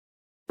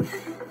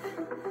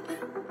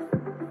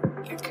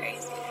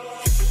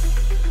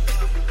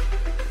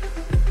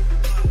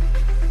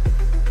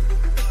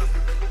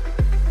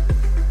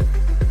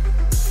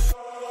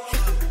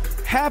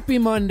Happy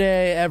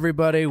Monday,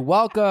 everybody.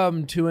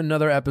 Welcome to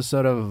another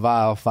episode of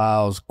Vile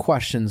Files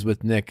Questions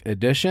with Nick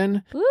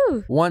edition.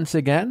 Woo. Once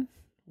again,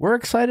 we're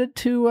excited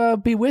to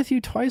be with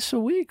you twice a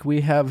week. We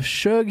have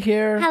Shug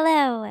here.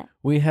 Hello.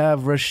 We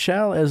have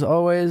Rochelle, as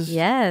always.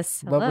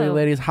 Yes. Lovely hello.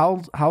 ladies.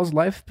 How's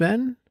life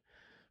been?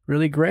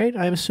 Really great,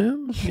 I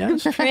assume?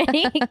 Yes?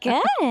 Pretty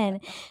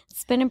good.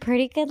 It's been a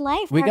pretty good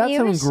life. We How got are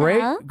you, some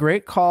Rochelle?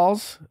 great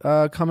calls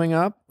coming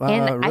up.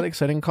 And really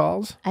exciting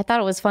calls. I thought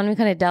it was fun. We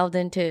kind of delved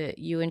into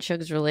you and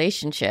Shug's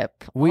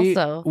relationship. We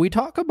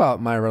talk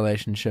about my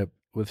relationship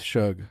with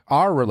Shug,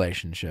 our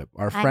relationship,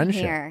 our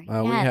friendship. here. We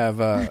Yes. have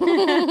a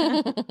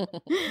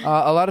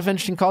lot of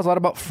interesting calls, a lot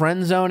about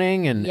friend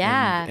zoning and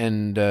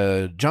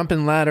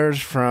jumping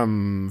ladders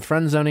from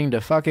friend zoning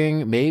to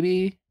fucking.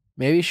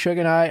 Maybe Shug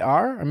and I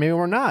are, or maybe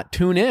we're not.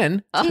 Tune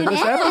in to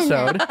this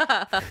episode.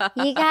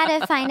 You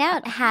gotta find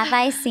out, have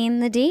I seen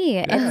the D?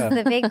 Yeah. It's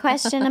the big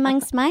question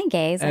amongst my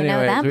gays. I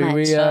know that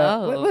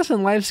much.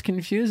 Listen, life's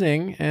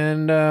confusing,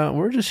 and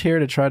we're just here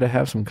to try to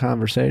have some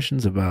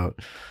conversations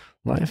about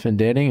life and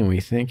dating, and we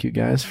thank you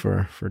guys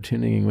for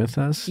tuning in with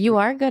us. You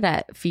are good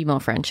at female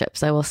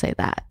friendships. I will say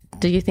that.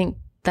 Do you think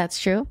that's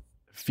true?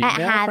 Female At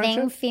having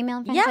friendship?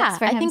 female friendships Yeah,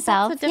 for I think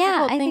himself. that's a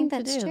difficult I thing think to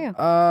that's do.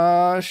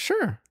 true.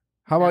 Sure.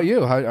 How about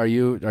you? Are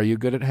you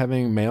good at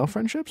having male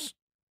friendships?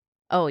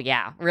 Oh,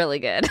 yeah. Really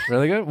good.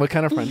 Really good? What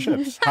kind of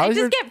friendships? I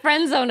just get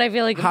friend zoned, I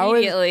feel like,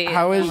 immediately.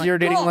 How I'm has like, your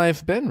dating cool.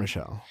 life been,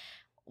 Rochelle?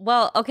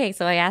 Well, okay,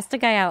 so I asked a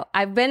guy out.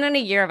 I've been on a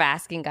year of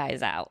asking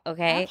guys out,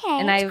 okay? Okay.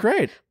 And That's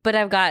great. But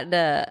I've got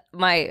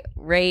my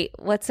rate.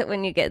 What's it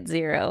when you get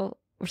 0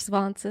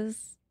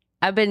 responses?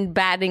 I've been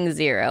batting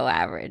 0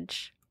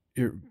 average.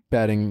 You're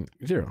batting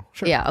 0.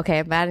 Sure. Yeah, okay,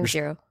 I'm batting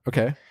 0.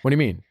 Okay. What do you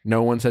mean?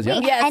 No one says yes?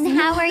 Wait, Yes. and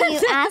how are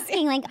you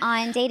asking, like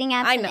on dating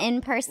apps I and know.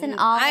 in person?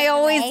 I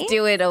always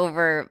do it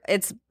over.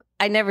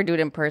 I never do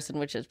it in person,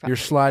 which is probably You're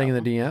sliding in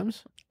the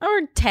DMs?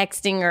 or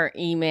texting or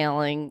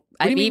emailing. What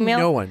do I've you mean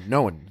emailed.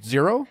 no one?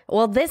 0?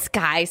 Well, this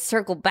guy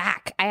circled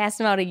back. I asked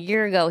him out a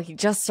year ago. He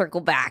just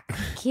circled back.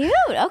 Cute.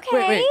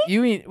 Okay. Wait.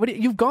 You mean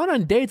you've gone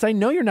on dates? I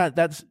know you're not.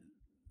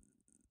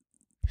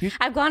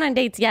 I've gone on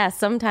dates. Yeah,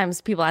 sometimes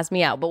people ask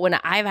me out, but when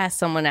I've asked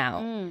someone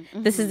out,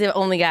 this is the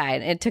only guy,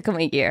 and it took him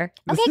a year.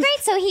 Okay, great.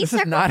 So he This is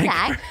circled not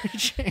back.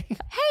 encouraging.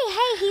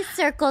 Hey, he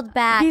circled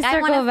back. He I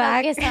want to circled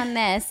back. focus on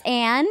this.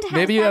 And how's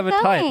Maybe you that have a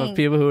type going? of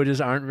people who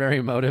just aren't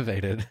very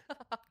motivated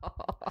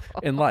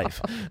in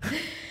life.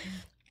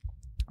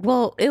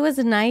 Well, it was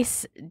a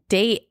nice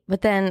date,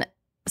 but then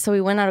so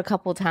we went out a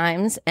couple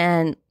times,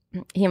 and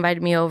he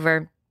invited me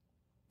over,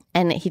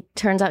 and he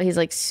turns out he's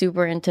like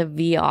super into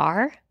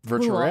VR.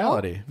 Virtual Cool.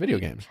 reality, video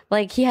games.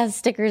 Like he has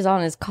stickers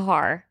on his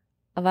car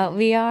about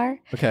VR.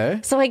 Okay.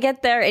 So I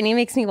get there and he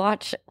makes me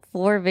watch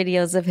 4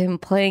 videos of him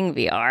playing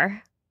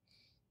VR.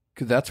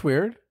 'Cause that's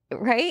weird.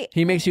 Right?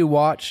 He makes you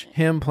watch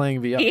him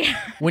playing VR. Yeah.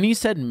 When he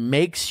said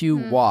makes you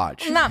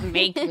watch, Not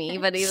make me,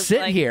 but he was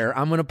sit like, here,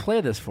 I'm going to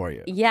play this for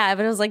you. Yeah,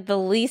 but it was like the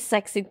least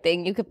sexy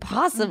thing you could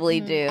possibly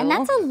do. And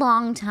that's a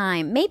long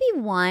time. Maybe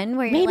one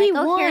where you're Maybe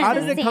like, oh, one. here's How a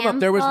did it come up?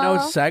 There was no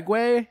sample.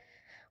 segue?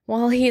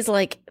 Well, he's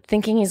like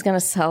thinking he's going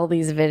to sell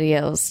these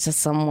videos to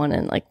someone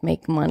and like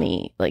make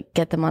money, like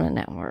get them on a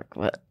network.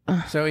 But,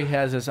 So he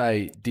has this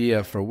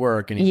idea for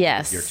work and he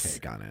Yes. your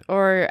take on it.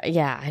 or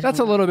yeah. I That's a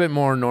don't know. little bit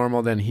more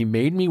normal than he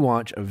made me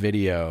watch a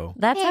video.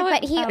 That's Okay, how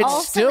but he It's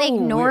also still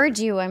ignored weird.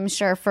 you, I'm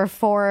sure, for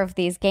 4 of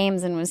these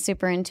games and was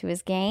super into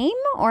his game?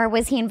 Or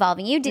was he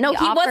involving you? Did No, he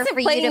he offer wasn't for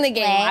you playing to the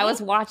game. play? I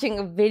was watching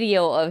a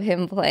video of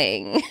him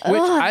playing. Which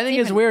I think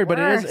is even weird, but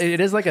worse. it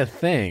is like a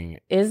thing.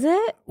 Is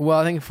it? Well,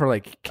 I think for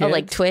like kids. Oh,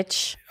 like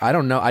Twitch? I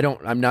don't know.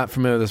 I'm not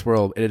familiar with this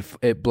world.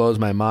 It blows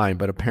my mind,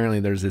 but apparently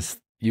there's this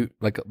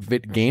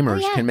gamers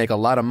Oh, yeah. can make a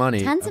lot of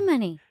money. Tons of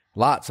money.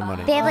 Lots of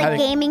money. They have like Having-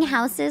 gaming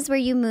houses where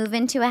you move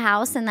into a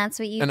house and that's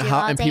what you and do how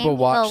all and day. people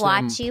watch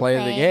them you play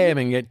the game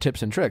and get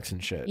tips and tricks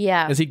and shit.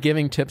 Yeah. Is he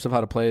giving tips of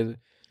how to play?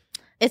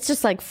 It's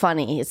just like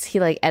funny. He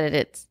like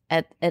edits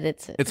it.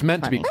 It's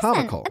meant to be funny.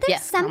 comical. There's Yeah,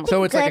 something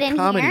so it's good like a in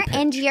comedy here, pitch.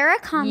 and you're a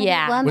comedy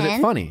Yeah. woman. Was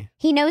it funny?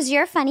 He knows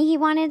you're funny.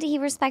 He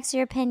respects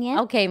your opinion.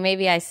 Okay,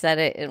 maybe I said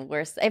it in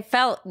worse. It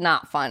felt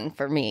not fun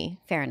for me.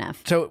 Fair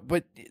enough. So,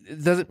 but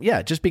it doesn't.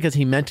 Yeah, just because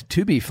he meant it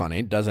to be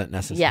funny doesn't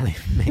necessarily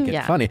make it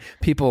Yeah. funny.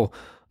 People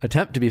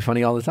attempt to be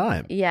funny all the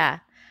time. Yeah.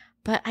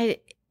 But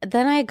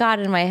then I got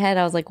in my head,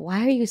 I was like,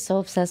 why are you so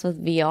obsessed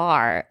with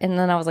VR? And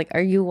then I was like,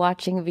 are you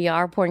watching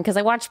VR porn? Because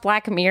I watched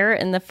Black Mirror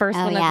and the first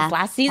Oh, one yeah. of this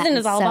last season That is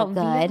was all so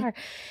about good. VR.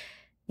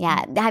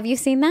 Yeah. Have you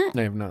seen that?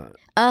 I have not.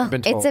 Oh, I've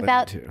been told it's I need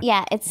about to.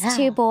 it's Yeah.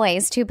 2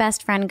 boys, 2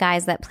 best friend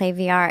guys that play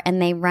VR,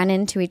 and they run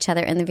into each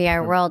other in the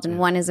VR world, and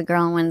one is a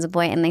girl and one's a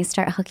boy, and they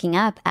start hooking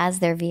up as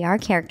their VR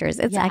characters.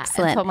 It's Yeah.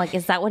 excellent. And so I'm like,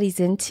 is that what he's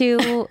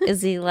into?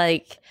 Is he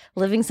like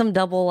living some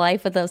double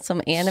life with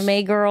some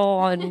anime girl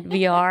on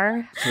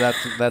VR? So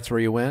that's where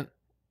you went.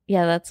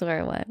 Yeah, that's where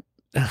I went.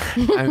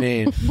 I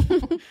mean,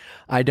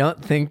 I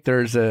don't think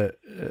there's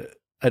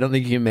I don't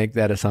think you can make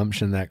that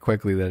assumption that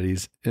quickly that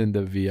he's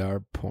into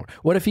VR porn.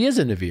 What if he is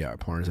into VR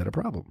porn? Is that a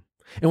problem?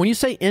 And when you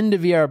say into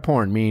VR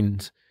porn,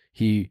 means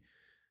he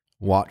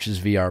watches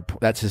VR.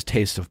 That's his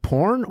taste of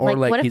porn, or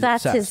like what if he's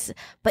that's obsessed? his?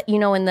 But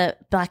in the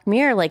Black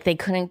Mirror, like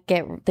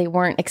they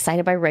weren't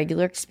excited by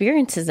regular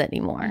experiences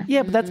anymore.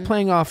 Yeah, but that's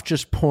playing off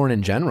just porn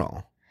in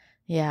general.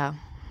 Yeah.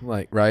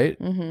 Like, right?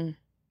 Mm-hmm.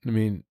 I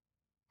mean,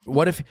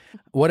 what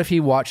if he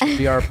watched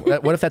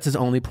VR? What if that's his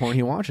only porn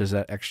he watches? Is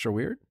that extra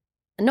weird?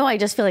 No, I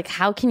just feel like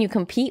how can you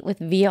compete with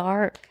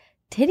VR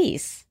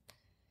titties?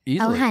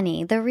 Easily. Oh,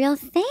 honey, the real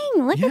thing.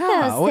 Look at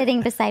those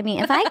sitting beside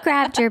me. If I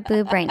grabbed your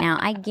boob right now,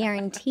 I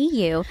guarantee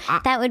you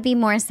that would be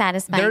more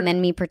satisfying than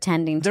me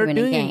pretending to They're win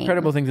a doing game.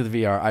 incredible things with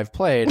VR. I've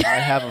played. I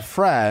have a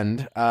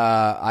friend.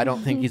 I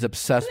don't think he's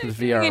obsessed with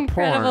VR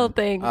Incredible porn.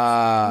 things.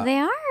 They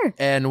are.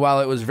 And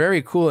while it was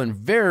very cool and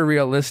very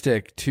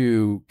realistic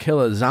to kill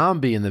a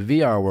zombie in the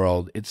VR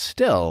world, it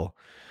still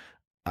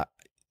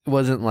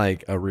wasn't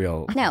like a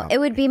real. No, it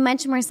would be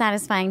much more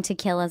satisfying to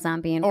kill a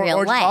zombie in real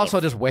or life.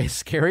 also just way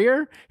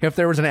scarier if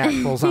there was an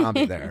actual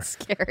zombie there.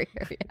 Scarier,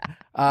 yeah.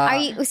 Are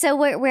you? So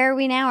where are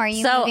we now? Are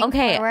you moving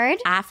forward?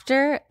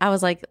 After I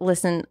was like,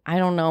 listen, I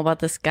don't know about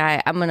this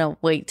guy. I'm gonna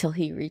wait till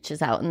he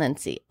reaches out and then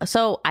see.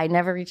 So I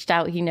never reached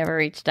out. He never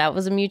reached out. It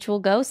was a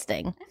mutual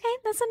ghosting. Okay,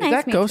 that's a nice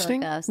that mutual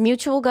ghosting? ghost.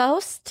 Mutual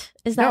ghost?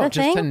 Is that No, a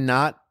just thing? to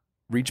not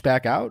reach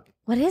back out.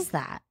 What is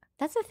that?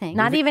 That's a thing.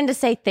 Not even to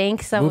say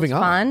thanks. That was Moving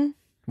on. fun.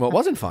 Well, it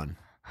wasn't fun.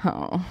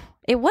 Oh,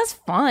 it was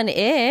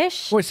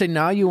fun-ish. Wait, so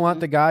now you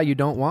want the guy you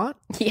don't want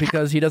Yeah.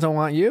 because he doesn't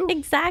want you?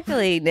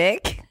 Exactly,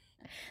 Nick.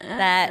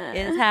 That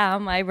is how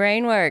my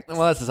brain works.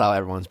 Well, this is how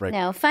everyone's breaking.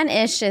 No,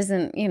 fun-ish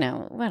isn't.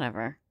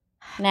 Whatever.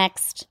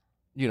 Next.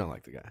 You don't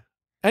like the guy.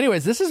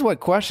 Anyways, this is what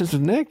Questions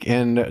with Nick.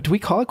 And do we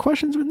call it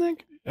Questions with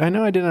Nick? I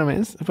know I did on my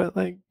Insta, but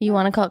like. You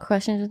want to call it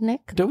questions with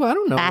Nick? I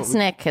don't know. Ask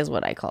Nick is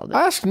what I called it.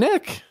 Ask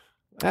Nick.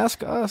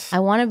 Ask us. I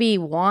want to be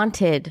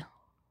wanted.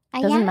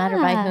 Doesn't matter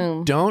by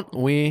whom. Don't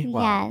we?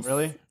 Wow, Yes.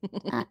 really?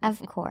 Of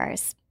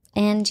course.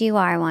 And you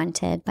are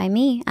wanted by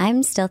me.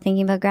 I'm still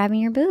thinking about grabbing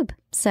your boob.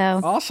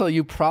 So Also,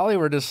 you probably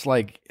were just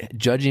like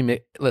judging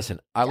me. Listen,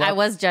 I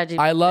was judging.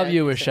 I love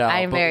you, Michelle.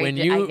 I'm but very.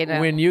 when I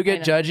when you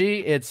get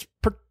judgy, it's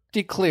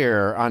pretty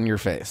clear on your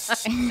face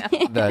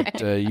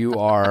that you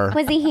are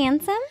was he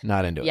handsome?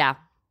 not into it. Yeah.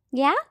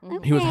 Yeah.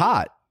 He was Okay.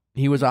 hot.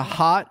 He was a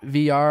hot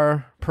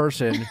VR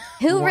person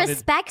Who wanted-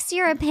 respects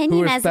your who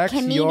opinion as a respects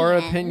comedian? your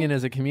opinion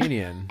as a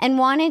comedian. And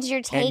wanted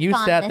your take you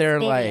on sat this there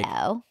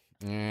video.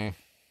 like, Nick.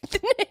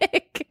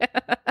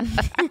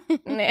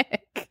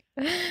 Nick.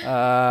 Did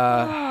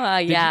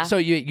Yeah. so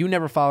you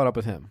never followed up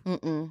with him?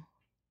 Mm-mm.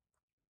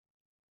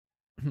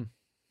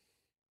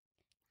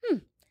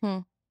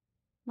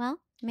 Well,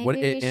 maybe What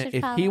we should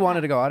if follow he wanted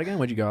up. to go out again?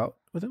 Would you go out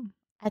with him?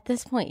 At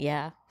this point,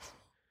 yeah.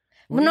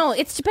 What Well, do you- no,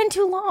 it's been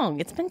too long.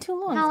 It's been too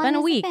long. How It's been long a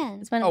has it week. been?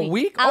 It's been A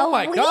week? A Oh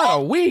my week? god,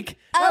 a week!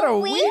 Not a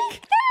week? week!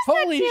 That's not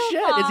Holy too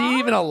shit! Is he long.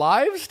 even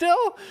alive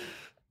still?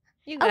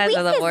 You A guys week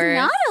are the is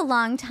worst. not a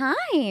long time.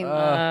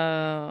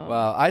 Oh.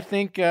 Well, I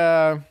think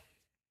I don't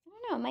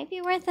know. It might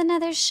be worth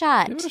another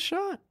shot. give it a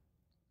shot.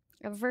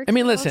 A virtual I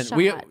mean, listen,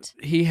 shot.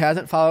 he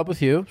hasn't followed up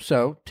with you,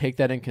 so take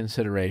that in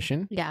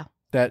consideration. Yeah.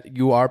 That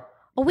you are.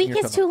 A week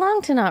Yourself is too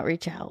long to not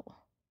reach out.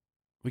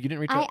 Well, you didn't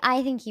reach out.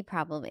 I think he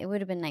probably, it would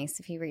have been nice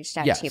if he reached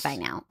out Yes. to you by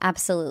now.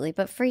 Absolutely.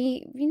 But for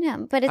you,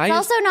 but it's I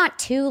just- also not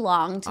too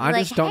long to be I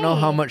like, just don't know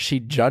how hey. much she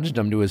judged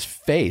him to his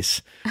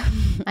face.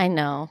 I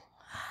know.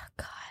 Oh,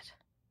 God.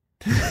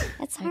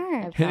 It's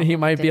hard. And he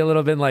might be a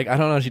little bit like, I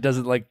don't know, she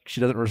doesn't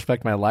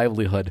respect my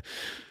livelihood.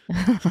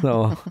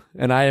 So,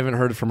 and I haven't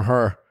heard from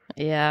her.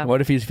 Yeah.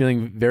 What if he's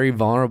feeling very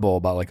vulnerable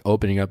about like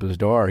opening up his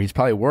door? He's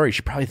probably worried.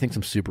 She probably thinks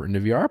I'm super into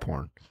VR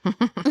porn.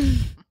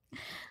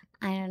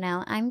 I don't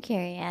know. I'm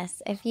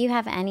curious if you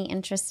have any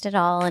interest at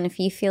all, and if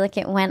you feel like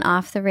it went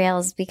off the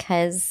rails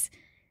because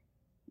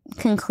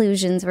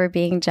conclusions were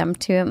being jumped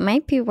to, it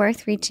might be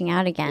worth reaching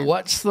out again.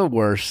 What's the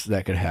worst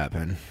that could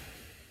happen?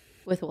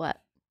 With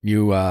what?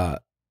 You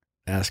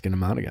asking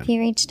him out again. If you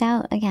reached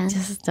out again.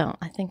 Just don't.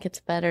 I think it's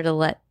better to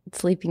let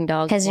sleeping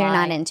dogs Because you're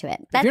lie. not into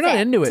it. That's you're not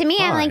into it, To me,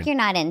 I'm fine. like, you're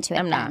not into it.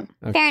 I'm not. then.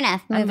 Okay. Fair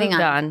enough. I Moving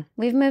moved on.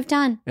 We've moved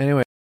on.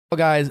 Anyway, well,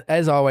 guys,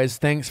 as always,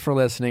 thanks for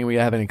listening. We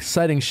have an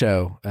exciting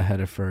show ahead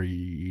of for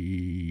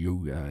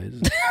you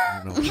guys.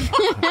 I don't know.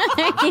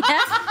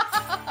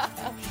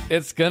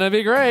 It's gonna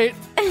be great.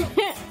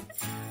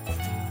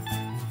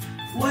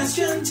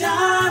 Question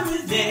time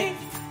with Nick.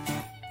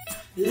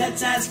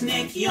 Let's ask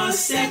Nick your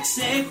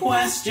sexy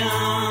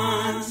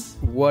questions.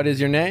 What is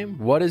your name?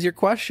 What is your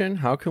question?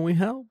 How can we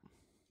help?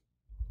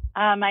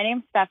 My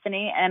name's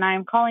Stephanie, and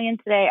I'm calling in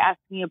today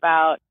asking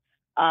about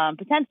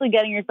potentially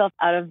getting yourself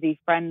out of the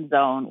friend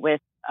zone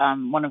with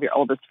one of your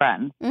oldest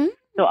friends. Mm.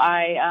 So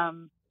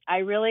I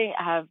really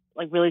have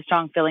like really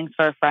strong feelings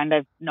for a friend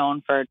I've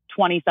known for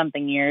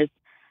 20-something years.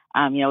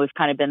 We've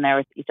kind of been there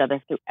with each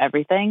other through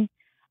everything.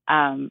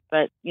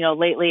 But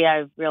lately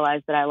I've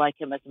realized that I like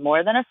him as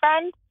more than a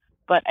friend.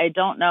 But I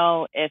don't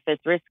know if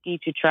it's risky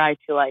to try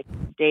to like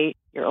date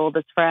your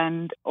oldest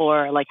friend,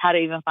 or like how to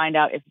even find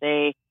out if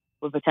they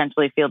would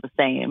potentially feel the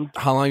same.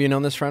 How long have you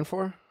known this friend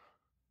for?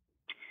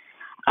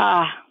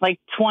 Like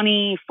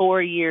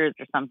 24 years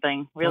or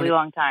something. Really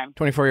long time.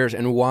 24 years.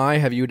 And why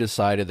have you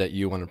decided that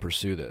you want to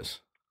pursue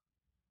this?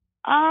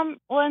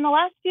 Well, in the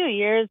last few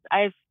years,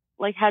 I've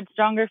like had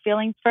stronger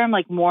feelings for him,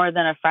 like more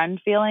than a friend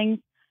feelings,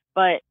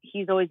 but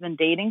he's always been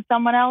dating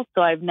someone else.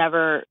 So I've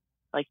never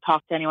like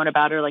talked to anyone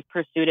about it or like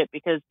pursued it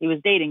because he was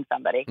dating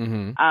somebody.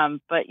 Mm-hmm.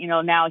 But you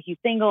know, now he's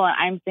single and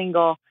I'm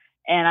single,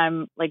 and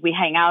I'm like, we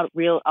hang out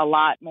a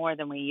lot more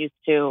than we used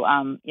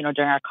to, you know,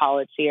 during our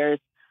college years.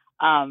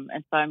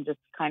 And so I'm just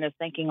kind of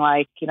thinking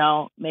like, you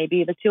know,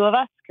 maybe the two of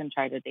us can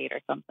try to date or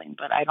something,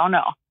 but I don't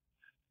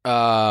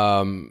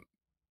know.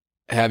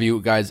 Have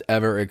you guys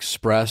ever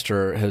expressed,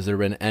 or has there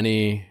been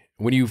any,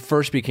 when you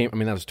first became, I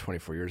mean, that was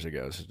 24 years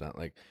ago. So it's not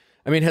like,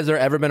 I mean, has there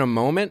ever been a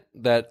moment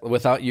that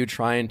without you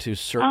trying to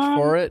search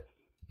for it,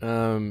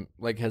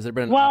 like, has there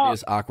been an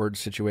obvious awkward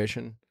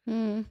situation?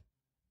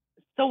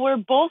 So we're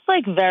both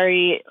like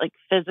very like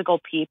physical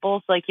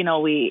people. So like, you know,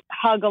 we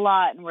hug a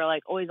lot and we're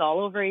like always all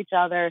over each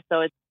other.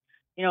 So it's,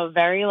 you know,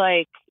 very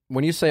like,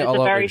 when you say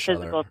all over each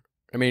other,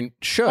 I mean,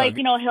 sure. Like,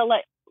 you know, he'll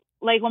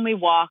like when we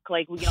walk,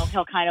 like, you know,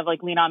 he'll kind of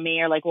like lean on me,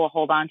 or like we'll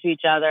hold on to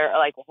each other, or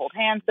like we'll hold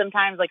hands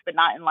sometimes, like, but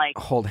not in like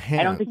hold hands.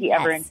 I don't think he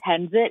ever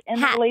intends it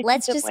in the relationship.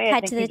 Let's just way.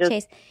 cut to the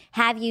chase.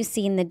 Have you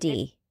seen the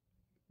D?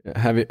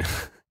 Have you?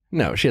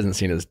 No, she hasn't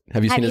seen his.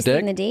 Have you seen his dick?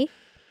 Have you seen the D?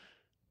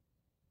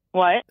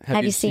 What?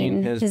 Have you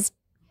seen his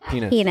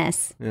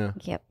penis? Yeah.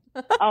 Yep.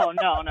 Oh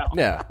no.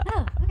 Yeah.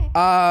 Oh,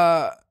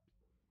 okay.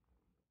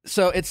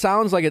 So it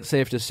sounds like it's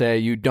safe to say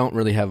you don't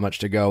really have much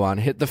to go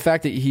on. The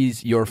fact that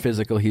he's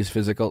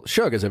physical.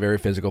 Shug is a very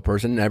physical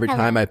person. And every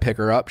time I pick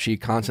her up, she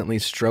constantly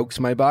strokes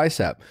my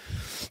bicep.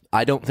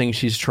 I don't think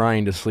she's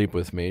trying to sleep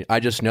with me.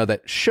 I just know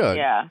that Shug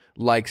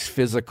likes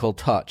physical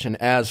touch.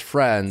 And as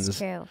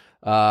friends,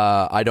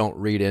 I don't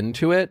read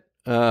into it.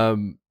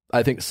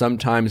 I think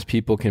sometimes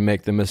people can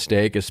make the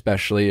mistake,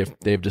 especially if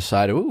they've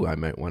decided, ooh, I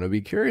might want to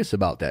be curious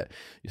about that.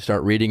 You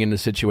start reading into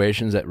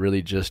situations that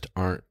really just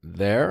aren't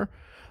there.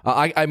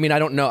 I mean, I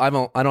don't know. I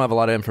don't have a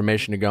lot of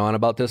information to go on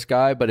about this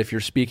guy, but if you're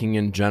speaking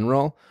in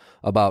general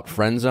about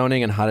friend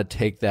zoning and how to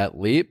take that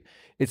leap,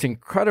 it's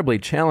incredibly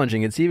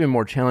challenging. It's even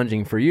more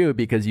challenging for you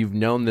because you've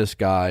known this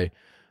guy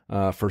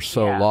for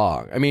so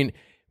long. I mean,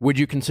 would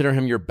you consider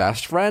him your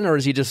best friend, or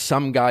is he just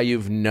some guy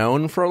you've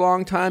known for a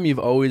long time? You've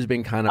always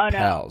been kind of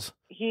pals.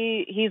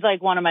 He's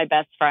like one of my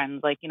best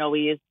friends. Like, you know,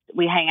 we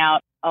hang out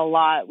a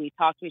lot. We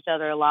talk to each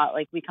other a lot.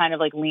 Like, we kind of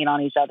like lean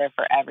on each other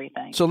for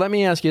everything. So let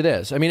me ask you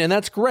this. I mean, and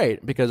that's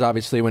great because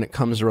obviously when it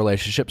comes to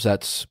relationships,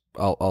 that's,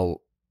 you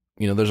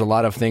know, there's a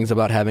lot of things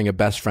about having a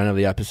best friend of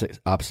the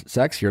opposite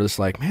sex. You're just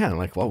like, man,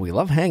 like, well, we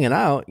love hanging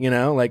out, you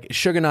know, like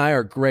Shug and I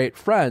are great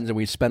friends and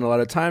we spend a lot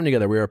of time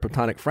together. We are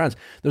platonic friends.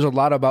 There's a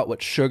lot about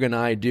what Shug and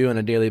I do on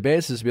a daily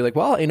basis to be like,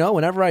 well, you know,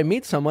 whenever I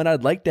meet someone,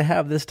 I'd like to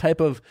have this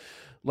type of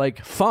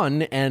like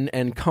fun and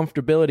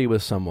comfortability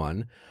with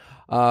someone.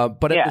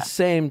 But at the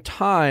same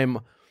time,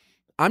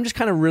 I'm just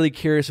kind of really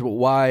curious about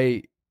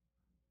why,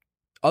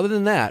 other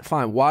than that,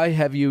 fine, why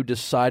have you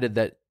decided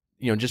that,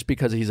 you know, just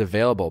because he's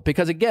available?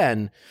 Because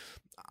again,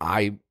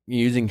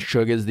 using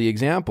Shug as the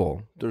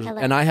example,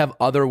 and I have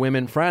other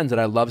women friends that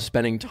I love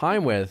spending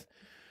time with.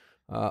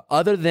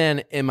 Other than,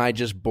 am I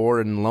just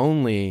bored and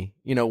lonely?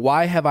 You know,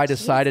 why have I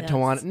decided to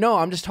want? No,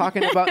 I'm just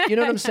talking about, you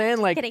know what I'm saying?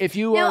 Like, if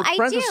you are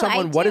friends with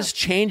someone, what is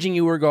changing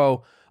you or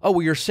go, oh,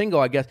 well, you're single,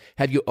 I guess.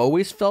 Have you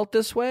always felt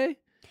this way?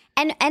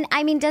 And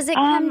I mean, does it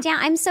come down?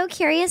 I'm so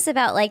curious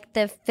about like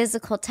the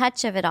physical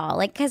touch of it all.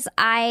 Like, because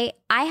I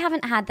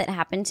haven't had that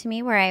happen to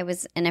me where I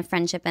was in a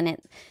friendship and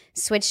it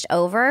switched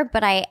over,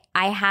 but I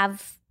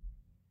have,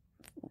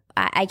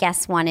 I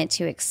guess, wanted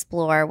to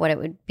explore what it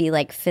would be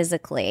like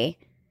physically.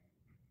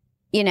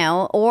 You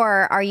know,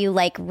 or are you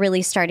like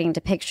really starting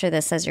to picture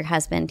this as your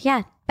husband?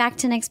 Yeah. Back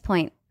to Nick's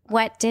point.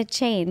 What did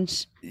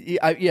change?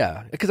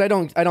 Yeah, because I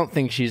don't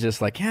think she's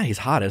just like, yeah, he's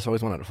hot. I just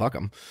always wanted to fuck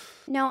him.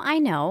 No, I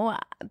know.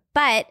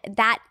 But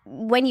that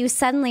when you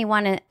suddenly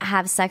want to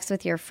have sex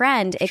with your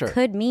friend, it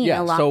could mean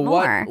a lot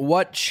more. So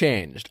what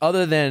changed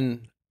other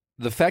than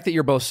the fact that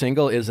you're both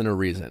single isn't a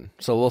reason?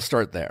 So we'll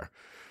start there.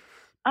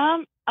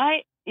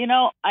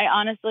 I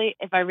honestly,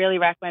 if I really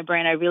rack my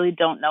brain, I really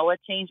don't know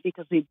what changed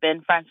because we've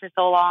been friends for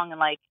so long, and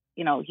like,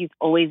 you know, he's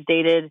always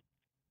dated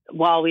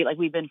while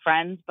we've been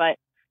friends. But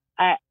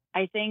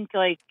I think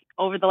like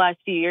over the last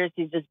few years,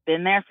 he's just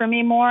been there for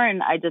me more,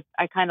 and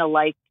I kind of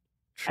like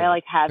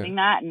having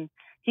that. And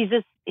he's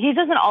just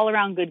an all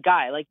around good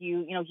guy. Like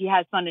you know, he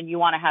has fun, and you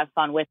want to have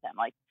fun with him.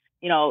 Like,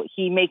 you know,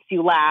 he makes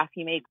you laugh.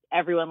 He makes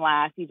everyone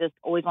laugh. He just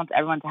always wants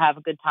everyone to have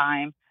a good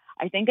time.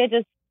 I think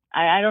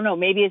I don't know.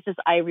 Maybe it's just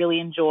I really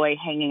enjoy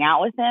hanging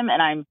out with him,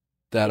 and I'm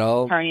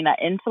turning that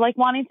into like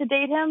wanting to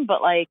date him.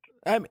 But like,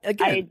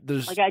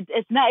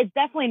 it's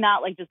definitely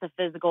not like just a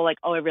physical like,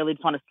 oh, I really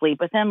just want to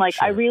sleep with him. Like,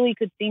 I really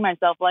could see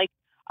myself like,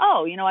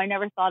 oh, you know, I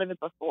never thought of it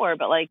before,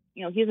 but like,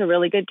 you know, he's a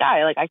really good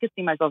guy. Like, I could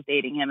see myself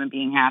dating him and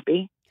being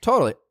happy.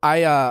 Totally.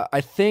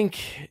 I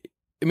think.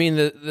 I mean,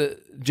 the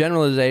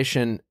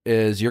generalization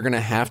is you're going to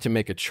have to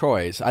make a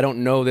choice. I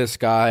don't know this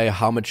guy,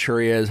 how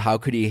mature he is, how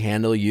could he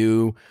handle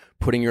you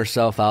putting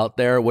yourself out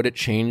there? Would it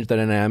change the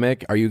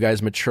dynamic? Are you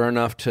guys mature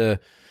enough to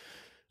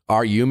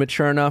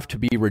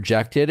be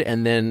rejected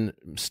and then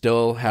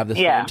still have the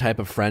same type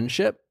of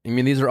friendship? I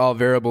mean, these are all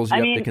variables you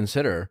have to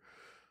consider.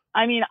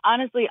 I mean,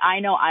 honestly,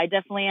 I know I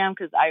definitely am,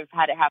 because I've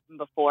had it happen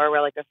before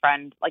where like a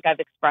friend, like I've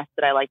expressed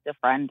that I liked a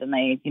friend and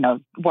they, you know,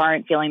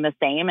 weren't feeling the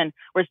same, and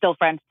we're still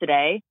friends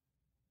today.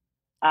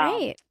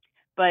 Right.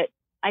 But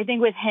I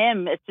think with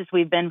him, it's just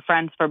we've been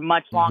friends for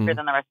much longer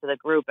than the rest of the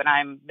group. And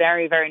I'm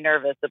very, very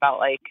nervous about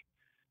like,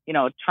 you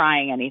know,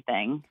 trying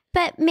anything.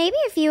 But maybe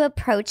if you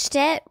approached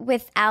it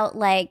without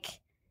like,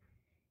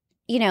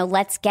 you know,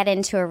 let's get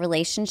into a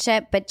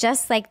relationship, but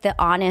just like the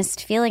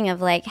honest feeling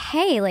of like,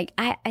 hey, like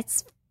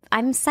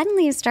I'm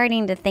suddenly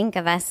starting to think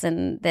of us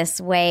in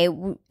this way.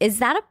 Is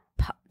that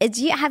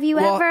have you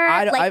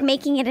ever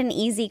making it an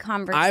easy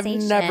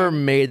conversation? I've never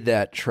made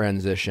that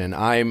transition.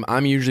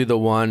 I'm usually the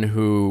one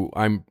who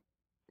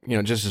you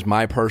know, just as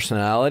my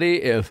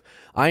personality, if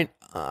I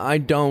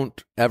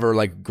don't ever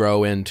like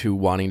grow into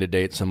wanting to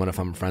date someone if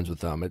I'm friends with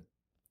them.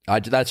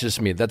 That's just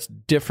me. That's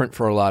different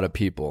for a lot of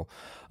people.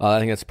 I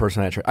think that's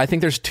personality trait. I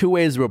think there's two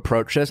ways to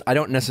approach this. I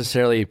don't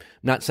necessarily,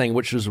 not saying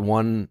which is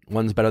one's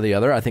better than the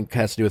other. I think it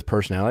has to do with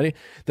personality.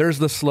 There's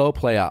the slow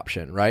play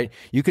option, right?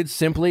 You could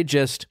simply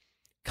just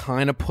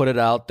kind of put it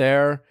out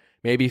there,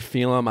 maybe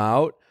feel him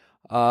out.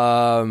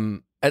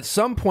 At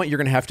some point, you're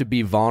going to have to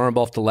be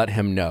vulnerable to let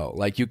him know.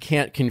 Like, you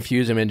can't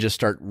confuse him and just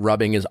start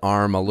rubbing his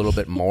arm a little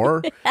bit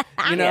more.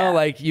 You know,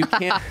 like you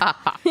can't,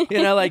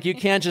 you know, like you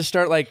can't just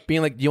start like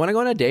being like, do you want to go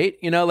on a date?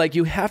 You know, like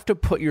you have to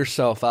put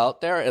yourself out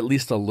there at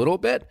least a little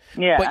bit.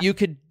 Yeah. But you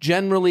could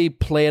generally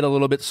play it a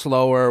little bit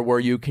slower where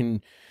you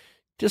can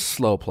just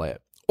slow play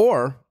it.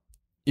 Or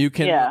you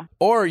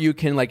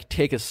can like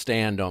take a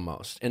stand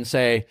almost and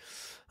say,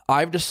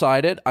 I've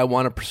decided I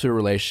want to pursue a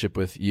relationship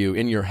with you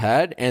in your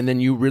head, and then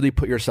you really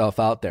put yourself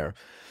out there.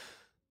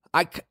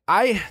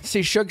 I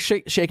see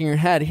shaking your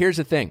head. Here's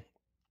the thing.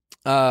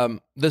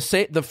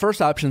 The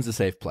first option is the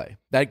safe play.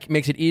 That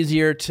makes it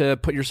easier to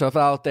put yourself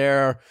out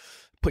there,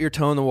 put your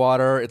toe in the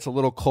water. It's a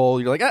little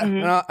cold. You're like,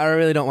 no, I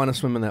really don't want to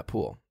swim in that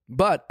pool.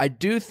 But I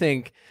do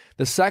think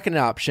the second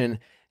option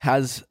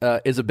is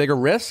a bigger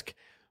risk.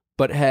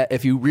 But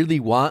if you really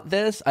want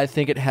this, I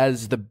think it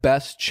has the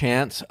best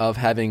chance of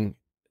having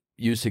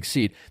you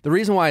succeed. The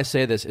reason why I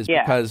say this is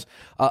because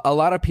a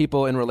lot of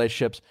people in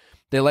relationships,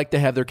 they like to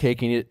have their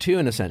cake and eat it too,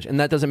 in a sense. And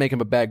that doesn't make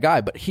him a bad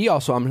guy. But he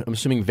also, I'm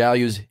assuming,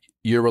 values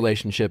your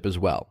relationship as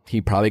well.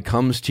 He probably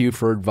comes to you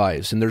for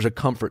advice, and there's a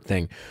comfort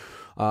thing.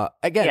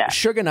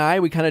 Suge and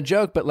I, we kind of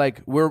joke, but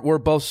like we're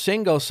both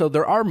single. So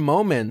there are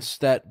moments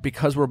that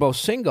because we're both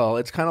single,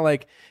 it's kind of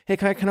like, hey,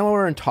 can I come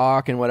over and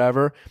talk and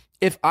whatever.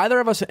 If either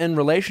of us are in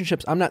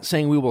relationships, I'm not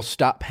saying we will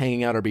stop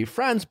hanging out or be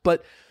friends,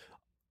 but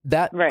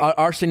that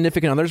our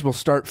significant others will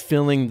start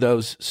filling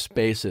those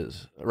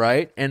spaces,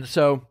 right? And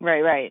so,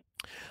 right.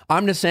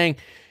 I'm just saying,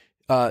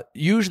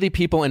 usually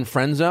people in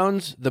friend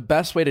zones, the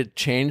best way to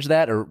change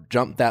that or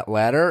jump that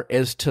ladder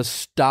is to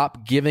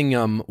stop giving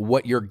them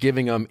what you're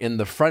giving them in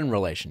the friend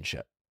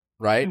relationship,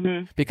 right?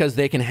 Mm-hmm. Because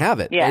they can have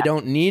it. Yeah. They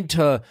don't need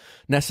to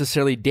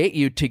necessarily date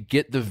you to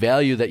get the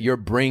value that you're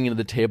bringing to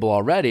the table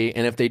already.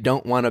 And if they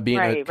don't want to be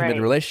in a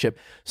committed relationship,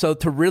 so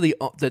to really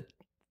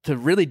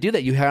do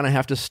that, you kind of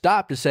have to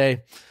stop to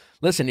say,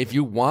 listen, if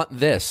you want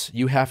this,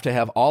 you have to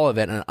have all of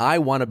it. And I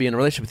want to be in a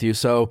relationship with you,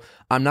 so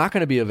I'm not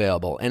going to be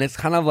available. And it's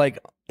kind of like,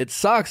 it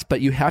sucks,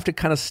 but you have to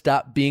kind of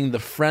stop being the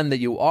friend that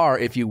you are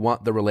if you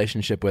want the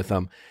relationship with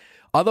them.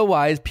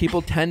 Otherwise,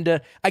 people tend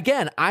to,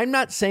 again, I'm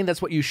not saying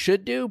that's what you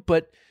should do,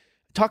 but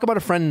talk about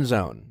a friend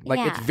zone. Like,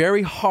 it's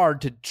very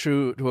hard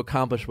to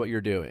accomplish what you're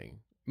doing.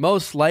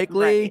 Most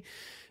likely,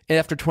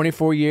 after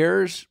 24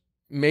 years,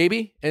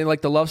 maybe. And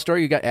like the love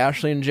story, you got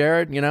Ashley and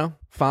Jared, you know,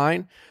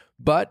 fine.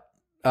 But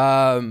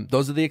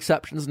those are the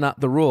exceptions, not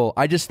the rule.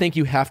 I just think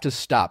you have to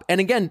stop. And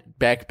again,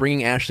 back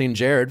bringing Ashley and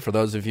Jared, for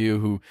those of you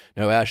who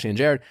know Ashley and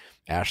Jared,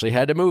 Ashley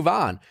had to move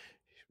on.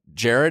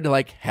 Jared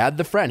had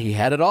the friend, he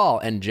had it all,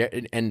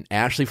 and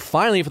Ashley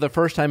finally, for the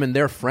first time in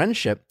their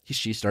friendship,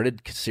 she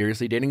started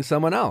seriously dating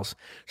someone else.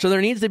 So there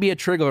needs to be a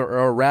trigger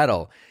or a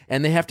rattle,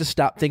 and they have to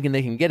stop thinking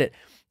they can get it.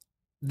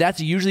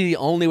 That's usually the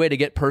only way to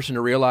get a person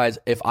to realize,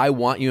 if I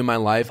want you in my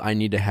life, I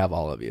need to have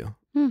all of you.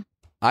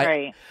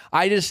 I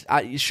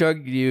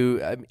showed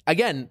you,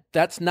 again,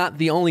 that's not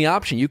the only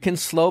option. You can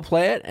slow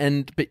play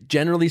it, but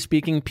generally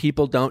speaking,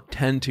 people don't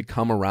tend to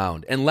come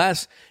around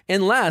unless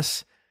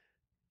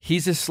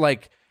he's just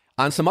like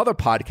on some other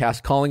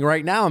podcast calling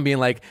right now and being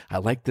like, I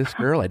like this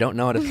girl, I don't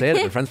know how to say it,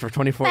 I've been friends for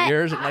 24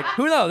 years. And like,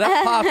 who knows?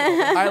 That's possible,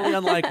 but highly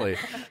unlikely.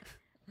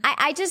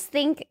 I just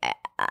think,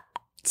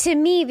 to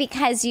me,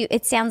 because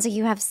it sounds like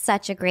you have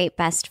such a great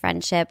best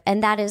friendship,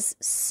 and that is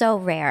so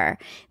rare.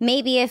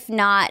 Maybe if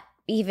not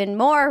even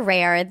more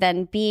rare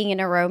than being in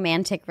a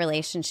romantic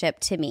relationship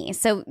to me.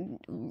 So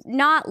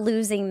not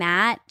losing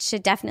that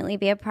should definitely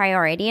be a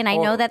priority. And I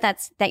know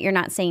that you're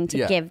not saying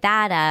to give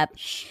that up,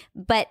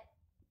 but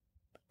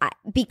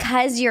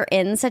because you're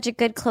in such a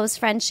good close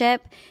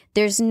friendship,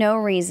 there's no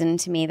reason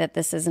to me that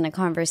this isn't a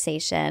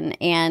conversation.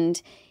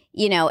 And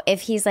you know,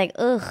 if he's like,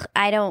 ugh,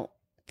 I don't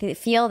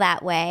feel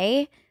that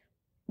way,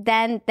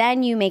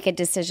 then you make a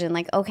decision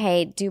like,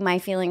 okay, do my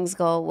feelings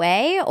go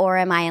away or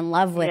am I in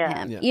love with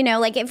him? Yeah. You know,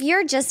 like if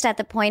you're just at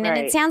the point, and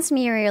it sounds to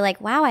me where you're like,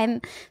 wow,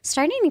 I'm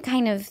starting to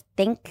kind of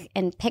think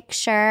and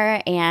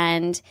picture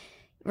and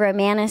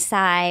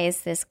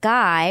romanticize this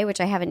guy,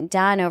 which I haven't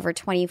done over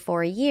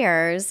 24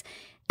 years,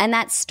 and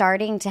that's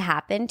starting to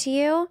happen to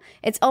you.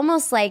 It's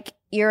almost like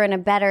you're in a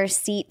better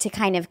seat to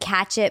kind of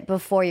catch it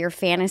before your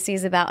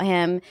fantasies about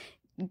him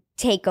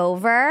take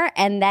over,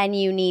 and then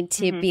you need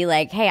to be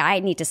like, hey, I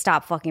need to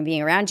stop fucking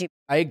being around you.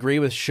 I agree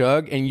with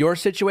Shug. In your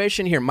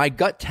situation here, my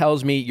gut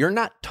tells me you're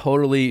not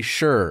totally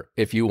sure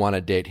if you want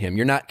to date him.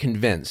 You're not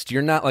convinced.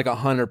 You're not like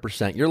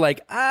 100%. You're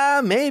like,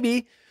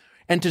 maybe.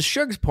 And to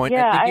Shug's point,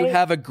 I think you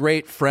have a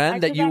great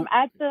friend that you...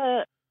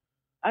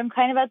 I'm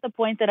kind of at the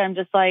point that I'm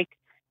just like,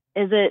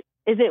 is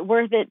it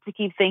worth it to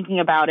keep thinking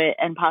about it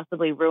and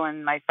possibly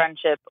ruin my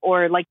friendship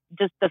or like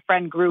just the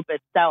friend group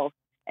itself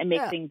and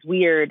make things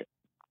weird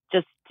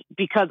just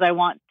because I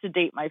want to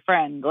date my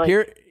friend? Like,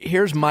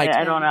 here's my...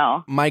 I don't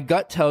know. My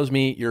gut tells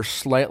me you're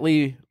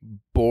slightly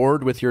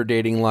bored with your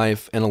dating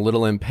life and a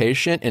little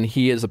impatient, and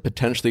he is a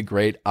potentially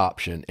great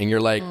option. And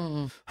you're like,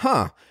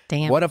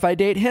 damn, what if I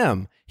date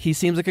him? He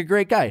seems like a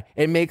great guy.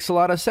 It makes a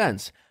lot of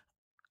sense.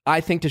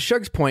 I think to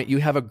Shug's point, you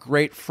have a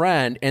great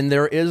friend and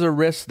there is a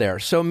risk there.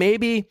 So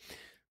maybe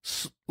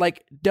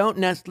like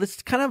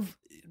let's kind of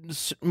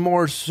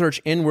more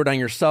search inward on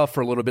yourself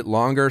for a little bit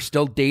longer,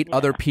 still date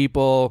other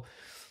people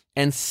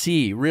and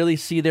really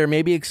see there,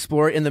 maybe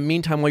explore it. In the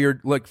meantime, while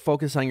you're like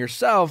focus on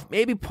yourself,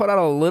 maybe put out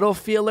a little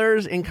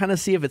feelers and kind of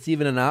see if it's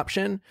even an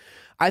option.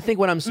 I think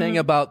what I'm saying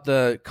about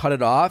the cut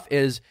it off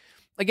is,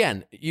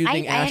 again,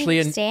 using Ashley,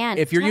 and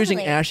if you're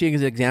using Ashley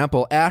as an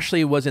example,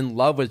 Ashley was in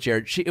love with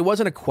Jared. It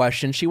wasn't a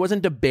question. She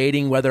wasn't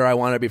debating whether I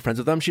want to be friends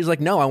with him. She's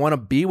like, no, I want to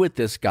be with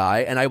this guy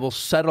and I will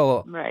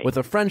settle with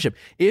a friendship.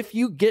 If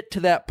you get to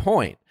that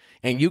point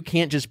and you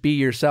can't just be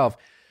yourself,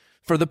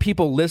 for the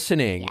people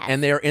listening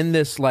and they're in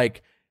this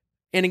like,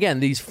 and again,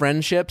 these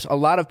friendships, a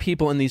lot of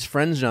people in these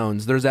friend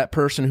zones, there's that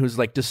person who's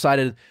like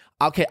decided,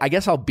 okay, I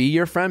guess I'll be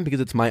your friend because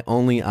it's my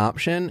only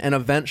option. And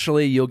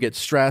eventually you'll get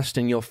stressed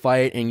and you'll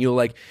fight and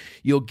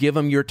you'll give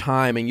them your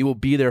time and you will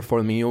be there for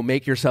them and you'll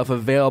make yourself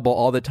available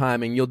all the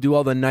time and you'll do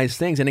all the nice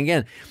things. And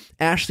again,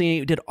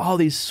 Ashley did all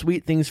these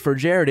sweet things for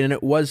Jared and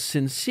it was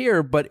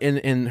sincere, but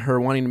in her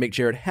wanting to make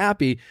Jared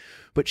happy,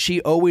 but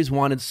she always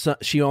wanted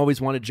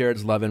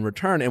Jared's love in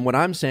return. And what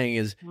I'm saying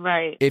is,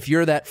 if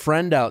you're that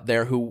friend out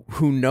there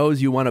who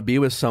knows you want to be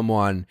with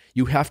someone,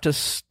 you have to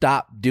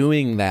stop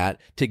doing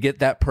that to get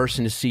that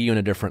person to see you in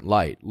a different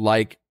light,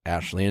 like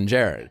Ashley and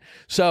Jared.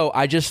 So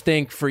I just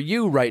think for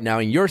you right now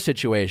in your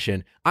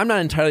situation, I'm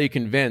not entirely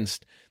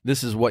convinced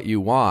this is what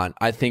you want.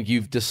 I think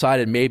you've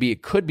decided maybe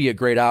it could be a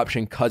great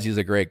option because he's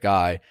a great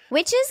guy.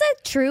 Which is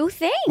a true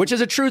thing.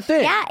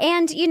 Yeah,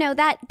 and you know,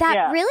 that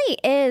really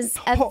is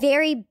a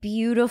very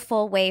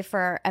beautiful way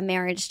for a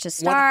marriage to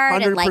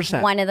start. 100%. And like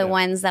one of the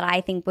ones that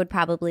I think would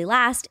probably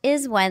last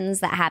is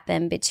ones that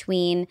happen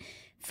between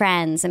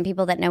friends and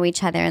people that know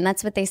each other. And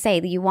that's what they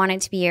say. You want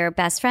it to be your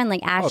best friend,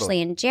 like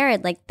Ashley and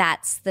Jared. Like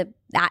that's the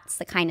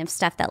kind of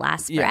stuff that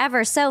lasts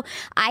forever. So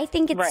I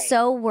think it's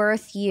so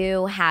worth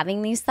you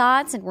having these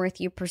thoughts and worth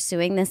you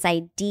pursuing this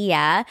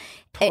idea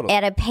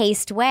at a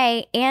paced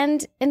way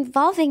and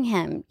involving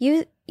him.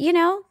 You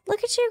know,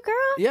 look at you,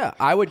 girl. Yeah,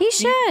 I would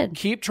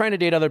keep trying to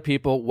date other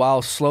people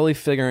while slowly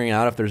figuring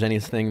out if there's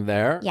anything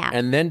there. Yeah.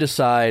 And then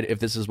decide if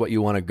this is what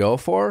you want to go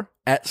for.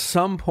 At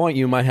some point,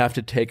 you might have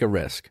to take a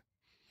risk.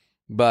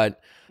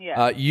 But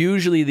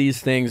usually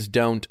these things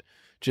don't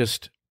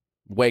just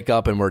wake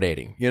up and we're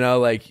dating. You know,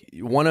 like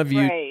one of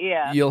you,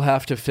 you'll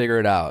have to figure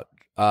it out.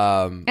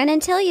 And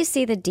until you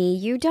see the D,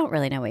 you don't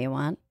really know what you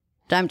want.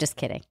 I'm just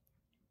kidding.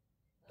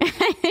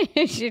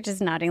 You're just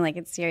nodding like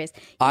it's serious.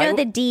 You know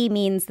the D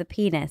means the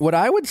penis. What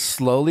I would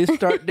slowly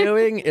start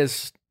doing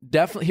is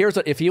definitely,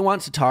 if he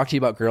wants to talk to you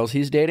about girls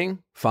he's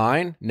dating,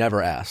 fine,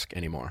 never ask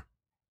anymore.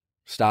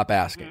 Stop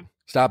asking. Mm-hmm.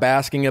 Stop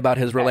asking about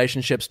his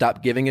relationship.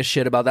 Stop giving a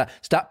shit about that.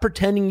 Stop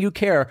pretending you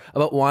care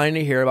about wanting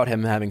to hear about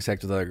him having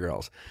sex with other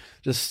girls.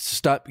 Just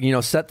stop,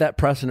 set that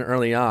precedent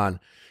early on,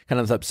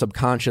 kind of the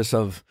subconscious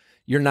of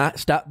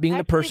stop being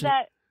the person.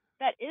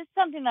 That is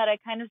something that I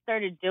kind of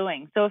started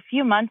doing. So a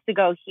few months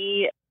ago,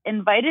 he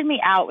invited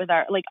me out with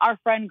our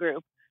friend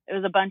group. It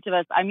was a bunch of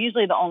us. I'm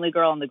usually the only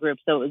girl in the group.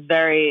 So it was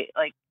very,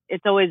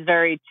 it's always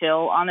very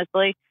chill,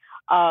 honestly.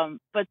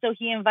 But so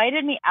he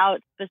invited me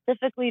out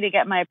specifically to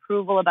get my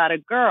approval about a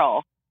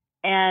girl.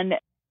 And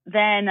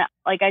then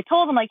I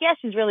told him yeah,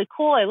 she's really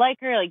cool. I like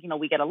her.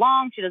 We get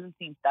along. She doesn't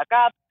seem stuck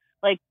up.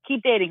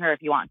 Keep dating her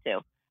if you want to.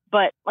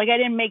 But I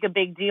didn't make a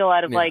big deal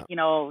out of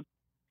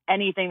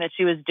anything that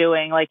she was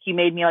doing. He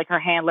made me her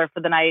handler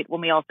for the night when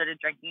we all started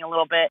drinking a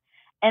little bit.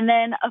 And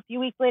then a few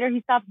weeks later,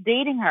 he stopped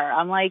dating her.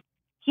 I'm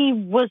he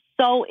was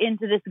so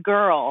into this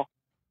girl.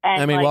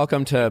 And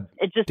welcome to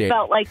it just dating.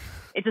 felt like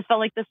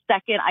the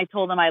second I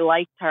told him I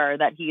liked her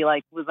that he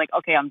was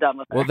okay, I'm done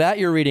with her. Well, that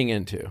you're reading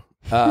into,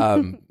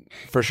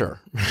 for sure.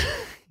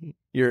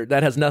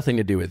 That has nothing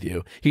to do with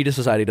you. He just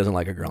decided he doesn't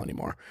like a girl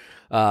anymore.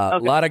 A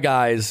lot of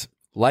guys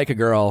like a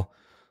girl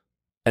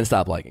and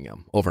stop liking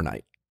them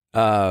overnight.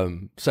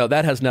 So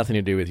that has nothing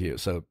to do with you.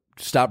 So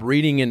stop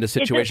reading into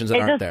situations that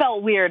aren't there. It just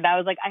felt weird. I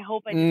was like, I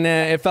hope I didn't. Nah,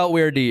 it felt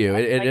weird to you.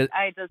 It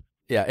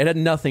had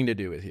nothing to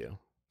do with you.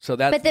 So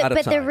that's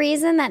but the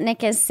reason that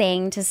Nick is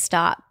saying to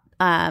stop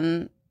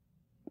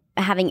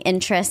having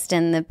interest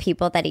in the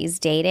people that he's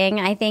dating,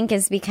 I think,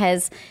 is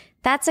because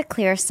that's a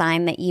clear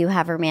sign that you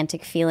have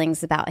romantic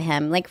feelings about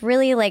him. Like,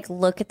 really, like,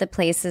 look at the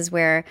places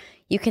where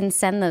you can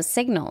send those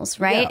signals,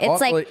 right? Yeah,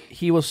 it's like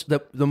he was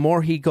the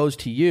more he goes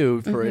to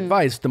you for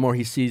advice, the more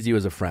he sees you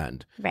as a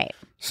friend. Right.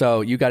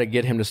 So you got to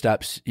get him to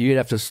stop. You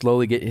have to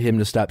slowly get him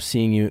to stop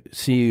seeing you.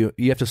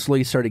 You have to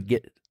slowly start to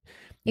get.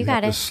 You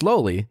got to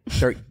slowly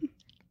start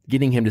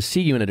getting him to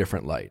see you in a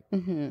different light.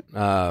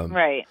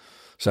 right.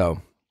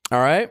 So, all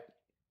right.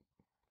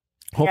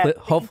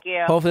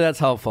 Hopefully that's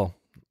helpful.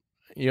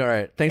 You all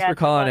right? Thanks for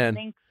calling in.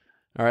 Thanks.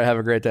 All right, have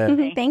a great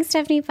day. Thanks,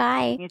 Stephanie.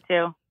 Bye. You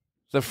too.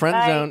 The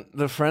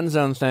friend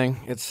zone thing.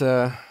 It's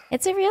a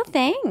real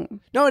thing.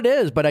 No, it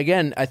is. But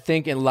again, I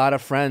think in a lot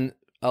of friend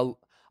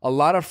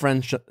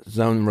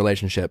zone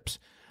relationships,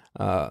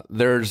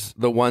 there's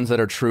the ones that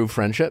are true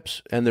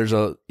friendships, and there's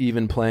a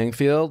even playing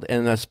field,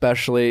 and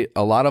especially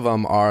a lot of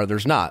them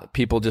there's not.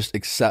 People just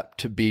accept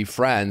to be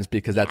friends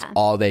because that's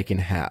all they can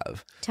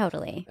have.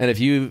 Totally. And if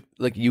you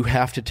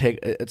have to take,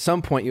 at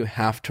some point you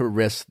have to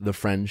risk the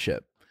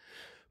friendship.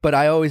 But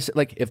I always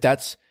if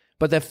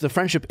the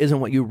friendship isn't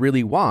what you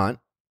really want,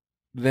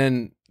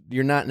 then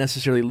you're not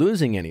necessarily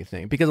losing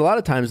anything, because a lot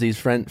of times these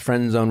friend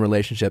zone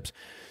relationships,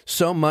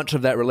 so much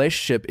of that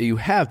relationship you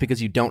have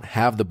because you don't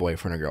have the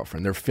boyfriend or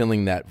girlfriend. They're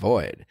filling that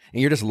void,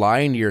 and you're just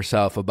lying to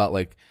yourself about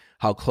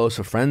how close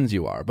of friends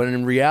you are. But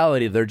in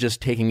reality, they're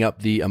just taking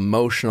up the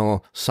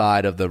emotional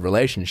side of the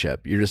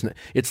relationship. You're just not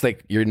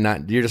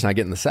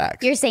getting the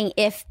sex. You're saying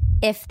if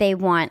they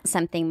want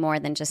something more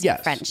than just a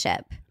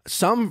friendship.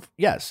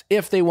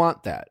 If they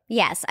want that.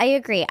 Yes, I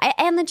agree.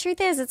 And the truth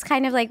is, it's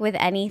kind of like with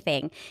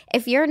anything.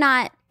 If you're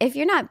not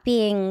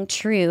being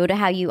true to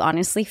how you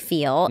honestly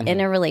feel in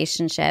a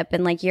relationship,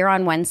 and you're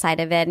on one side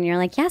of it and you're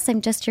like, yes,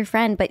 I'm just your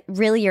friend, but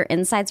really your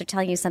insides are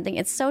telling you something.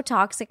 It's so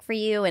toxic for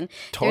you, and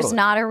there's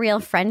not a real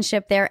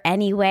friendship there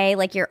anyway.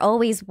 You're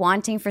always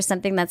wanting for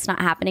something that's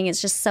not happening. It's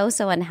just so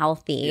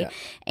unhealthy. Yeah.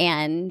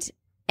 And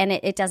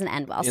it doesn't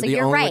end well. So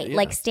you're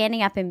right.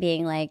 Standing up and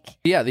being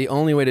the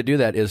only way to do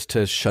that is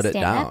to shut it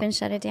down. Stand up and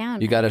shut it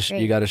down. You gotta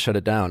shut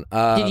it down.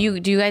 Do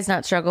you guys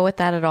not struggle with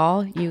that at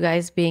all? You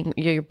guys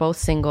you're both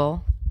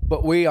single.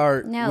 But we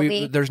are.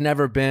 No, there's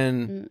never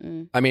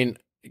been. I mean,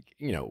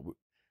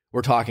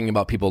 we're talking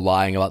about people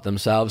lying about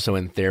themselves. So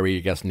in theory, I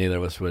guess neither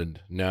of us would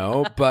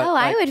know. But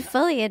I would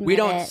fully admit we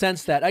don't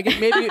sense that. I guess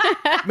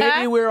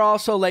maybe we're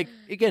also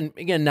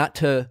again not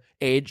to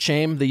age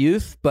shame the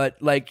youth, but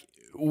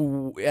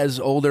as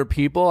older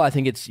people, I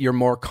think you're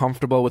more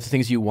comfortable with the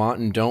things you want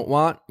and don't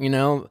want,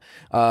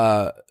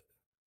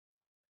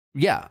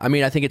 yeah. I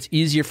mean, I think it's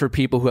easier for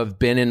people who have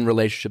been in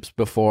relationships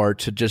before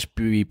to just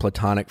be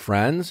platonic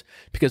friends,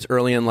 because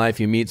early in life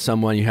you meet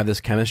someone, you have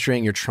this chemistry,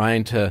 and you're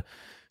trying to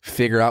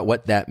figure out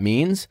what that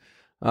means,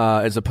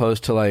 as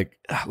opposed to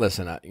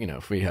listen,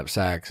 if we have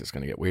sex, it's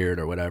going to get weird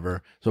or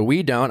whatever. So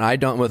I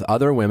don't with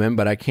other women,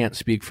 but I can't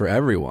speak for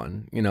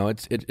everyone.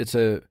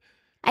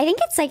 I think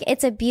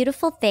it's a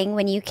beautiful thing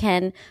when you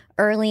can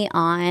early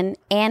on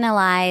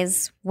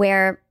analyze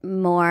where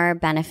more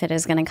benefit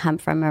is going to come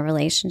from a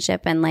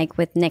relationship. And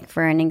with Nick,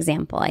 for an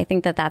example, I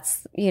think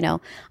that's,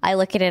 I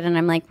look at it and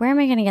I'm like, where am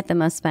I going to get the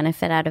most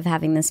benefit out of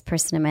having this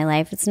person in my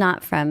life? It's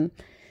not from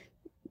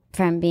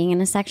being in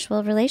a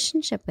sexual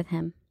relationship with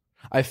him.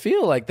 I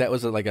feel like that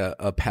was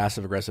a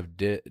passive aggressive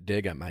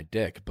dig at my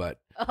dick, but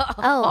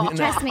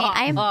trust me,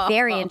 I am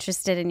very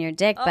interested in your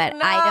dick, but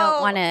I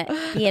don't want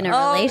to be in a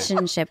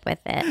relationship with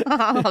it.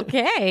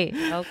 Okay.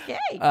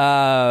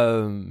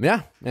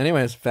 Yeah.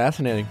 Anyways,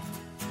 fascinating.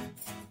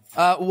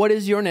 What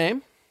is your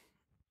name?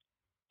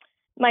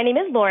 My name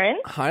is Lauren.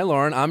 Hi,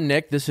 Lauren. I'm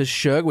Nick. This is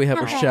Shug. We have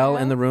Rochelle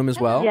in the room as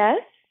well. Yes.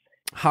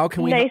 How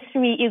can we? Nice to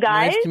meet you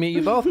guys. Nice to meet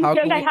you both. Shug,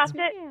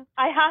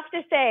 I have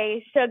to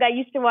say, Shug, I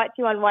used to watch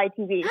you on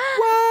YTV.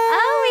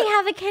 Oh, we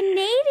have a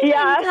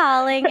Canadian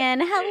calling in.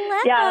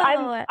 Hello.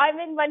 Yeah, I'm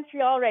in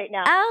Montreal right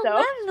now. Oh,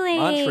 lovely.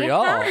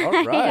 Montreal.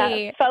 All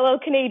right. Yeah, fellow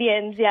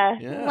Canadians. Yeah.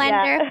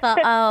 Wonderful.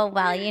 Oh,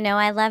 well,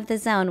 I love the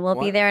zone. We'll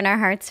be there in our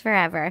hearts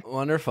forever.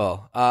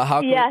 Wonderful.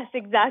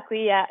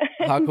 Exactly. Yeah.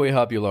 How can we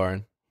help you,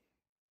 Lauren?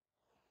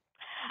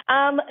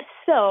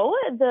 So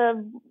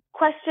the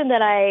question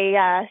that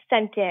I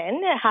sent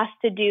in has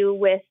to do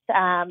with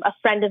a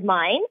friend of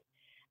mine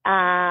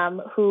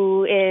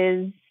who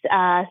is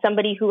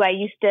somebody who I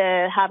used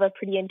to have a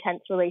pretty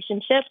intense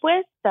relationship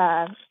with,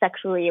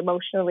 sexually,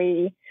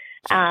 emotionally,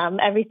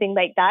 everything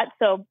like that.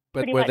 So,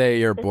 but were they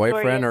your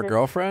boyfriend or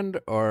girlfriend,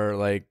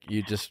 or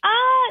you just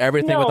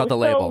everything without the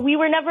label? So we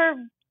were never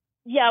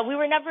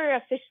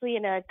officially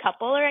in a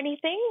couple or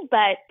anything.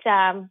 But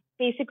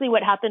basically,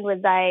 what happened was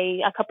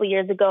a couple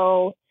years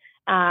ago,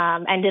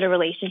 ended a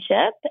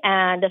relationship.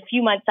 And a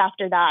few months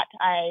after that,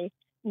 I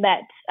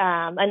met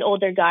an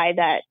older guy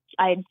that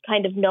I'd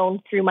kind of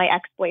known through my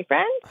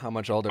ex-boyfriend. How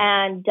much older?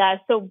 And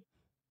so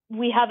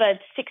we have a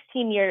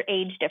 16-year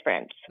age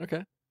difference.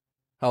 Okay.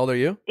 How old are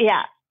you?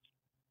 Yeah.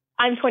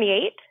 I'm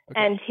 28,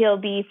 and he'll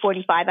be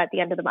 45 at the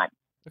end of the month.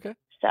 Okay.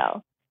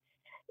 So,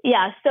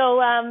 yeah.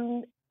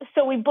 So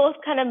we both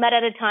kind of met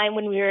at a time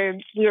when we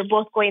were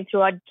both going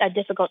through a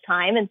difficult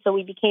time, and so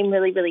we became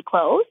really, really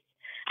close.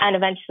 And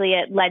eventually,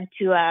 it led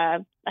to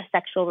a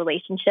sexual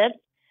relationship.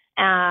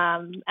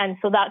 And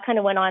so that kind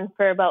of went on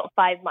for about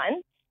 5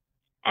 months.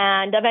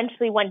 And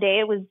eventually, one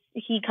day,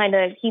 he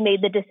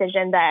made the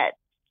decision that,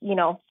 you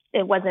know,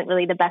 it wasn't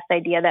really the best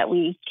idea that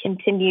we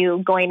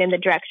continue going in the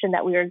direction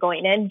that we were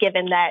going in,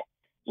 given that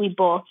we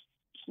both,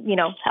 you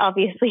know,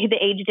 obviously the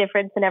age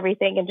difference and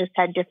everything, and just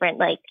had different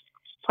like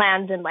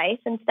plans in life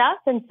and stuff.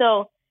 And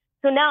so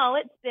now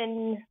it's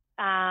been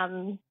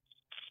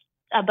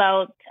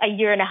about a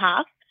year and a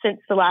half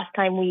since the last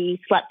time we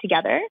slept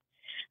together,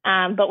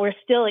 but we're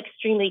still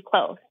extremely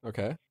close.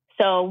 Okay.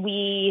 So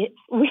we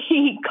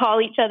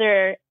call each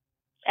other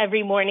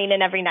every morning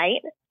and every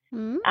night.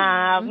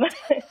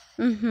 Okay.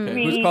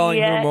 Who's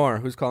calling who more?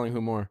 Who's calling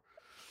who more?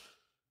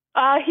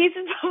 He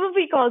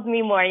probably calls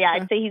me more. Yeah,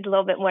 I'd say he's a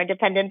little bit more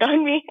dependent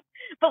on me.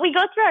 But we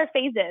go through our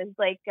phases.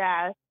 Like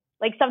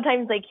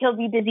sometimes like he'll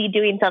be busy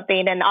doing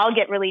something and I'll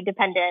get really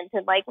dependent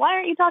and like, why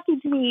aren't you talking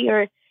to me?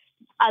 Or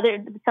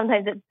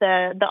sometimes it's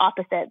the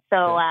opposite.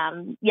 So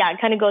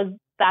it kind of goes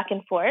back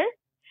and forth.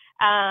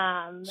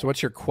 So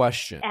what's your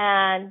question?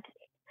 And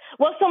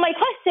well, so my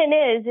question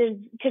is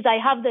because I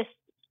have this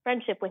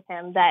friendship with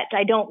him that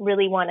I don't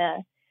really want to,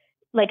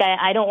 like,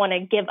 I don't want to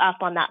give up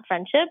on that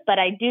friendship, but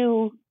I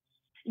do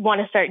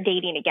want to start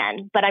dating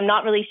again, but I'm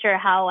not really sure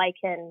how I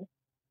can.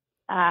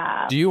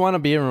 Do you want to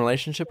be in a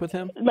relationship with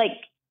him? Like,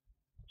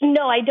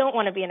 no, I don't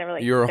want to be in a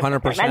relationship. You're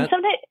 100%? And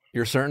sometimes,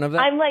 you're certain of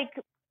that? I'm like,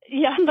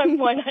 yeah, I'm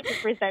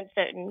 100%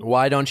 certain.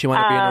 Why don't you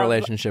want to be in a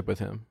relationship with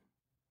him?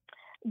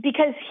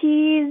 Because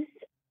he's,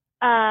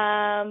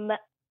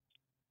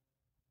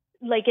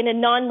 like in a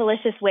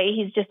non-malicious way,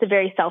 he's just a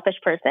very selfish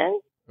person.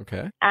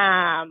 Okay.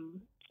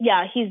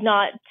 Yeah, he's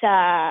not,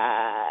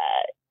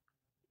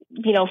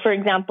 you know, for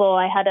example,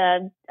 I had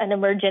an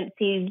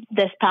emergency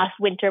this past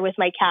winter with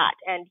my cat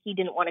and he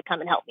didn't want to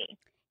come and help me.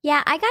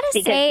 Yeah, I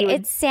gotta say,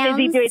 it sounds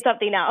busy doing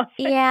something else.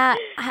 Yeah,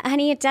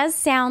 honey, it does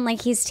sound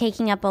like he's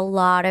taking up a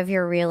lot of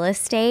your real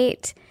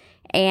estate.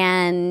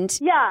 And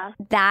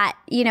that,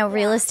 you know,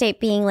 real estate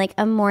being like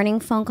a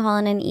morning phone call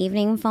and an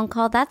evening phone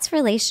call, that's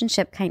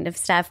relationship kind of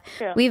stuff.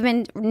 True.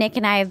 Nick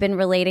and I have been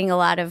relating a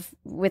lot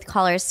with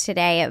callers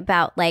today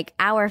about like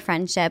our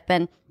friendship,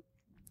 and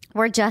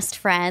we're just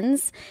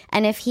friends.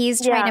 And if he's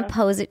trying to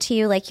pose it to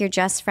you like you're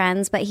just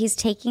friends, but he's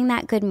taking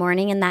that good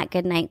morning and that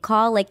good night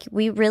call, like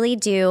we really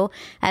do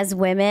as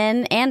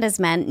women and as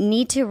men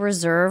need to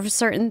reserve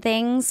certain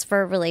things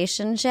for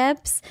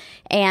relationships.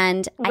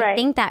 And I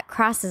think that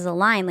crosses a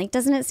line. Like,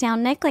 doesn't it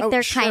sound, Nick, like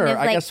they're kind of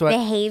like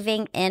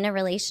behaving in a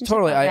relationship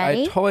Totally.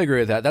 already? I totally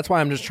agree with that. That's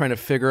why I'm just trying to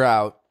figure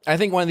out. I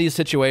think one of these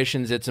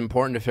situations, it's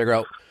important to figure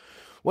out,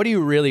 what do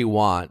you really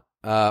want?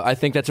 I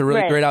think that's a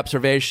really great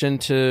observation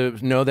to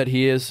know that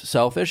he is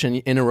selfish, and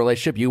in a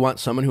relationship, you want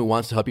someone who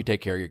wants to help you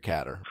take care of your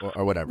cat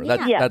or whatever.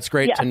 That's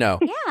great to know.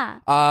 Yeah.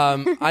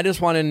 I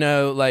just want to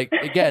know, like,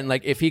 again,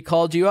 like if he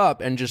called you up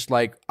and just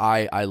like,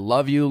 I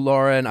love you,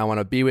 Lauren, I want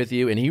to be with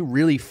you, and he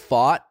really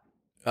fought,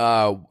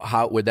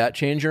 how would that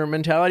change your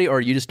mentality,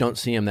 or you just don't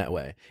see him that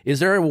way? Is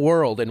there a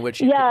world in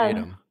which you could date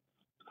him?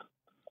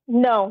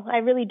 No, I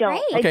really don't.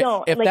 Right. I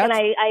don't. Like, and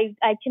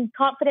I can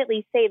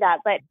confidently say that,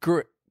 but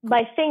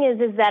my thing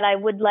is that I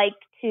would like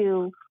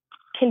to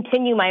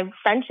continue my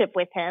friendship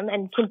with him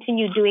and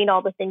continue doing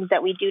all the things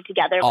that we do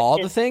together.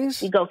 All the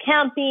things? We go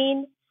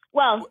camping.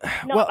 Well,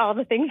 not all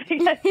the things,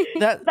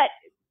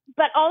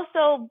 but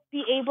also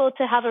be able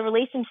to have a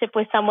relationship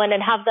with someone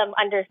and have them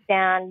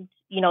understand,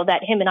 you know,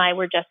 that him and I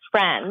were just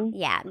friends.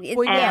 Yeah.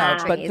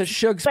 But to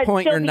Shug's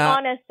point, you're not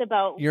honest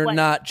about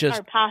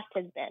our past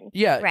has been.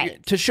 Yeah.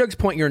 Right. To Shug's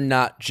point, you're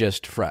not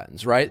just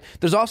friends, right?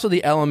 There's also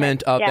the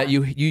element of that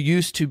you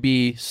used to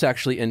be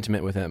sexually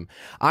intimate with him.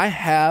 I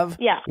have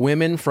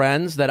women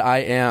friends that I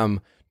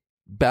am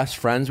best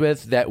friends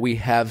with that we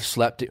have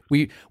slept.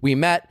 We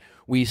met.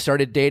 We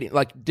started dating,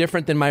 like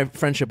different than my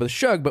friendship with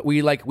Shug, but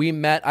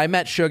I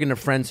met Shug in a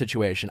friend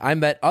situation. I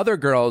met other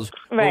girls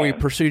where we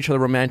pursued each other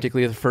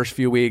romantically the first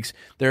few weeks.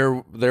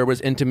 There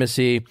was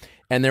intimacy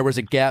and there was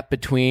a gap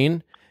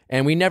between,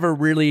 and we never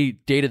really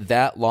dated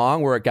that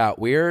long where it got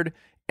weird.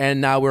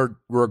 And now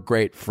we're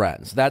great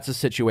friends. That's a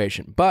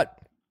situation. But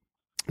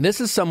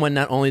this is someone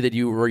not only that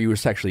you were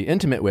sexually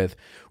intimate with.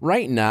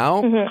 Right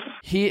now,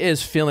 he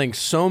is filling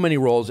so many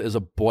roles as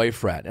a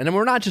boyfriend. And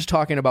we're not just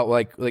talking about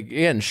like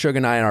again, Shug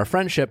and I and our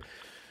friendship.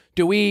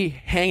 Do we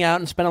hang out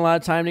and spend a lot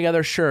of time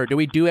together? Sure. Do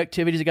we do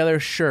activities together?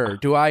 Sure.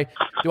 Do I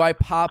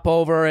pop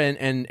over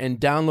and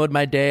download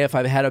my day if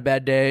I've had a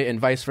bad day and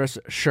vice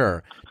versa?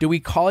 Sure. Do we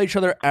call each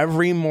other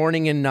every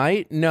morning and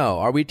night? No.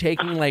 Are we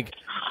taking like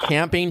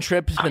camping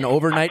trips and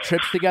overnight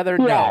trips together?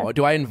 Yeah. No.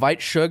 Do I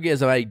invite Shug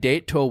as a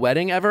date to a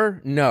wedding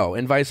ever? No.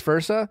 And vice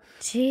versa?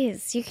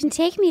 Jeez, you can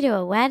take me to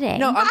a wedding.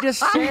 No, I'm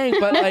just saying,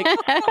 but like,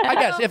 I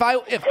guess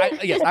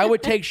yes, I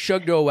would take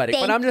Shug to a wedding,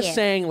 but I'm just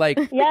saying, like,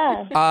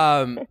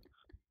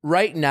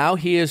 right now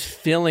he is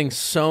feeling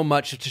so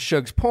much, to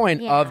Shug's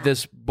point, of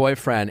this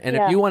boyfriend, and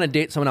if you want to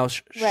date someone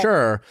else,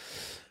 sure.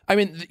 I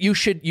mean, you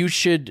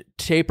should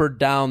taper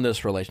down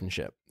this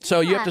relationship. So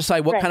you have to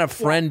decide what kind of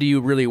friend do you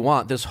really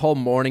want? This whole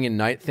morning and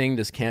night thing,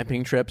 this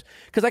camping trips.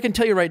 Because I can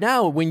tell you right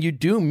now, when you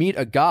do meet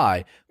a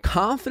guy,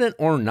 confident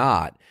or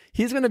not,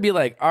 he's going to be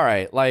like, all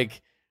right,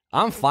 like,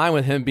 I'm fine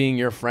with him being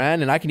your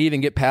friend. And I can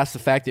even get past the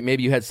fact that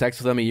maybe you had sex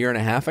with him a year and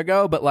a half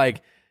ago. But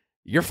like,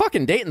 you're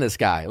fucking dating this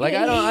guy. Like,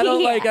 I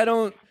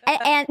don't.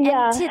 And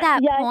to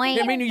that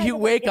point, I mean, you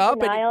wake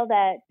up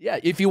and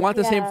if you want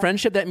the same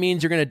friendship, that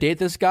means you're going to date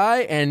this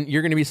guy and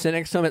you're going to be sitting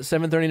next to him at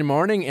 7:30 in the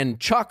morning, and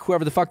Chuck,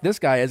 whoever the fuck this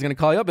guy is, going to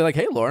call you up, be like,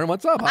 "Hey, Lauren,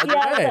 what's up? How's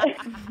your day?"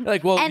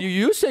 Like, well,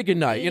 you say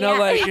goodnight, you know,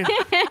 like. We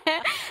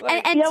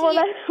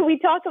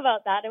talk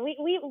about that, and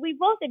we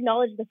both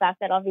acknowledge the fact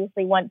that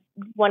obviously once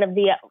one of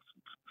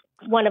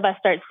us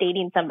starts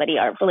dating somebody,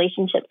 our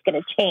relationship's going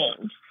to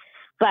change.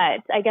 But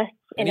I guess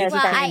in a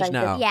sense, I'm just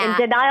in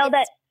denial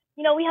that,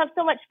 you know, we have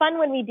so much fun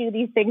when we do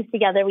these things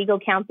together. We go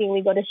camping,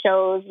 we go to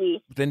shows,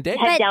 we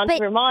head down to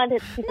Vermont.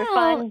 It's super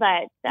fun.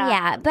 But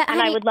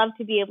I would love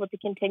to be able to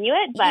continue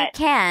it. But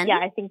you can. Yeah,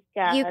 I think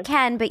you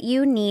can. But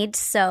you need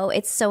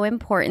it's so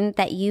important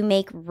that you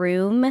make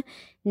room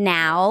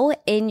now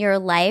in your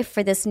life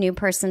for this new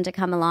person to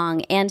come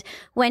along. And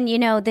when, you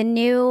know, the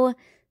new,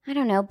 I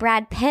don't know,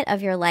 Brad Pitt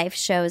of your life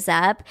shows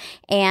up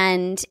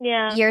and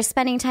you're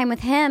spending time with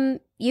him,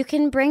 you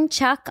can bring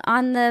Chuck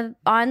on the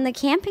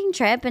camping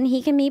trip and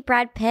he can meet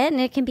Brad Pitt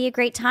and it can be a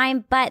great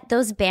time. But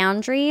those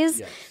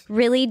boundaries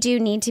really do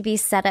need to be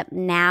set up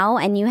now,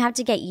 and you have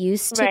to get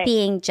used to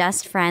being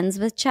just friends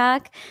with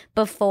Chuck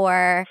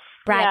before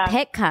Brad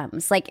Pitt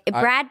comes. Like,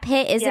 Brad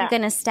Pitt isn't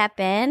going to step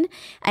in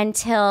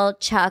until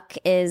Chuck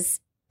has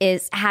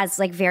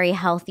like very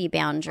healthy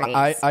boundaries.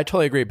 I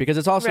totally agree, because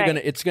it's also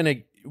gonna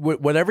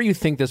whatever you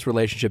think this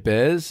relationship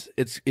is,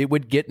 it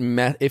would get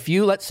if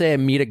you, let's say,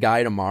 meet a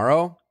guy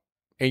tomorrow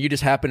and you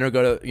just happen to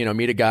go to, you know,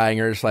 meet a guy and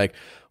you're just like,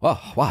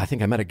 oh, wow, I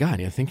think I met a guy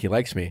and I think he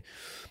likes me.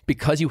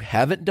 Because you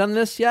haven't done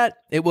this yet,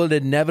 it will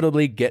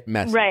inevitably get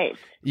messy. Right.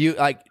 You,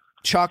 like,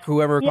 Chuck,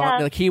 whoever,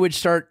 like, he would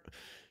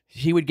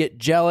get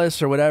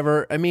jealous or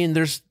whatever. I mean,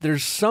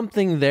 there's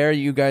something there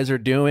you guys are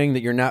doing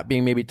that you're not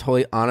being maybe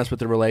totally honest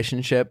with the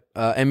relationship.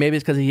 And maybe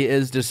it's because he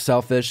is just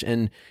selfish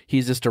and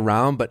he's just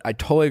around. But I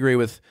totally agree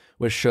with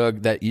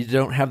Shug that you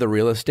don't have the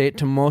real estate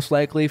to most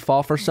likely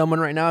fall for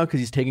someone right now because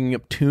he's taking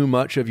up too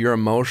much of your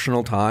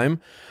emotional time.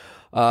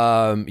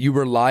 You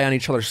rely on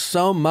each other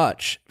so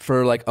much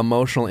for like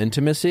emotional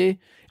intimacy,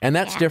 and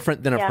that's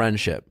different than a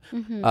friendship.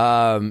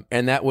 Mm-hmm.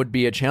 And that would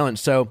be a challenge.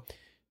 So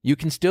he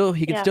can still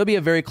be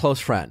a very close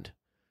friend,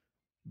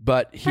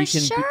 but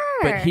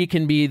he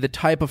can be the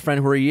type of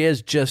friend where he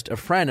is just a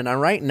friend.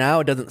 And right now,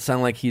 it doesn't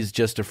sound like he's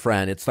just a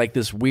friend. It's like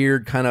this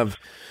weird kind of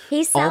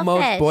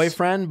almost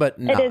boyfriend, but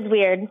no. It is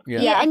weird.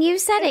 Yeah, and you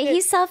said it.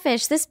 He's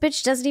selfish. This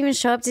bitch doesn't even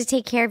show up to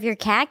take care of your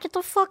cat. Get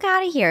the fuck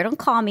out of here. Don't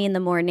call me in the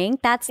morning.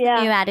 That's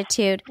the new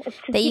attitude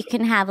that you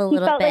can have a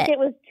little bit. He felt like it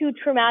was too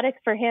traumatic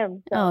for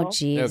him. So. Oh,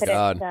 jeez. Oh,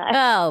 God.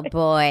 Oh,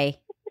 boy.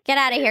 Get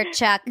out of here,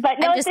 Chuck. But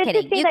no, I'm just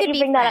kidding. You could be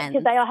bring that up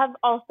because I have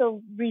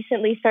also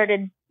recently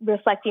started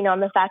reflecting on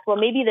the fact, well,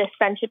 maybe this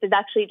friendship is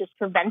actually just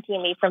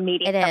preventing me from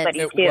meeting somebody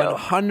too.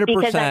 100%.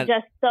 Because I'm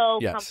just so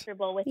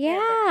comfortable with him.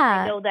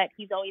 I know that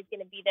he's always going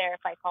to be there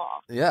if I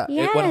call. Yeah,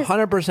 it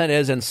 100%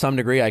 is in some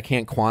degree. I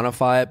can't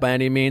quantify it by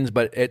any means,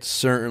 but it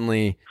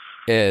certainly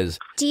is.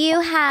 Do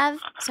you have...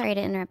 Sorry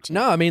to interrupt you.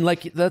 No, I mean,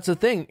 like, that's the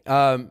thing.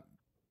 I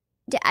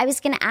was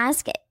going to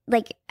ask,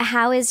 like,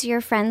 how is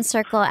your friend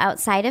circle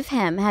outside of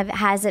him?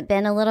 Has it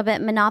been a little bit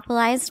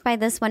monopolized by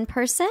this one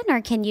person, or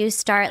can you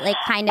start like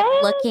kind of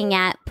looking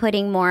at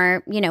putting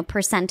more,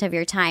 % of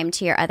your time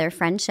to your other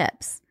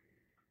friendships?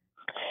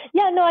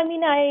 Yeah, no, I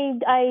mean,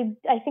 I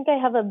think I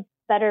have a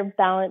better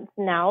balance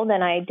now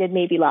than I did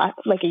maybe a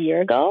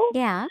year ago.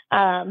 Yeah.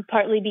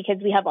 Partly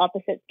because we have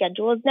opposite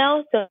schedules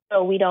now, so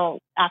we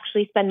don't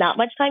actually spend that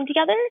much time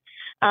together.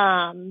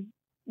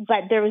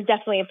 But there was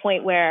definitely a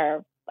point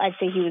where I'd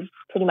say he was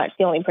pretty much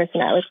the only person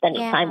I was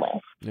spending time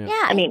with.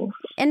 Yeah. I mean,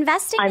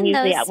 investing I'm in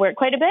usually those... at work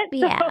quite a bit.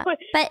 Yeah. So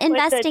but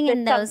investing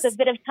in those... The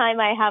bit of time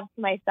I have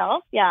to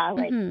myself. Yeah.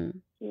 Like,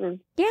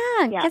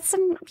 get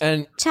some...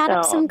 And chat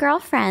up some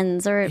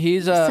girlfriends or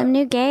some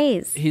new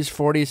gays. He's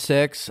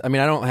 46. I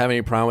mean, I don't have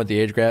any problem with the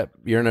age gap.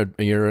 You're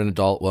an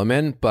adult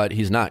woman, but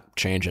he's not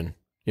changing.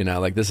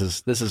 Like this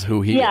is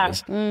who he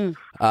is. Most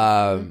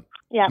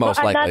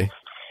likely.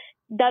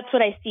 That's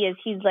what I see is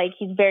he's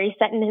very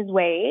set in his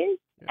ways.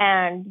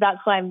 And that's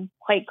why I'm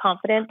quite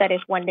confident that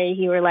if one day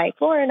he were like,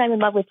 Lauren, I'm in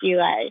love with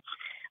you,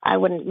 I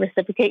wouldn't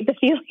reciprocate the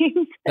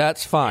feelings.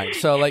 That's fine.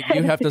 So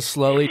you have to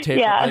slowly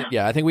taper.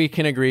 I think we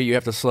can agree you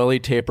have to slowly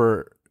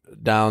taper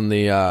down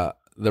the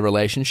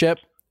relationship.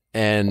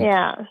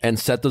 and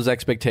set those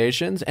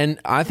expectations. And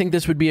I think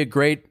this would be a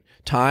great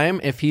time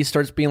if he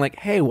starts being like,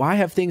 hey, why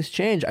have things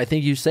changed? I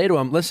think you say to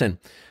him, listen,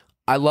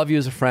 I love you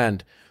as a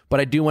friend, but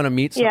I do want to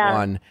meet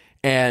someone.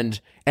 And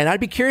I'd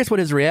be curious what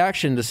his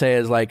reaction to say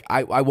is like,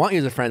 I want you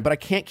as a friend, but I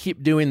can't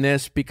keep doing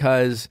this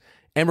because,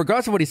 and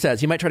regardless of what he says,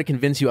 he might try to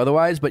convince you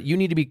otherwise, but you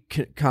need to be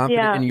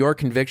confident in your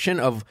conviction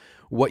of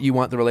what you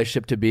want the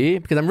relationship to be,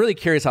 because I'm really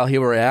curious how he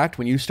will react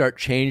when you start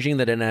changing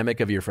the dynamic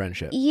of your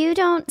friendship. You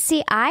don't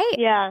see,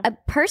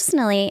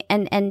 personally,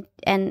 and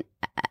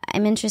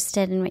I'm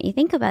interested in what you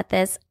think about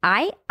this.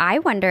 I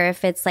wonder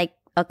if it's like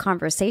a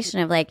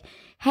conversation of like,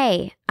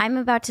 hey, I'm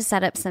about to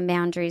set up some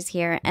boundaries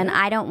here and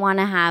I don't want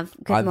to have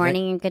good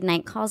morning and good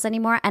night calls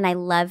anymore. And I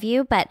love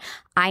you, but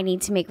I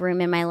need to make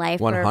room in my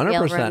life 100%, for a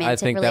real romantic I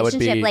think relationship.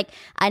 That would be like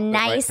a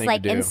nice,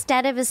 like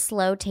instead of a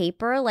slow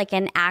taper, like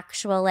an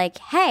actual like,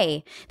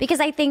 hey, because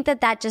I think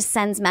that just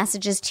sends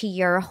messages to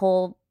your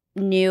whole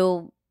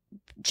new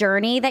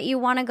journey that you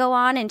want to go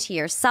on, into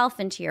yourself,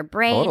 into your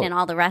brain and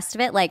all the rest of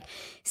it. Like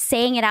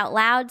saying it out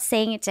loud,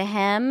 saying it to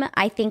him,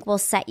 I think will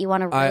set you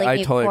on a really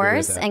new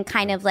course and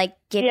kind of like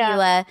give you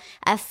a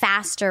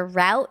faster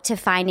route to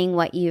finding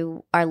what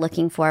you are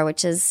looking for,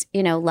 which is,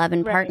 you know, love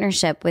and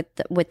partnership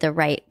with the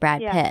right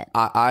Brad Pitt.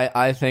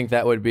 I think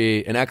that would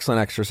be an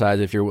excellent exercise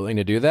if you're willing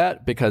to do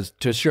that, because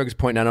to Shug's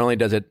point, not only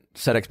does it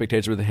set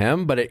expectations with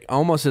him, but it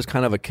almost is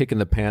kind of a kick in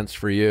the pants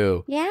for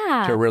you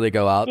to really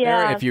go out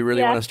there if you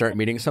really want to start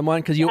meeting someone,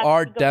 because you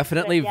are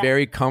definitely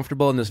very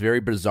comfortable in this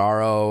very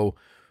bizarro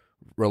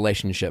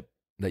relationship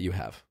that you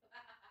have.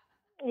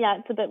 Yeah,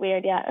 it's a bit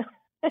weird,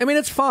 I mean,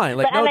 it's fine.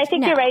 Like, and I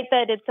think you're right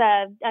that it's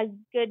a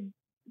good,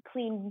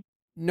 clean,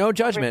 no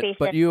judgment.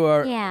 But you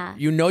are,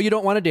 you know, you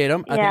don't want to date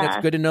him. I think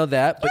it's good to know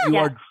that. But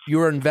you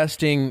are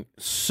investing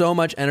so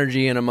much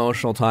energy and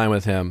emotional time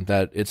with him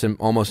that it's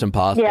almost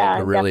impossible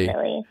to really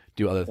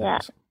do other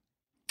things.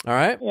 All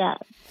right. Yeah.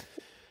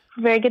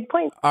 Very good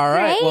point. All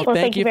right. Well,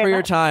 thank you for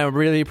your time. I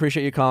really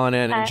appreciate you calling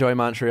in. Enjoy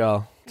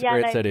Montreal. It's a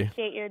great city. I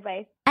appreciate your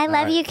advice. I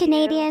love you,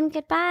 Canadian.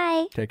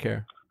 Goodbye. Take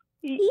care.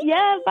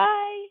 Yeah,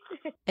 bye.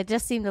 It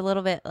just seemed a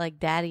little bit like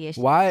daddy-ish.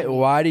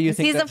 Why do you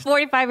think he's a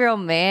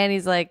 45-year-old man?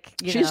 He's like,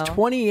 she's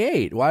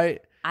 28. Why?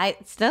 I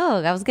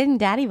was getting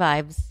daddy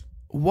vibes.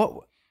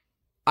 What?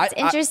 It's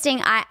interesting.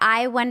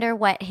 I wonder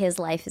what his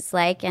life is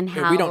like and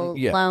how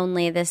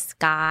lonely this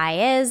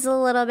guy is a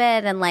little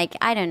bit, and like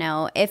I don't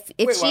know if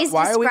she's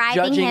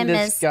describing him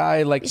as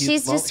guy like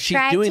she's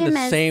doing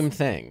the same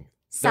thing.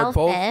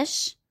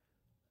 Selfish.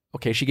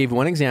 Okay, she gave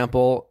one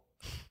example.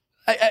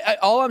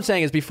 All I'm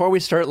saying is before we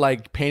start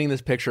like painting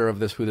this picture of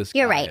who this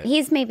You're guy right. is,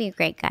 he's maybe a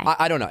great guy.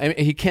 I don't know. I mean,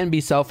 he can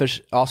be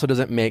selfish. Also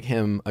doesn't make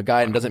him a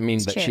guy, and doesn't mean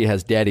that she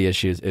has daddy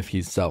issues if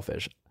he's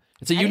selfish.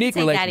 It's a unique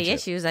relationship. Daddy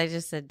issues. I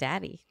just said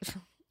daddy.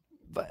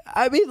 But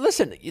I mean,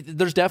 listen,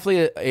 there's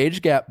definitely an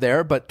age gap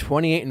there, but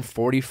 28 and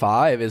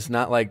 45 is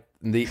not like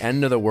the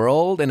end of the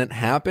world, and it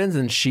happens,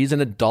 and she's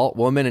an adult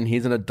woman and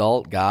he's an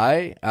adult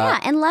guy.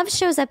 And love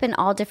shows up in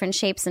all different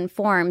shapes and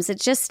forms.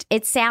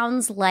 It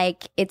sounds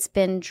like it's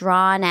been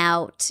drawn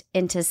out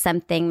into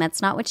something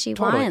that's not what she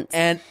wants.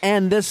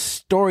 And this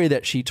story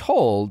that she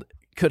told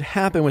could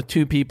happen with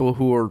two people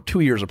who are 2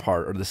 years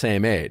apart or the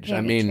same age. Very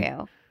I mean,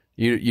 true.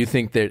 You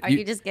think that... Are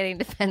you just getting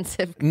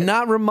defensive?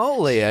 Not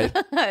remotely. I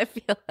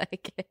feel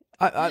like it.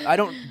 I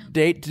don't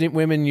date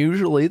women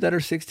usually that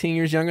are 16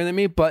 years younger than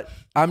me, but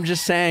I'm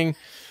just saying...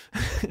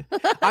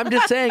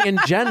 in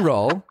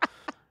general,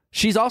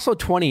 she's also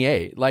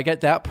 28. Like,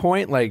 at that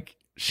point, like,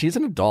 she's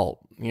an adult.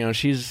 You know,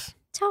 she's...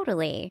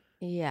 Totally.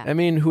 Yeah. I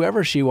mean,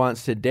 whoever she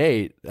wants to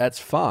date, that's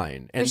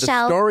fine. And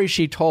Rochelle, the story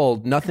she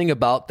told, nothing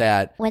about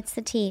that... What's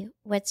the tea?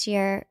 What's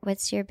your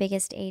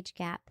biggest age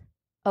gap?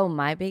 Oh,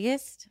 my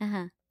biggest?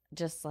 Uh-huh.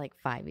 Just like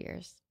 5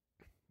 years.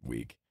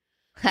 Weak.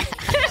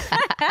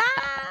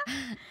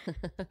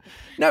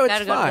 No,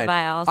 it's fine.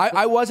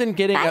 I wasn't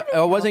getting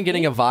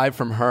a vibe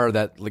from her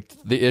that like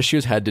the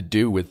issues had to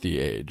do with the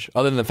age,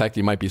 other than the fact that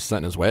you might be set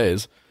in his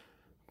ways,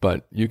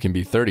 but you can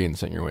be 30 and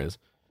set in your ways.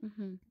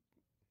 Mm-hmm.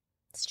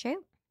 It's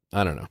true.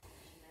 I don't know.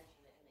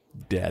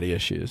 Daddy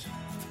issues.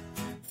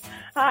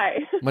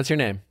 Hi. What's your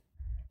name?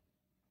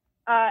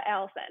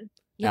 Allison.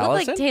 You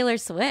look like Taylor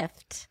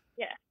Swift.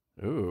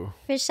 Ooh.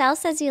 Rochelle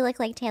says you look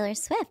like Taylor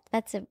Swift.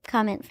 That's a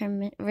comment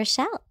from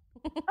Rochelle.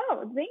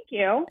 Oh, thank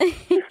you.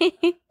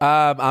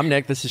 I'm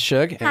Nick. This is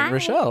Shug and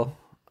Rochelle.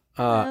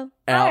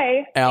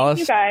 Hi. Alice, thank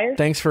you guys.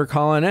 Thanks for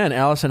calling in.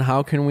 Allison,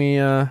 how can we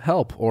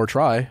help or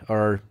try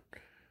or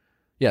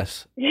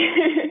yes?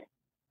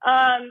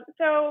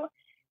 So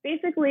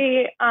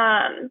basically,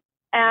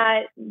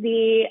 at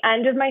the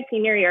end of my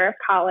senior year of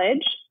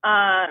college,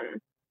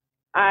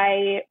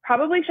 I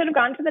probably should have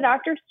gone to the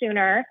doctor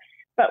sooner.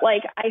 But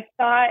like I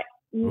thought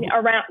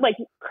around like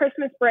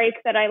Christmas break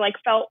that I like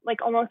felt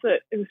like almost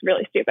it was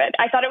really stupid.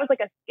 I thought it was like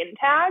a skin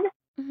tag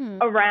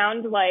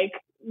around like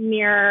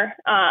near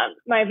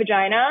my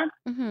vagina.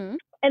 Mm-hmm.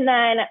 And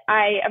then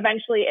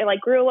it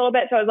like grew a little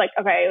bit. So I was like,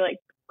 okay, like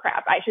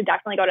crap, I should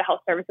definitely go to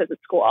health services at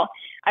school.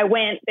 I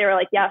went, they were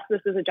like, yes,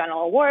 this is a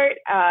genital wart.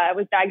 I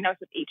was diagnosed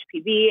with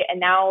HPV, and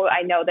now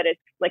I know that it's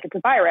a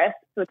virus,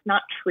 so it's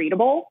not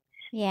treatable.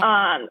 Yeah.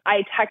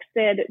 I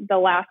texted the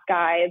last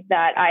guy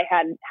that I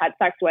had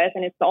sex with,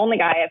 and it's the only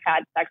guy I've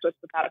had sex with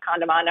without a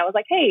condom on. I was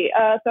like, hey,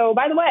 so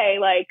by the way,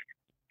 like,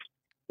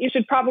 you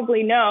should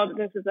probably know that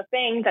this is a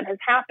thing that has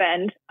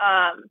happened.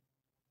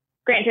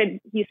 Granted,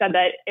 he said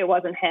that it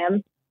wasn't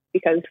him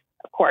because,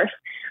 of course.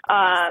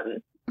 I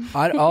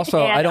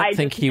don't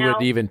think he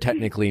would even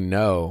technically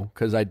know,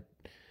 because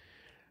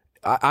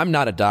I'm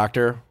not a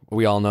doctor.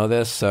 We all know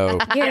this, so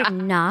You're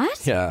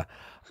not? yeah.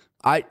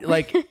 I've been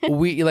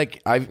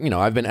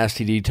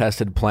STD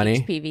tested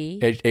plenty.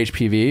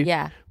 HPV.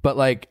 Yeah. But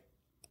like,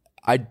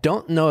 I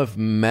don't know if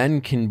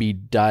men can be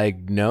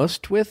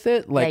diagnosed with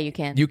it. Like,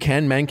 yeah, you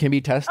can. Men can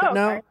be tested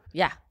now? Okay.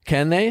 Yeah.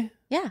 Can they?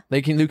 Yeah.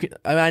 They can. I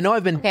mean, I know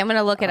I've been. Okay, I'm going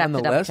to look it up on to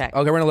the double list. check. Okay,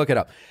 we're going to look it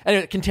up.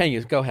 Anyway,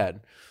 continue. Go ahead.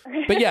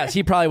 But yes,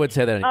 he probably would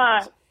say that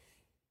anyways.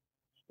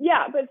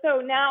 Yeah, but so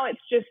now it's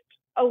just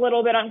a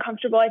little bit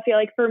uncomfortable, I feel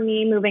like, for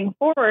me moving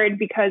forward,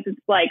 because it's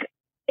like,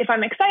 if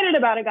I'm excited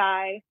about a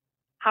guy,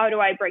 how do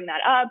I bring that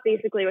up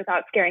basically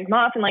without scaring him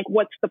off? And like,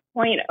 what's the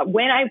point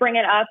when I bring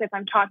it up? If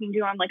I'm talking to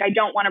him, like, I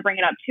don't want to bring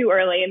it up too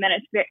early. And then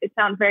it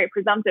sounds very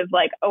presumptive,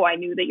 like, oh, I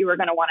knew that you were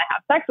going to want to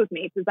have sex with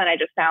me. Because then I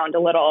just sound a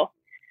little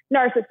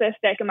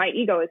narcissistic, and my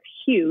ego is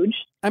huge.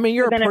 I mean,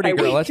 you're a pretty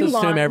girl. Let's assume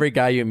long, every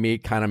guy you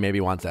meet kind of maybe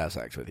wants to have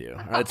sex with you.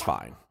 It's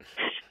fine.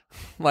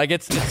 Like,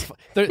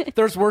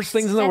 there's worse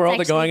things in the world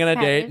than going on a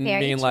date and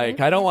being like,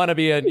 I don't want to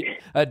be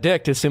a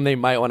dick to assume they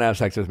might want to have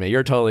sex with me.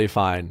 You're totally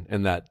fine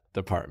in that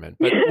department.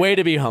 But way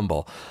to be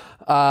humble.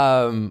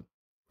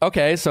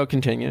 Okay, so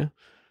continue.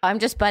 I'm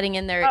just butting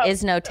in. There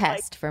is no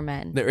test for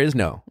men. There is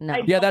no.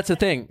 No. That's the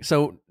thing.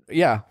 So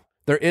yeah,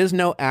 there is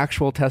no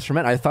actual test for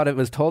men. I thought it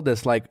was told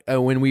this, like,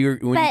 when you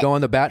go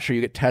on The Bachelor,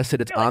 you get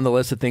tested. It's on the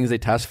list of things they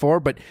test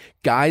for. But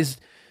guys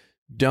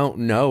don't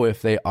know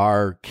if they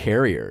are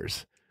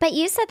carriers. But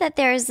you said that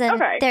there's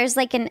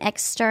like an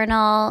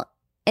external.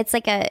 It's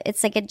like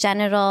a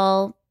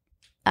genital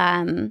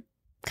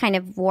kind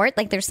of wart.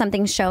 Like there's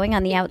something showing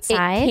on the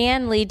outside. It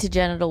can lead to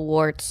genital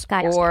warts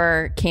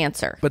or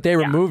cancer. But they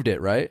removed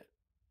it, right?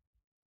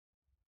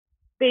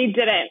 They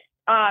didn't.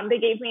 They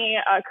gave me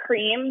a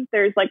cream.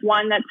 There's like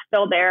one that's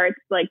still there. It's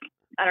like,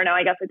 I don't know,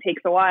 I guess it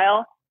takes a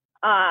while.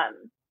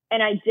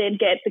 And I did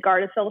get the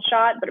Gardasil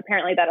shot, but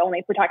apparently that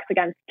only protects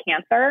against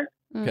cancer.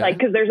 Okay. Like,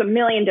 because there's a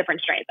million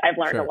different strains. I've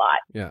learned a lot.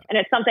 Yeah. And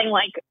it's something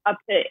like up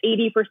to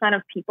 80%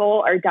 of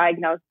people are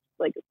diagnosed.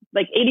 Like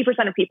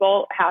 80% of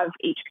people have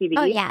HPV.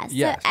 Oh, yeah.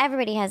 So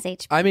everybody has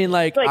HPV. I mean,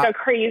 like a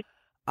crazy.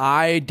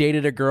 I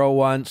dated a girl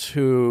once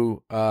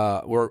who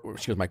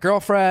she was my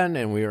girlfriend,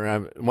 and we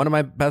were one of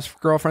my best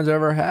girlfriends I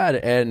ever had.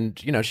 And,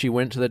 she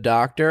went to the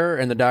doctor,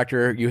 and the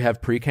doctor, you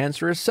have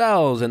precancerous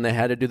cells, and they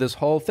had to do this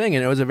whole thing.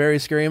 And it was a very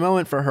scary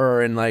moment for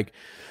her. And like,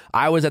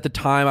 I was at the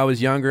time, I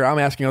was younger. I'm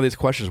asking all these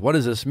questions. What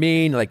does this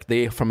mean? Like,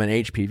 from an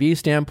HPV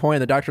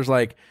standpoint, the doctor's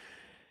like,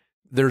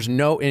 there's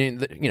no,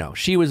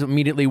 she was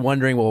immediately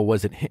wondering, well,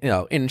 was it,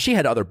 and she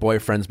had other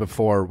boyfriends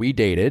before we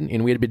dated,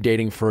 and we had been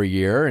dating for a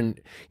year. And,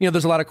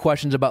 there's a lot of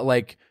questions about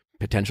like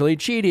potentially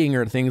cheating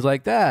or things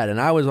like that. And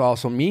I was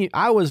also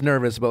I was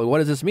nervous about what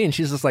does this mean?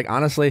 She's just like,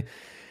 honestly,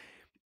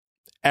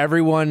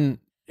 everyone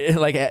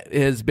like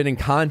has been in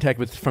contact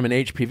with from an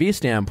HPV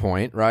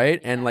standpoint, right?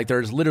 And like,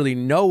 there's literally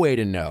no way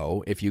to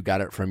know if you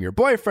got it from your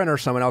boyfriend or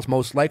someone else.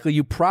 Most likely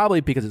you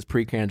probably, because it's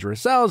precancerous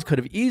cells, could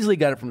have easily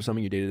got it from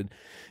someone you dated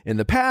in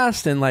the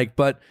past. And like,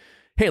 but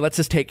hey, let's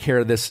just take care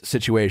of this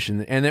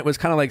situation. And it was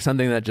kind of like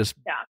something that just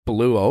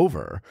blew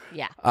over.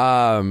 Yeah.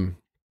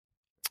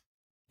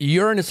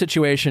 You're in a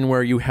situation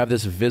where you have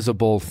this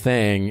visible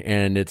thing,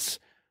 and it's,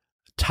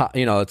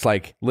 it's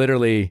like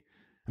literally,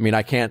 I mean,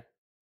 I can't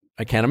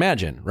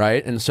imagine,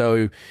 right? And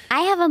so I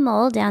have a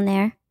mole down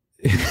there.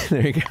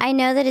 There you go. I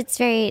know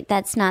that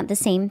that's not the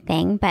same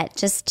thing, but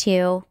just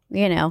to,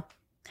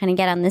 kind of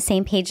get on the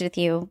same page with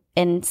you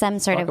in some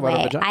sort of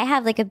way. I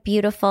have like a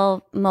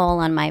beautiful mole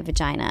on my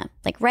vagina,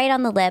 like right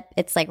on the lip.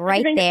 It's like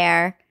right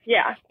there.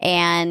 Yeah.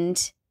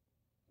 And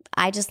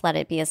I just let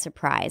it be a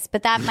surprise,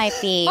 but that might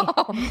be,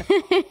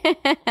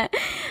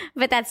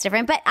 but that's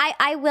different. But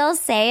I will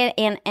say,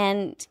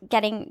 and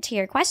getting to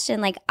your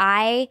question, like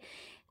I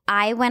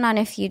went on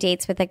a few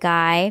dates with a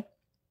guy,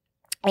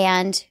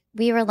 and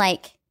we were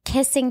like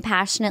kissing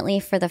passionately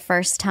for the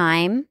first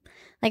time.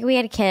 Like we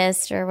had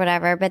kissed or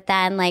whatever, but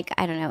then like,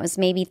 I don't know, it was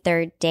maybe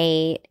third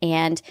date,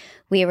 and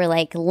we were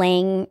like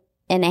laying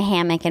in a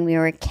hammock and we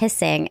were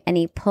kissing, and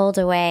he pulled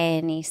away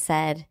and he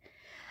said,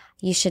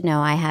 "You should know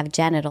I have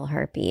genital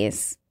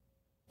herpes."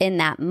 In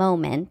that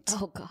moment.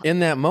 Oh God. In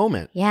that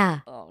moment. Yeah.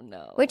 Oh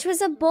no. Which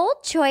was a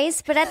bold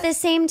choice, but at the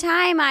same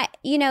time, I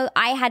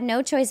had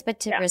no choice but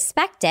to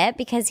respect it,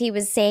 because he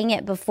was saying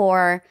it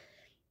before,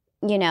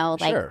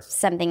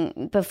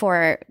 something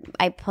before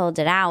I pulled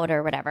it out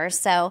or whatever.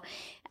 So,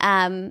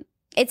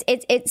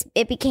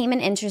 it became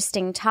an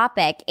interesting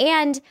topic.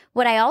 And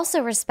what I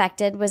also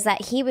respected was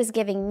that he was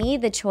giving me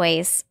the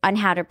choice on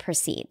how to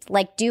proceed.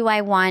 Like, do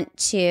I want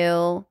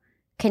to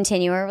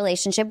continue a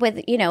relationship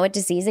with, you know, a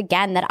disease,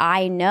 again, that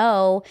I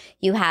know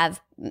you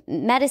have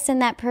medicine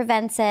that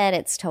prevents it.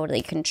 It's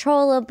totally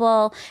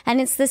controllable.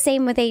 And it's the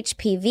same with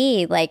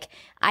HPV. Like,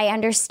 I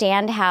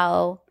understand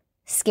how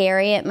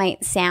scary it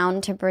might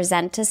sound to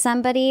present to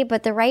somebody,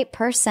 but the right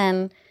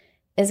person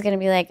is going to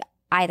be like,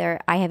 either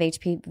I have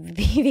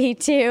HPV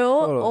too,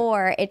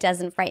 or it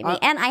doesn't frighten me.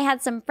 And I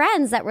had some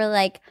friends that were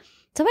like,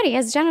 somebody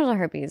has genital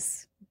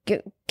herpes.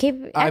 It's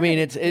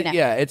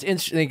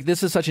interesting. Like,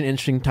 this is such an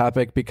interesting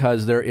topic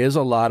because there is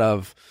a lot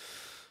of,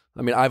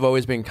 I mean, I've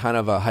always been kind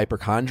of a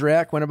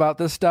hypochondriac when about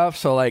this stuff.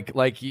 So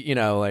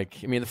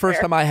the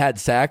first time I had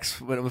sex,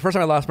 the first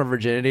time I lost my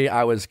virginity,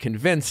 I was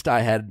convinced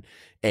I had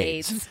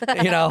AIDS.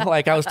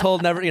 I was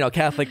told never,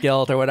 Catholic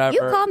guilt or whatever. You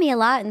call me a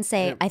lot and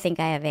say, I think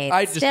I have AIDS.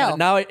 I just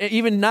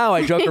even now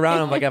I joke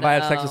around. I'm like, if I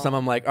have sex with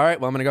someone, I'm like, all right,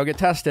 well, I'm gonna go get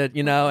tested,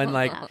 and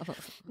like,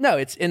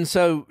 no,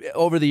 so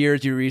over the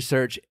years you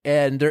research,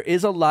 and there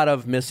is a lot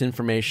of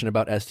misinformation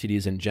about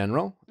STDs in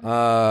general.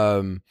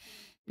 The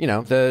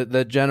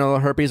genital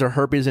herpes or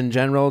herpes in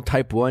general,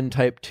 type 1,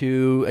 type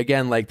 2.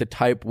 Again, like the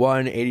type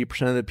 1,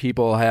 80% of the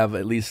people have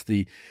at least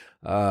the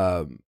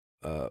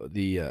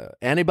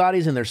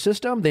antibodies in their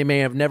system. They may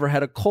have never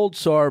had a cold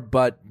sore,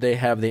 but they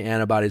have the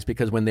antibodies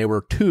because when they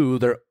were 2,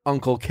 their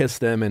uncle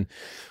kissed them and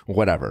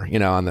whatever,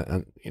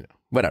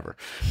 whatever.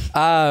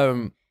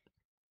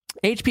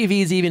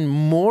 HPV is even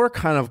more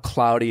kind of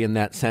cloudy in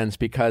that sense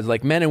because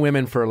like men and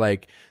women for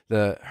like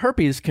the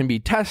herpes can be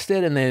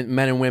tested, and then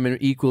men and women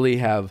equally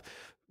have,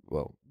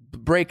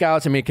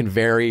 breakouts. I mean, it can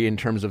vary in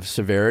terms of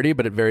severity,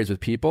 but it varies with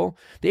people.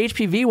 The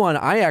HPV one,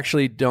 I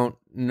actually don't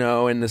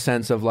know in the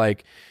sense of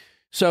like,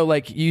 so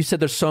like you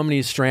said, there's so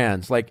many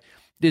strands. Like,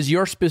 is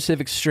your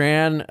specific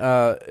strand,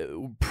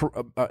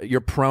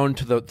 you're prone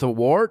to the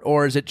wart,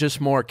 or is it just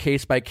more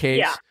case by case?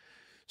 Yeah.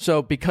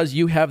 So because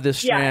you have this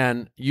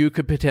strand, you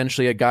could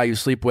potentially, a guy you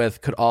sleep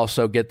with could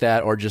also get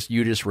that, or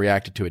you just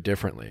reacted to it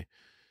differently?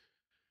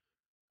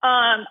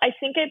 I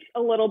think it's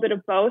a little bit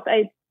of both.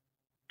 I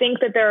think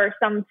that there are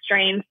some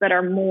strains that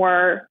are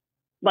more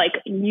like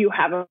you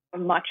have a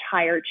much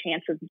higher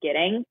chance of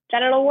getting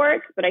genital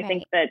warts, but I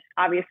think that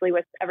obviously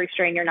with every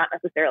strain, you're not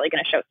necessarily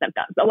going to show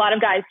symptoms. A lot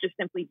of guys just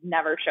simply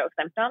never show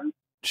symptoms.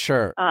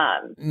 Sure.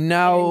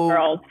 Now,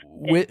 girls,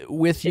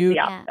 with you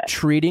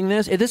treating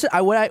this,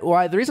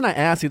 the reason I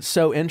ask, it's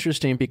so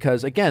interesting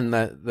because again,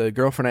 the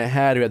girlfriend I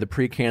had who had the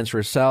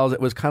precancerous cells,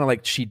 it was kind of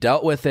like she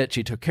dealt with it,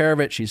 she took care of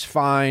it, she's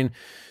fine,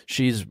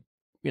 she's,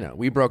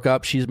 we broke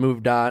up, she's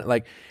moved on,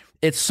 like.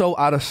 It's so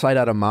out of sight,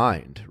 out of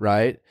mind,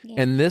 right?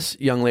 Yeah. In this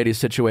young lady's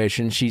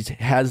situation, she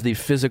has the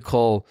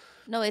physical.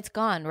 No, it's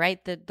gone, right?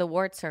 The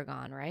warts are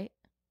gone, right?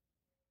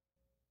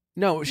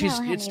 No,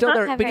 it's still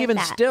there. But even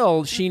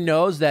still, she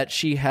knows that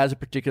she has a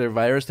particular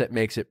virus that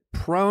makes it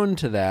prone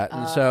to that,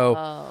 and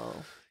so.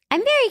 I'm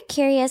very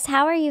curious.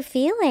 How are you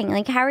feeling?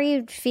 Like, how are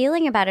you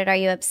feeling about it? Are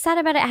you upset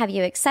about it? Have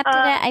you accepted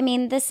it? I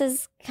mean, this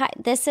is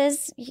this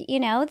is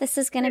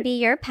going to be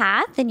your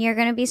path, and you're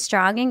going to be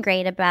strong and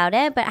great about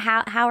it. But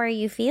how are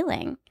you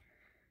feeling?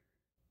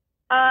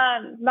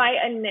 My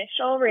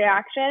initial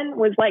reaction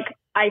was like,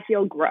 I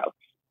feel gross.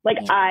 Like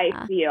I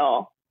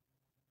feel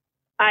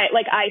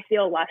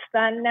less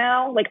than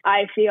now. Like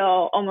I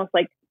feel almost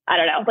like, I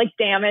don't know, like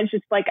damaged.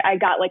 It's like I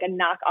got like a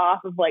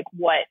knockoff of like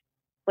what.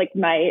 Like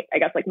my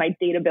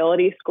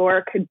dateability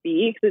score could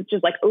be, because it's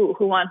just like, oh,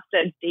 who wants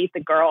to date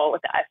the girl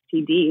with the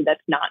STD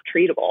that's not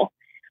treatable?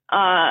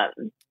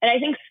 And I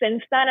think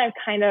since then I've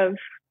kind of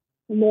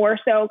more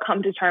so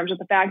come to terms with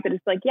the fact that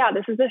it's like, yeah,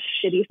 this is a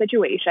shitty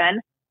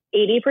situation.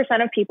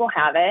 80% of people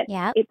have it.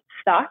 Yep. It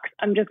sucks.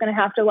 I'm just going to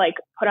have to like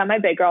put on my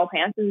big girl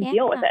pants and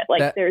deal with it.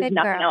 Like there's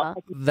nothing else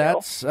I can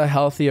That's a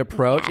healthy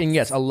approach. Yes. And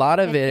yes, a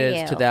lot of it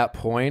is to that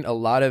point. A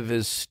lot of it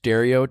is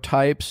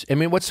stereotypes. I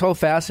mean, what's so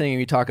fascinating when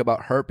you talk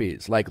about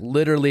herpes, like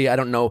literally, I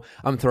don't know,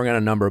 I'm throwing out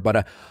a number,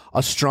 but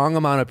a strong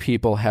amount of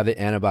people have the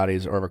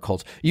antibodies or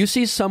colds. You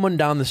see someone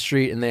down the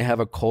street and they have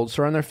a cold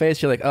sore on their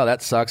face. You're like, oh,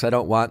 that sucks. I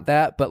don't want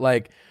that. But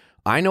like,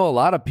 I know a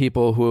lot of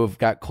people who have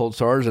got cold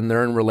sores and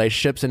they're in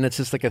relationships, and it's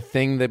just like a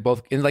thing they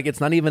both, like, it's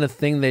not even a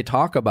thing they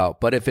talk about.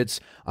 But if it's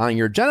on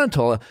your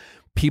genital,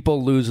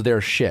 people lose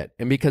their shit.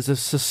 And because the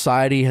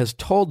society has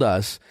told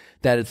us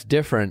that it's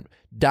different,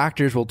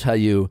 doctors will tell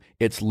you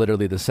it's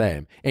literally the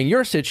same. In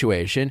your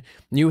situation,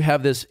 you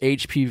have this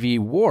HPV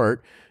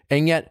wart,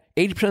 and yet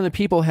 80% of the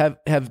people have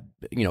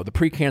the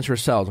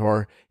precancerous cells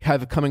or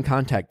have come in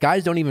contact.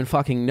 Guys don't even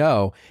fucking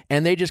know,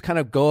 and they just kind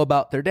of go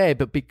about their day.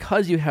 But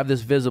because you have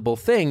this visible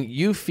thing,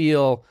 you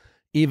feel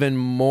even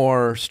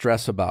more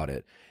stress about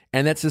it.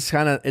 And that's just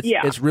kind of,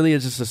 it's really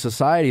just a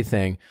society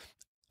thing.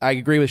 I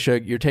agree with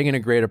Shug. You're taking a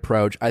great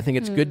approach. I think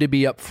it's good to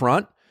be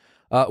upfront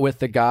with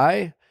the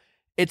guy.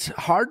 It's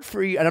hard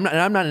for you, and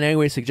I'm not in any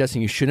way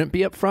suggesting you shouldn't be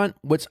upfront.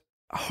 What's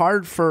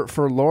hard for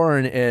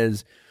Lauren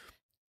is,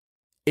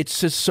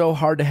 it's just so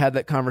hard to have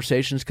that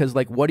conversations because,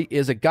 like, what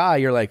is a guy?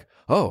 You're like,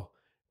 oh,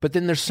 But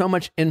then there's so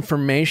much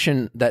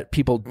information that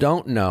people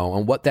don't know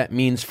and what that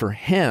means for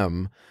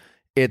him.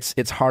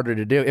 It's harder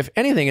to do. If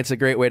anything, it's a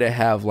great way to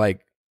have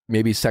like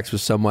maybe sex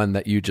with someone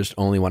that you just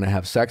only want to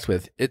have sex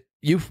with.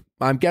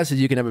 I'm guessing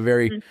you can have a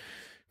very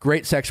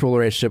great sexual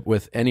relationship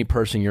with any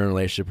person you're in a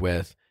relationship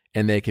with,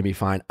 and they can be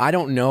fine. I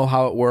don't know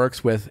how it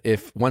works with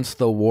if once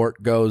the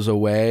wart goes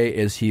away,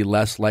 is he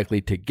less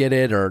likely to get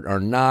it or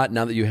not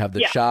now that you have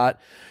the shot?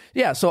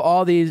 Yeah. So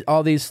all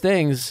these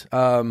things,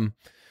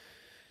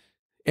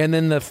 and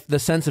then the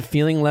sense of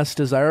feeling less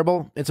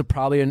desirable.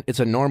 It's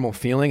a normal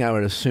feeling, I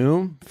would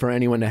assume, for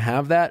anyone to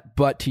have that.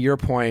 But to your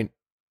point,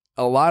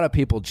 a lot of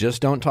people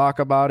just don't talk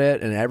about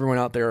it, and everyone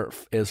out there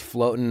is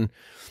floating.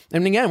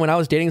 And again, when I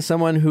was dating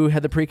someone who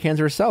had the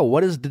precancerous cell,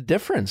 what is the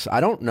difference? I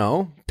don't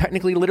know.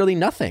 Technically, literally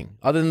nothing,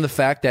 other than the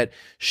fact that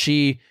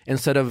she,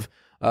 instead of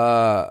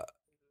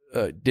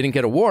didn't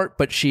get a wart,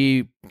 but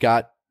she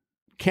got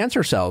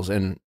cancer cells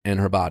in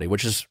her body,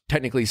 which is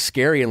technically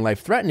scary and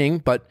life-threatening,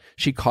 but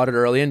she caught it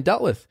early and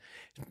dealt with.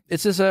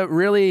 It's just a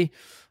really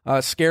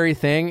scary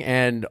thing,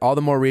 and all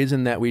the more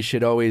reason that we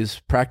should always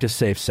practice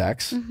safe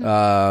sex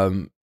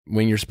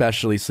when you're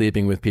especially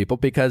sleeping with people,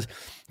 because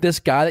this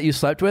guy that you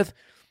slept with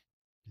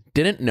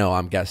didn't know,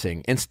 I'm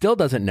guessing, and still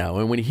doesn't know.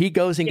 And when he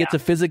goes and gets a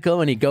physical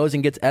and he goes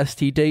and gets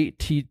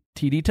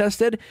STD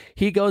tested,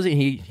 he goes and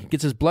he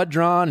gets his blood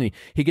drawn and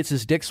he gets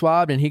his dick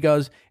swabbed, and he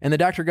goes, and the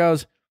doctor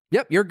goes,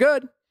 "Yep, you're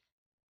good."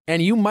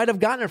 And you might have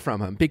gotten it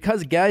from him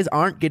because guys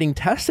aren't getting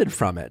tested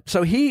from it.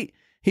 So he's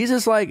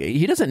just like,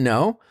 he doesn't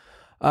know.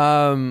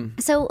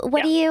 So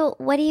what do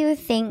you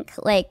think,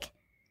 like,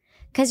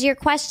 because your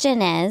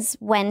question is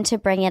when to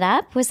bring it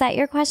up? Was that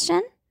your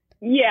question?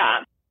 Yeah.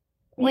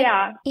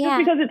 Yeah. Yeah. Just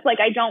because it's like,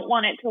 I don't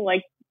want it to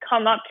like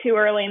come up too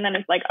early and then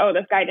it's like, oh,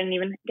 this guy didn't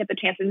even get the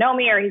chance to know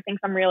me, or he thinks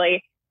I'm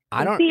really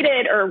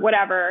conceited or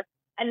whatever.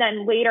 And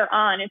then later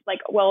on, it's like,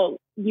 well,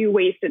 you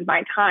wasted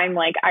my time.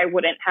 Like, I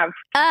wouldn't have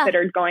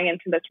considered going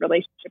into this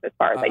relationship as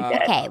far as I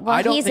did. Okay,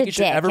 well, he's a dick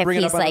if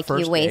he's like,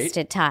 you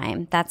wasted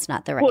time. That's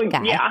not the right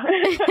guy.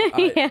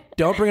 Yeah.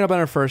 Don't bring it up on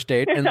a first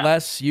date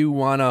unless you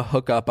want to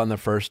hook up on the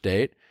first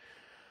date.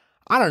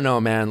 I don't know,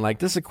 man. Like,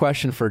 this is a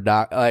question for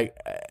Doc. Like,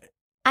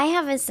 I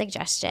have a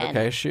suggestion.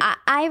 Okay, shoot.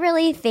 I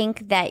really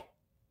think that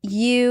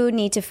you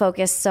need to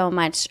focus so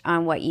much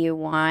on what you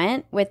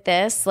want with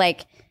this.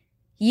 Like,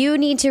 you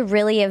need to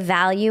really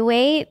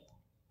evaluate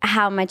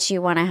how much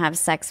you want to have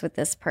sex with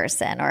this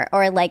person,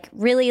 or like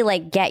really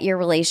like get your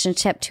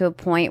relationship to a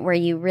point where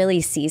you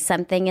really see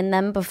something in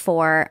them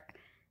before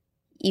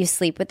you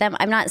sleep with them.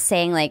 I'm not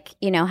saying like,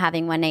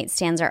 having one night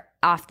stands are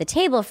off the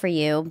table for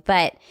you,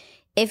 but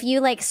if you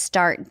like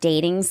start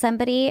dating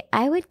somebody,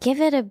 I would give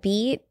it a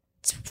beat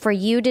for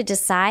you to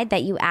decide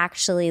that you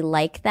actually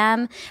like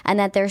them and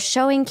that they're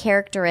showing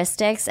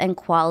characteristics and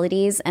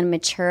qualities and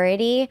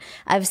maturity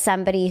of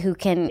somebody who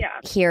can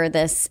hear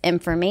this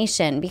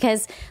information.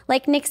 Because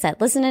like Nick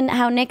said, listen to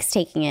how Nick's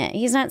taking it.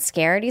 He's not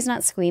scared. He's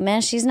not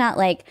squeamish. He's not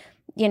like,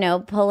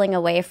 pulling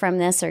away from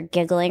this or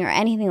giggling or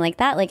anything like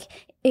that. Like,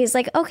 he's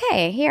like,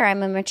 okay, here,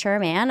 I'm a mature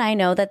man. I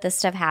know that this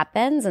stuff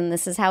happens and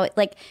this is how it,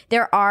 like,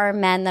 there are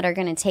men that are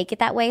going to take it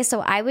that way. So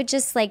I would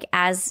just like,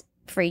 as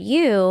for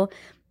you,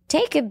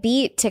 take a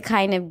beat to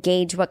kind of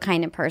gauge what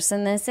kind of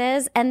person this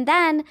is. And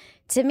then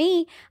to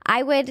me,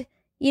 I would,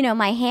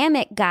 my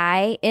hammock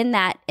guy in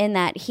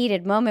that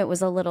heated moment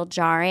was a little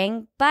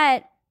jarring,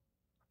 but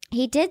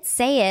he did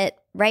say it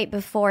right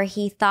before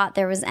he thought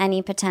there was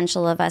any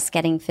potential of us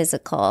getting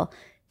physical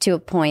to a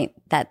point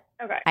that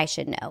I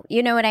should know.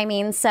 You know what I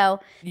mean? So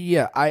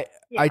yeah, I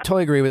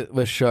totally agree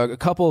with Shug. A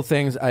couple of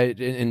things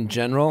in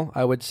general,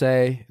 I would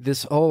say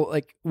this whole,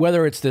 like,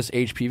 whether it's this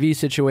HPV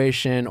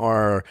situation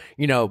or,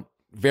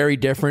 very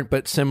different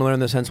but similar in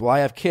the sense, well, I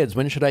have kids,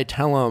 when should I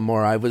tell them?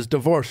 Or I was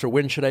divorced, or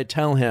when should I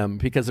tell him?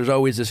 Because there's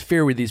always this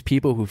fear with these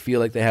people who feel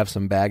like they have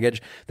some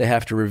baggage they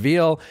have to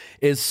reveal.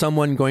 Is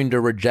someone going to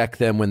reject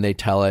them when they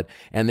tell it?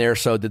 And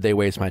did they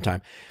waste my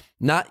time?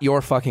 Not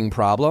your fucking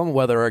problem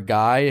whether a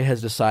guy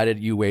has decided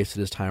you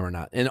wasted his time or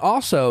not. And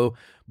also,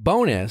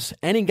 bonus,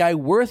 any guy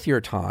worth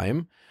your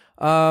time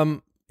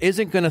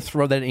isn't going to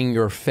throw that in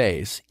your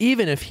face,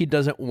 even if he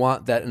doesn't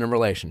want that in a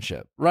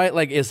relationship, right?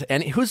 Like,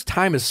 whose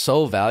time is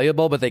so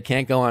valuable, but they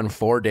can't go on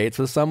 4 dates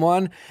with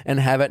someone and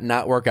have it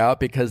not work out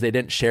because they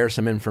didn't share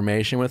some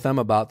information with them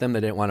about them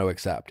they didn't want to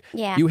accept.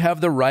 Yeah. You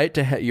have the right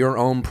to your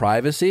own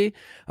privacy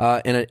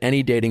in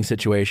any dating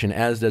situation,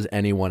 as does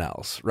anyone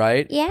else,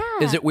 right? Yeah.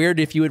 Is it weird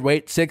if you would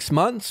wait 6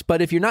 months?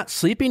 But if you're not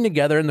sleeping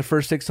together in the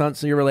first 6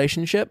 months of your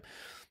relationship,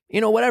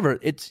 whatever,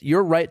 it's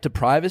your right to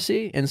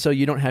privacy. And so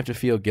you don't have to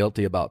feel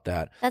guilty about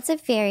that. That's a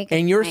very good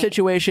In your point.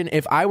 situation,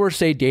 if I were,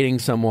 say, dating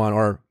someone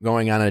or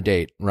going on a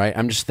date, right?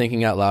 I'm just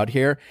thinking out loud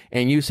here.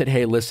 And you said,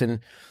 hey,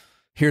 listen,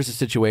 here's the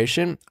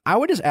situation. I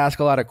would just ask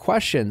a lot of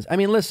questions. I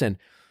mean, listen,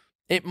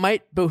 it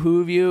might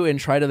behoove you and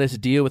try to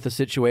deal with the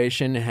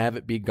situation and have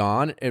it be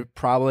gone. It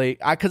probably,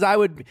 because I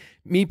would,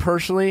 me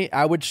personally,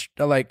 I would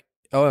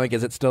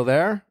is it still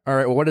there?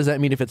 Or what does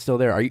that mean if it's still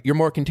there? You're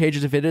more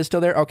contagious if it is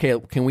still there? Okay,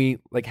 can we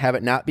have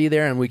it not be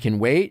there and we can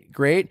wait?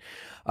 Great.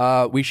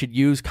 we should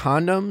use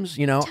condoms.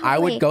 You know, I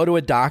Totally. would go to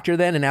a doctor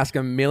then and ask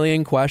a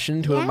million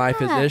questions to my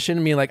physician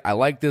and be like, I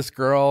like this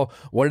girl.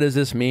 What does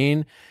this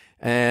mean?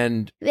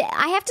 And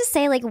I have to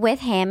say, like with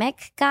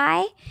Hammock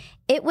Guy,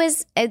 it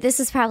was, this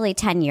is probably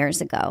 10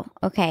 years ago.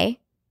 Okay.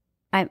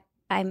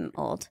 I'm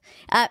old.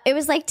 It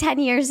was like 10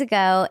 years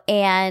ago.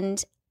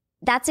 And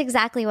that's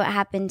exactly what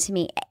happened to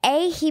me.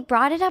 He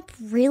brought it up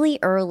really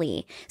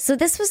early. So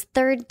this was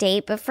third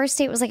date, but first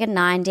date was like a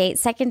non-date.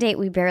 Second date,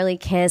 we barely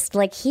kissed.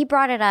 Like he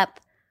brought it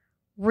up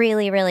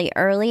really, really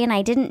early, and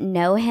I didn't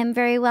know him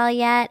very well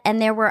yet. And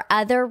there were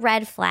other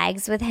red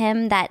flags with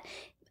him that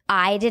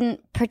I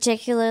didn't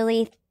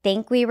particularly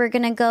think we were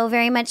going to go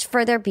very much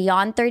further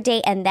beyond third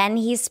date. And then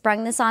he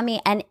sprung this on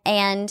me,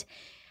 and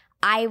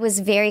I was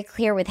very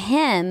clear with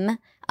him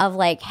of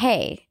like,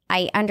 hey,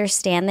 I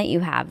understand that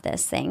you have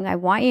this thing. I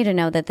want you to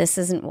know that this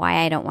isn't why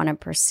I don't want to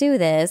pursue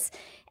this.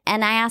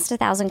 And I asked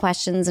 1,000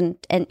 questions,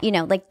 and you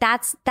know, like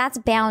that's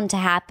bound to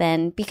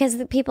happen because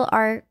the people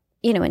are,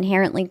 you know,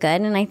 inherently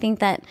good. And I think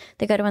that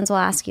the good ones will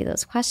ask you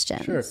those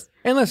questions. Sure.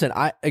 And listen,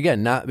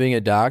 again, not being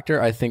a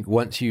doctor, I think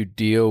once you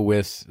deal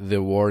with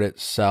the wart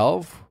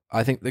itself,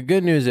 I think the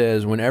good news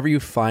is whenever you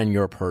find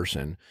your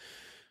person,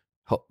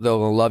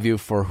 they'll love you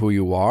for who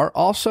you are.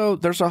 Also,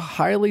 there's a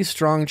highly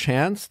strong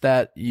chance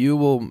that you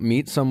will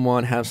meet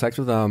someone, have sex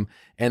with them,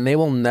 and they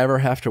will never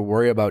have to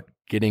worry about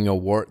getting a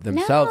wart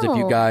themselves if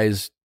you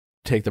guys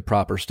take the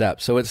proper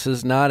steps. So it's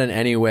just not in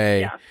any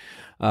way.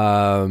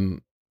 Yeah.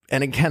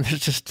 And again, there's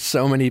just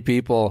so many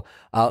people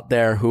out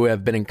there who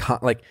have been in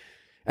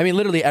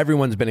literally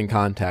everyone's been in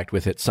contact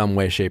with it some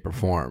way, shape, or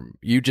form.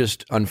 You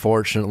just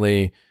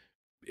unfortunately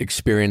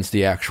experience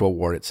the actual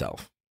wart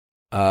itself.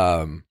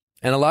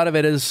 And a lot of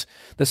it is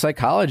the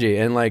psychology.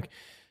 And like,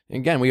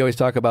 again, we always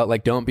talk about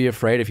like, don't be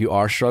afraid if you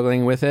are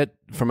struggling with it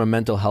from a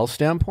mental health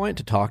standpoint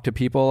to talk to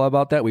people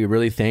about that. We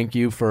really thank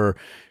you for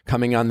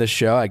coming on this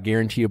show. I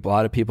guarantee you a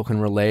lot of people can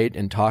relate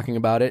and talking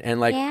about it. And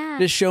like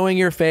just showing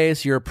your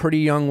face, you're a pretty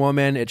young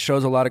woman. It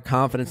shows a lot of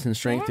confidence and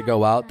strength to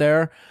go out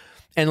there.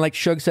 And like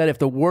Shug said, if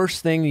the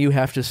worst thing you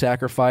have to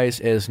sacrifice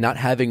is not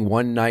having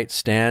one night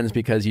stands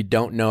because you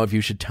don't know if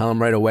you should tell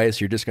them right away, so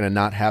you're just going to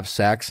not have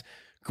sex,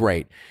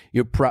 great.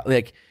 You're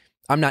like,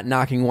 I'm not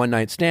knocking one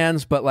night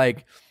stands, but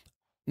like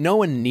no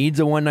one needs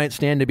a one night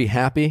stand to be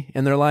happy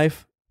in their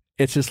life.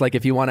 It's just like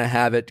if you want to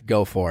have it,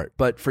 go for it.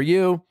 But for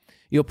you,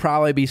 you'll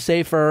probably be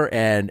safer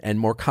and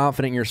more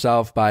confident in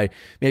yourself by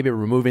maybe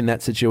removing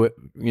that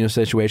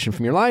situation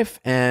from your life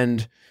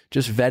and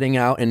just vetting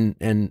out and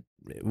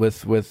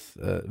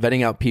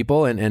vetting out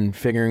people and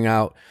figuring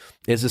out,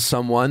 is this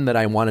someone that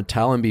I want to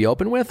tell and be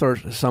open with, or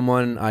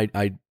someone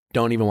I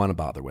don't even want to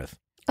bother with?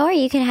 Or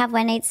you could have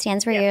one night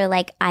stands where you're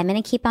like, I'm going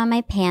to keep on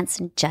my pants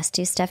and just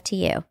do stuff to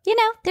you. You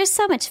know, there's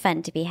so much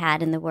fun to be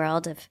had in the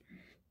world of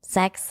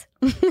sex.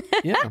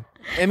 Yeah.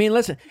 I mean,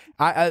 listen,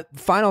 I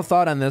final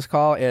thought on this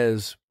call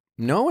is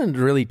no one's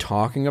really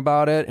talking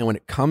about it. And when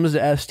it comes to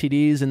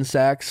STDs and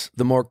sex,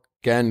 the more,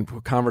 again,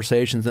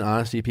 conversations and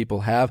honesty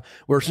people have,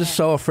 we're just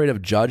so afraid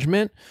of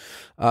judgment.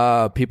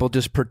 People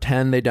just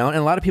pretend they don't.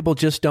 And a lot of people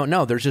just don't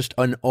know. There's just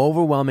an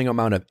overwhelming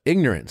amount of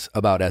ignorance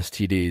about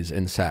STDs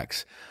and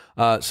sex.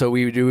 So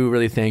we do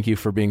really thank you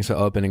for being so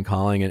open and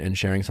calling and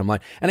sharing some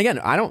light. And again,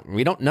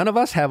 none of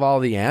us have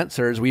all the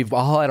answers. We've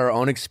all had our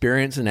own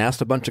experience and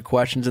asked a bunch of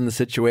questions in the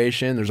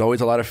situation. There's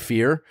always a lot of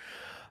fear.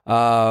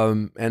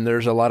 And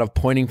there's a lot of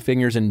pointing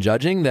fingers and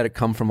judging that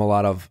come from a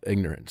lot of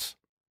ignorance,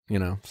 you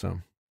know, so.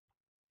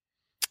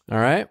 All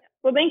right.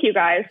 Well, thank you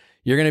guys.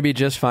 You're going to be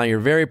just fine. You're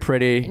very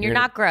pretty. And you're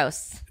not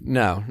gross.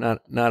 No,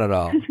 not at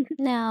all.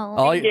 No.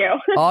 Thank you.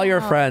 All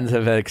your friends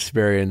have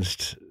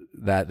experienced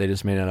that. They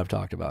just may not have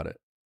talked about it.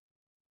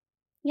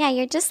 Yeah,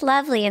 you're just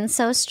lovely and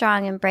so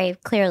strong and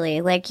brave,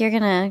 clearly. Like you're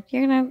gonna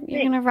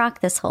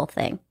rock this whole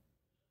thing.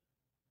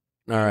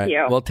 All right. Thank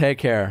you. Well, take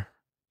care.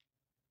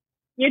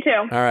 You too.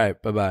 All right.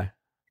 Bye-bye.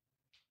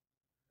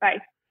 Bye.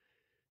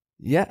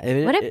 Yeah.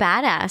 What a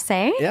badass,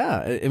 eh?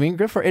 Yeah. I mean,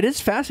 good for it.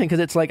 Is fascinating because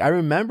it's like, I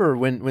remember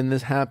when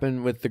this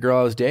happened with the girl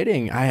I was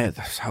dating, I had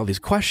all these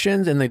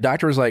questions and the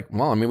doctor was like,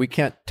 well, I mean, we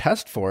can't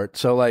test for it.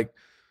 So like,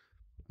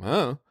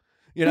 oh,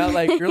 you know,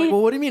 like, you're like,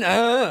 well, what do you mean?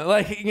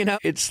 Like, you know,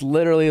 it's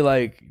literally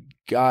like,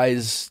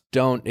 guys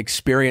don't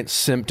experience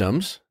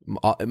symptoms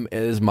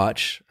as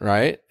much,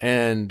 right?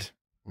 And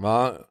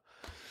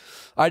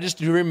I just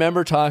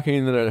remember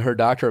talking to her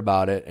doctor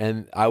about it,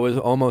 and I was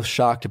almost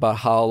shocked about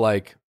how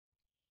like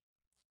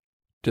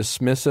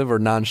dismissive or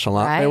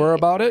nonchalant they were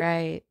about it.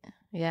 Right.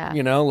 Yeah.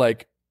 You know,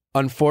 like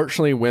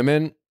unfortunately,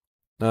 women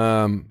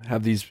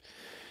have these.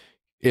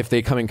 If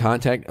they come in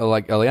contact,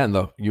 like again,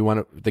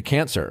 the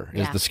cancer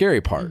is the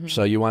scary part, Mm-hmm.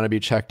 so you want to be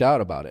checked out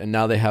about it. And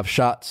now they have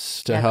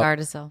shots to help.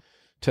 Gardasil.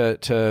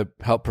 To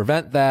help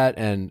prevent that,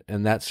 and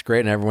that's great,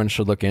 and everyone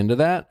should look into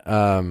that.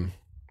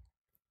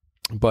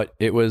 But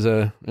it was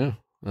I don't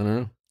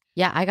know.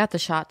 Yeah, I got the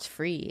shots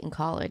free in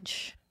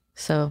college.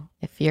 So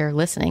if you're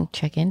listening,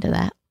 check into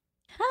that.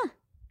 Huh.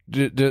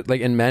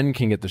 Like, and men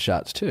can get the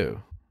shots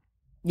too.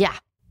 Yeah.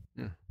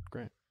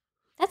 Great.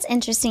 That's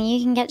interesting.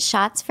 You can get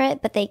shots for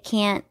it, but they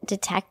can't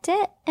detect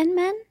it in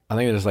men? I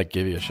think they just like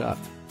give you a shot.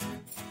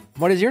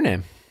 What is your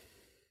name?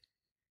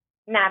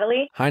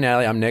 Natalie. Hi,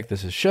 Natalie. I'm Nick.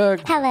 This is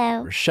Shug.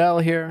 Hello. Rochelle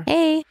here.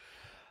 Hey.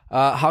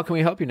 How can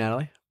we help you,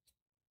 Natalie?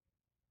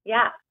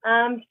 Yeah.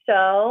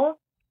 So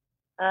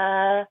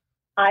I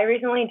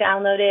recently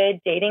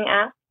downloaded dating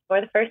apps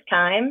for the first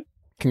time.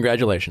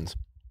 Congratulations.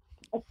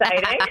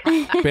 Exciting.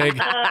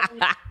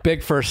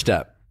 Big first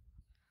step.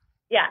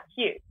 Yeah,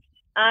 huge.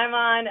 I'm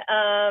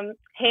on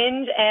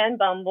Hinge and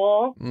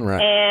Bumble, Right.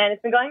 and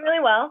it's been going really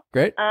well.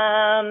 Great.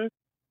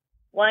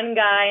 One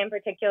guy in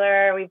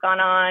particular, we've gone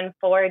on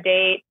 4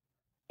 dates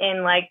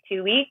in like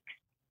 2 weeks.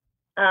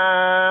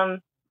 I'm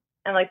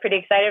like pretty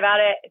excited about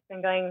it. It's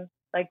been going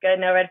like good,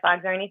 no red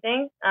flags or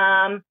anything.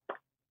 But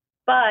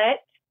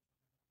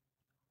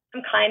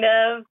I'm kind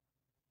of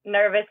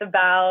nervous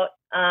about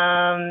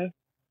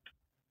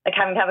like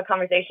having to have a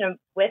conversation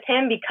with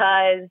him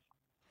because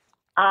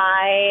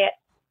I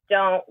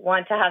don't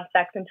want to have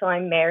sex until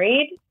I'm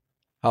married.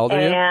 How old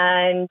are you?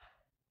 And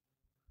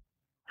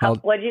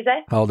what did you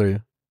say? How old are you?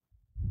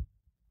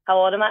 How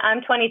old am I?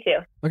 I'm 22.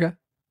 Okay.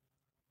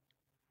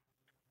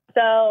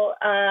 So,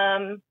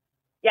 so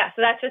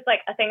that's just like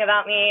a thing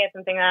about me. It's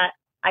something that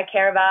I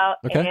care about.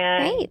 Okay.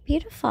 And Great.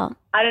 Beautiful.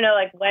 I don't know,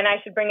 like when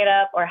I should bring it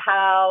up or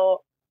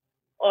how,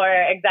 or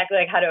exactly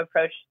like how to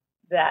approach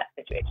that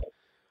situation.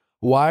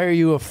 Why are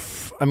you,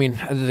 I mean,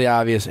 the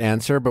obvious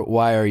answer, but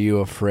why are you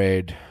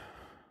afraid?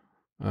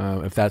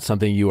 If that's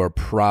something you are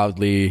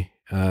proudly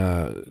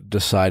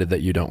decided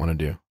that you don't want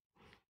to do.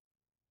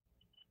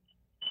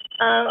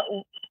 I'm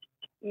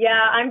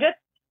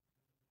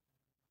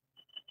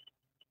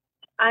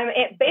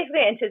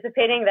basically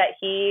anticipating that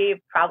he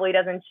probably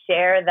doesn't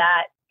share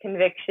that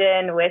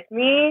conviction with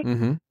me.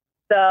 Mm-hmm.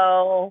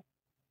 So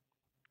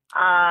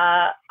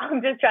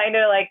I'm just trying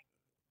to like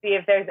see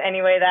if there's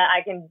any way that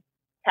I can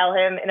tell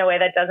him in a way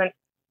that doesn't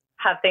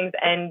have things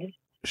end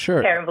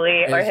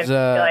terribly or him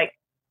feel like.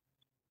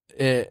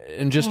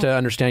 And just to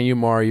understand you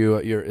more,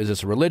 is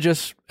this a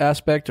religious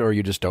aspect, or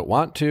you just don't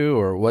want to,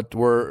 or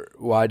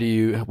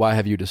why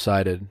have you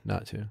decided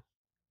not to?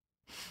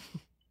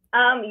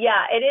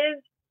 Yeah, it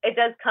is. It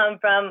does come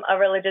from a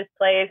religious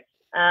place.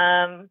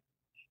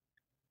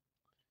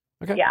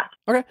 Okay. Yeah.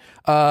 Okay.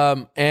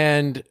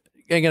 And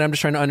again, I'm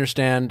just trying to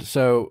understand.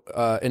 So,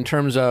 in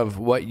terms of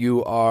what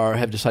you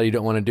have decided you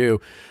don't want to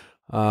do,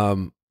 are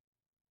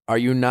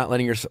you not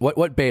letting yourself?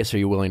 What base are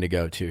you willing to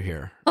go to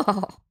here?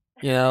 Oh.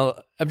 You know,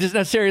 I'm just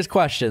a serious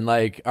question.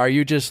 Like, are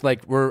you just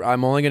like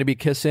I'm only going to be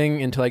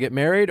kissing until I get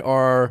married,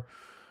 or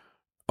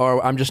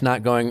I'm just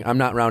not going. I'm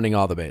not rounding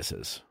all the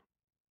bases.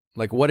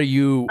 Like, what are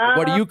you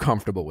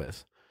comfortable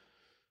with?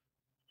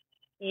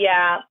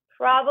 Yeah,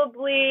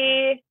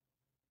 probably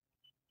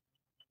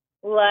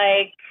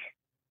like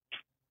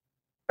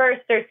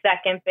first or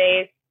second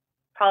base.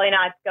 Probably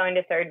not going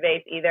to third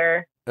base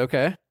either.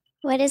 Okay.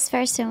 What is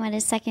first and what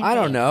is second? I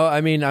don't know.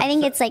 I mean, I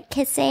think it's like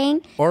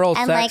kissing, oral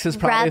and sex like is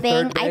probably rubbing.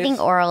 third base. I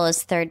think oral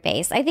is third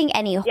base. I think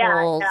any holes.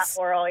 Yeah,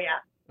 oral. Yeah.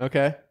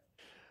 Okay.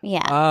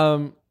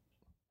 Yeah.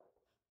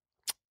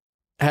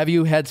 Have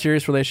you had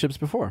serious relationships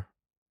before?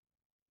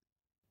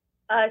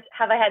 Have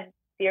I had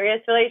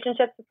serious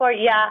relationships before?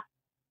 Yeah.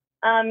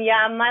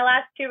 Yeah. My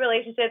last 2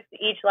 relationships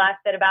each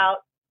lasted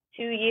about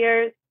 2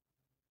 years.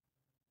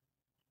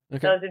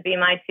 Okay. Those would be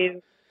my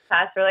 2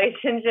 past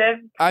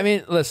relationships. I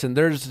mean, listen,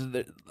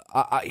 the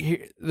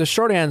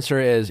short answer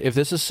is, if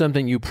this is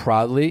something you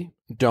proudly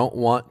don't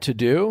want to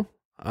do,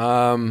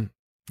 I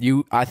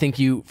think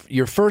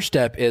your first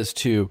step is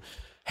to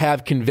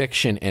have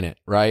conviction in it,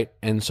 right?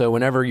 And so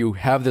whenever you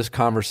have this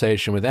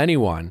conversation with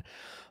anyone,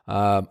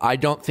 I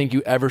don't think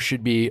you ever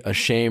should be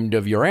ashamed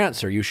of your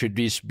answer. You should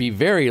be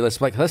very,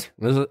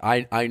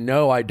 I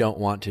know I don't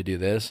want to do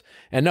this.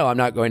 And no, I'm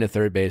not going to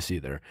third base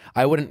either.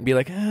 I wouldn't be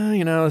like,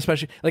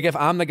 especially like if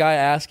I'm the guy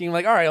asking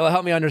like, all right, well,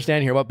 help me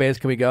understand here. What base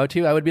can we go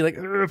to? I would be like,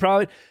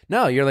 probably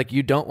no. You're like,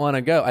 you don't want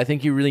to go. I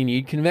think you really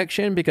need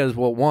conviction because,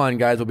 well, one,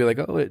 guys will be like,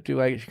 oh, do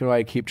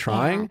I keep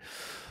trying? Yeah.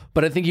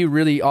 But I think you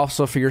really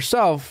also for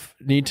yourself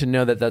need to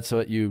know that that's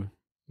what you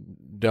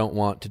don't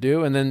want to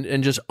do,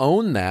 and just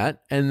own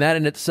that, and that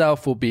in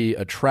itself will be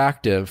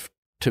attractive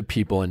to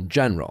people in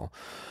general.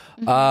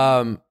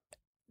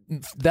 Mm-hmm.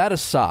 That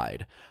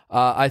aside,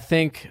 I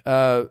think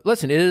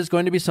listen, it is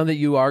going to be something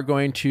you are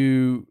going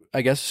to,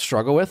 I guess,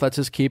 struggle with. Let's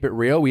just keep it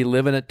real. We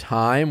live in a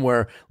time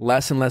where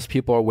less and less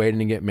people are waiting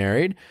to get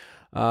married.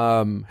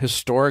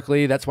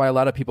 Historically, that's why a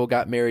lot of people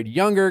got married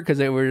younger, because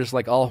they were just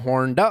like all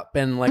horned up,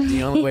 and like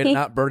the only way to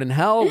not burn in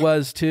hell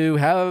was to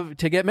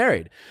get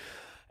married.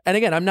 And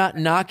again, I'm not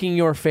knocking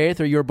your faith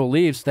or your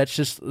beliefs. That's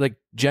just like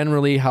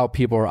generally how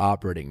people are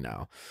operating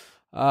now.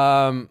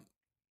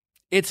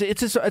 It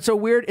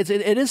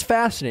is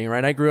fascinating,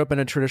 right? I grew up in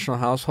a traditional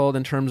household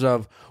in terms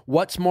of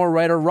what's more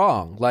right or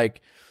wrong. Like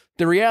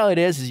the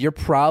reality is you're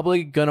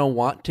probably gonna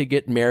want to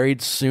get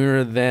married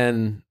sooner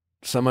than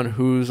someone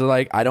who's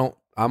like, I'm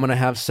gonna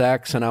have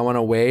sex and I want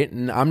to wait.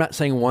 And I'm not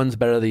saying one's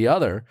better than the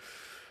other.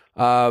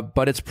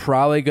 But it's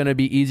probably going to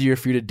be easier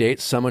for you to date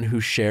someone who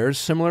shares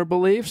similar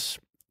beliefs.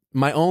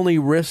 my only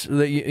risk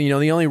that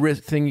the only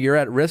risk thing you're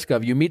at risk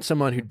of, you meet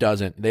someone who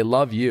doesn't, they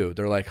love you.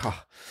 They're like,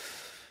 oh,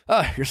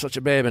 you're such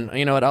a babe. And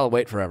you know what? I'll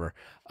wait forever.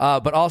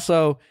 But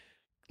also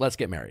let's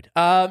get married.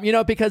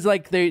 Because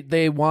like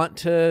they want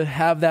to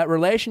have that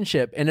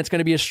relationship, and it's going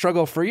to be a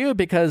struggle for you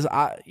because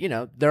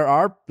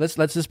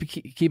let's just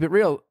keep it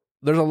real.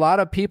 There's a lot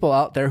of people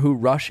out there who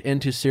rush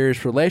into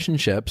serious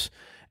relationships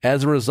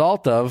as a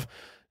result of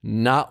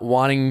not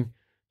wanting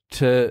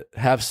to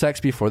have sex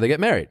before they get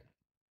married.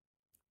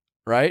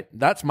 Right?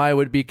 That's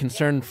would be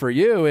concern for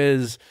you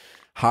is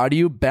how do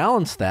you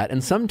balance that?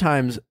 And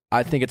sometimes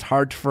I think it's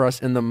hard for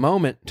us in the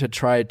moment to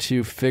try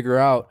to figure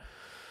out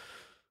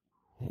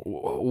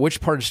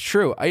which part is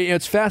true.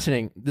 It's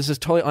fascinating. This is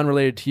totally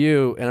unrelated to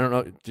you, and I don't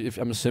know if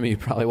I'm assuming you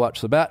probably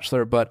watched The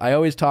Bachelor, but I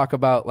always talk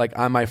about like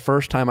on my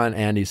first time on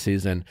Andy's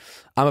season,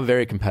 I'm a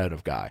very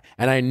competitive guy,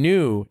 and I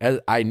knew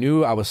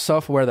I was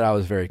self-aware that I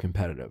was very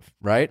competitive,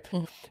 right?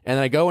 Mm-hmm. And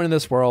I go into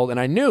this world, and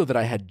I knew that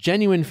I had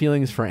genuine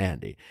feelings for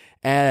Andy.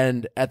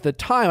 And at the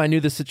time, I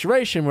knew the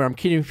situation where I'm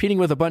competing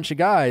with a bunch of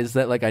guys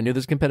that like I knew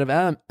this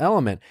competitive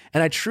element,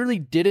 and I truly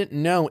didn't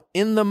know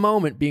in the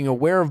moment, being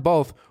aware of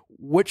both,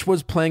 which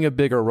was playing a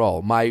bigger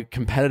role, my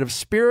competitive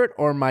spirit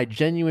or my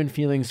genuine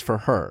feelings for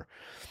her.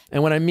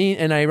 And what I mean,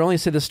 and I only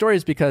say this story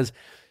is because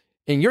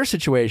in your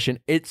situation,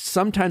 it's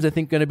sometimes I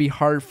think going to be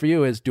hard for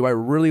you is, do I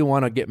really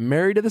want to get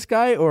married to this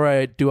guy,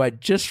 or do I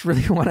just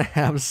really want to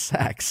have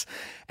sex?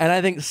 And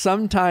I think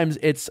sometimes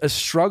it's a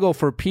struggle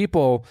for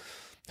people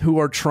who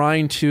are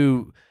trying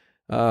to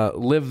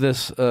live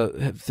this,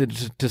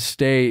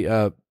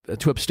 to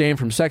abstain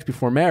from sex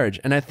before marriage.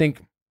 And I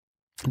think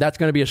that's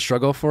going to be a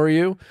struggle for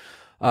you.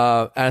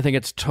 And I think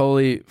it's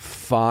totally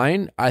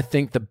fine. I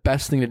think the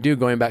best thing to do,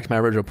 going back to my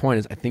original point,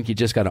 is I think you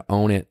just got to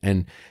own it,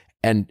 and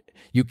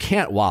you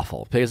can't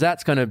waffle, because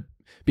that's going to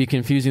be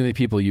confusing to the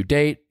people you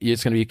date.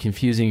 It's going to be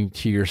confusing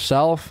to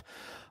yourself.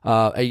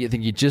 I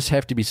think you just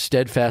have to be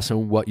steadfast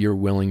in what you're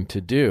willing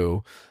to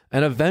do.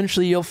 And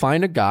eventually you'll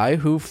find a guy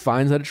who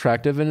finds that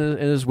attractive and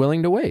is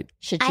willing to wait.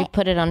 Should she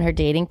put it on her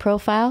dating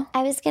profile?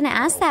 I was going to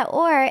ask that.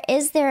 Or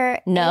is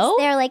there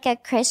like a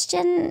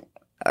Christian,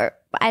 or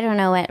I don't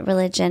know what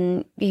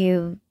religion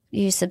you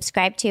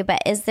subscribe to,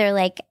 but is there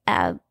like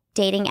a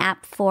dating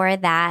app for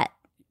that?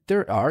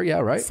 There are, yeah,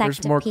 right.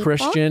 There's more people?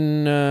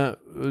 Christian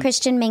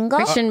Christian mingle.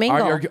 Christian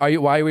mingle. Are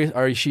you? Why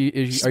are she?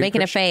 She's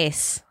making a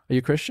face. Are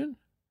you Christian?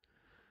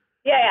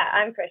 Yeah,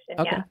 I'm Christian.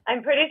 Okay. Yeah,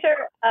 I'm pretty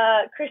sure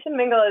Christian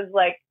mingle is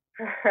like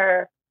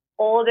for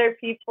older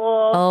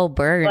people. Oh,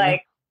 burn!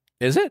 Like,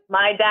 is it?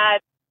 My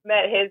dad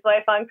met his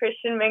wife on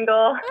Christian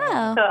mingle,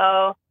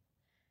 so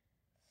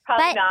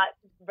probably not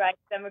right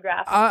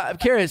demographic. I'm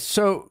curious.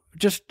 So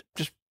just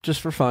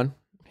for fun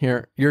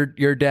here,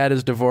 your dad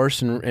is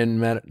divorced and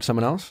met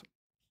someone else?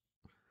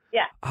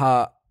 Yeah.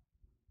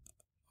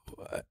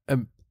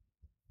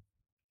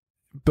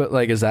 But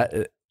like, is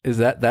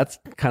that's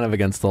kind of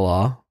against the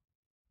law?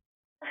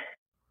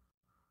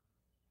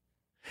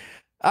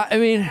 I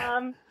mean,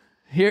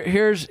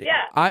 here's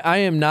I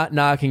am not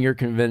knocking your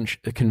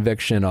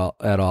conviction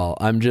at all.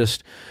 I'm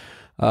just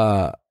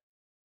I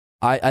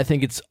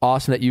think it's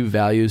awesome that you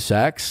value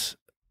sex.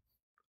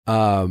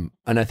 And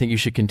I think you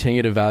should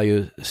continue to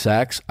value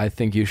sex. I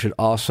think you should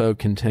also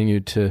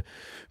continue to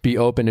be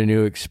open to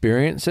new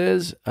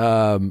experiences.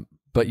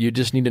 But you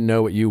just need to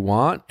know what you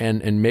want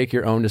and make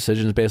your own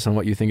decisions based on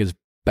what you think is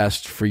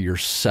best for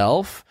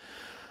yourself.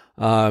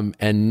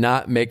 And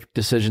not make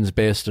decisions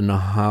based on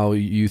how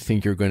you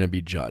think you're going to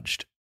be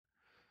judged.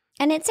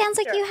 And it sounds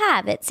like you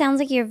have. It sounds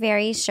like you're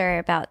very sure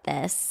about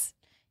this.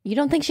 You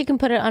don't think she can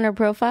put it on her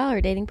profile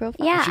or dating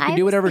profile? Yeah, she can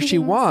do whatever she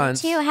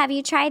wants. So too. Have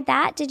you tried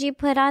that? Did you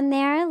put on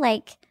there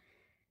like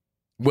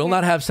will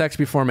not have sex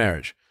before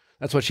marriage?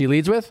 That's what she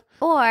leads with?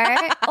 Or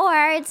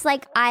it's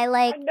like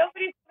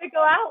nobody's gonna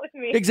go out with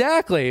me.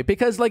 Exactly,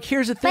 because like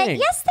here's the thing. But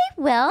yes,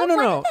 they will. No.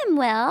 One of them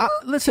will.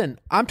 Listen,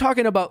 I'm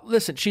talking about.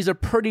 Listen, she's a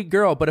pretty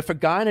girl, but if a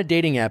guy on a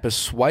dating app is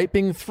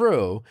swiping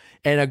through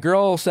and a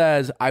girl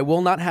says, "I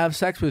will not have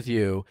sex with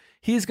you,"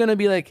 he's gonna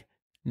be like,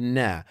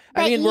 "Nah."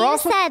 But I mean, you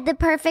said the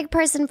perfect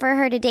person for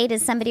her to date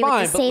is somebody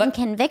with the same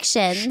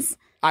convictions.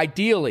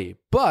 Ideally,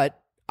 but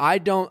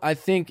I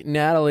think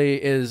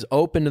Natalie is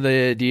open to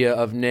the idea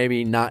of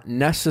maybe not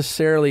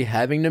necessarily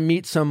having to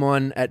meet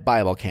someone at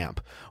Bible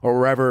camp or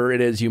wherever it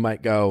is you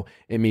might go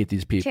and meet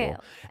these people. True.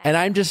 And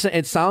I'm just saying,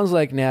 it sounds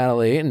like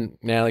Natalie, and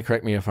Natalie,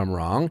 correct me if I'm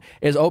wrong,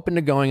 is open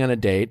to going on a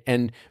date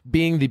and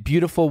being the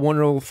beautiful,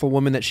 wonderful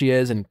woman that she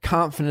is and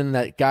confident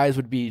that guys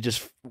would be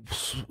just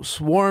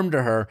swarm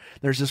to her.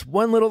 There's this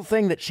one little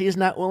thing that she's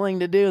not willing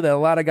to do that a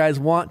lot of guys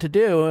want to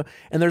do.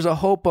 And there's a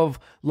hope of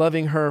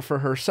loving her for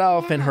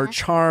herself and her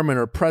charm and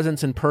her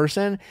presence in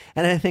person.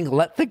 And I think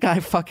let the guy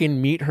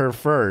fucking meet her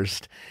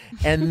first.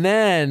 And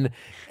then,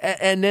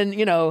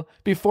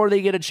 before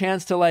they get a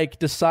chance to like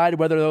decide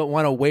whether they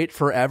want to wait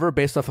forever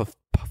based off a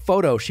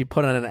photo she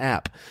put on an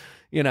app,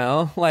 You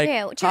know, like,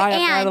 True. hi, I'm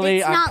And Natalie.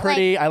 it's I'm not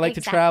pretty. like- I like to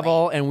exactly.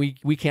 travel, and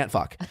we can't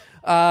fuck. You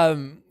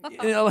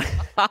know,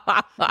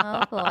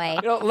 Oh boy.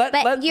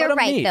 let you're 'em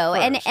right meet though.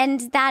 first.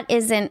 And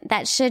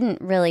that shouldn't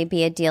really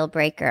be a deal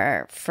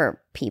breaker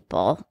for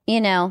people,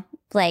 you know,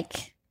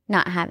 like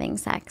not having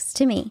sex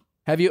to me.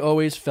 Have you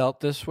always felt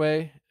this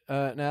way,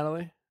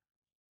 Natalie?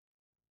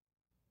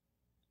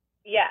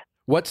 Yeah.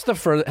 What's the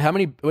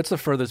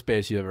furthest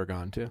base you've ever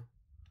gone to?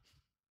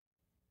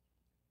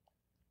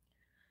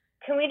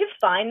 Can we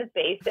define the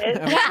bases? Yeah,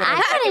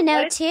 I want to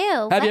know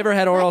too. Have you ever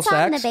had oral what's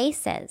on sex? the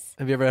bases?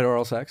 Have you ever had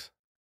oral sex?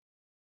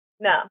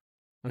 No.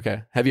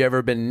 Okay. Have you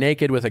ever been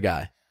naked with a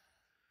guy?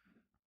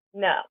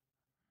 No.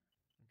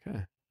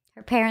 Okay.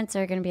 Her parents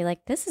are going to be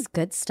like, "This is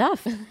good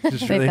stuff.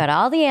 Just We've really- got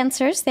all the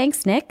answers.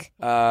 Thanks, Nick."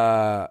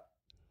 And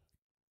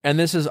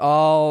this is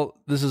all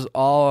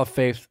a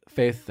faith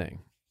thing.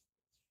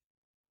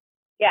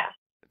 Yeah,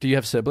 Do you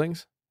have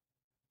siblings?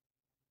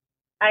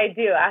 I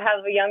do. I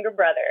have a younger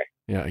brother.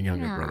 Yeah, a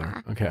younger Aw.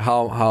 brother. Okay.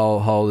 How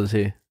old is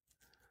he?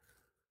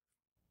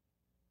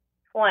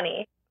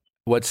 20.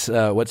 What's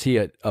he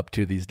up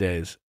to these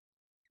days?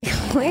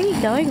 Where are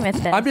you going with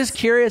this? I'm just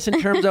curious in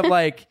terms of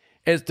like,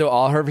 do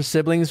all her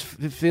siblings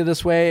feel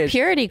this way?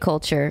 Purity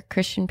culture,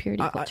 Christian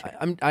purity culture.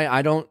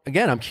 I don't.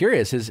 Again, I'm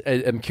curious.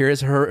 I'm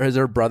curious. Is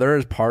her brother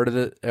is part of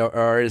the,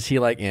 or is he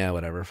like, yeah,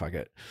 whatever, fuck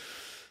it.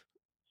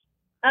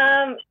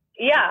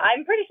 Yeah,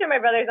 I'm pretty sure my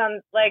brother's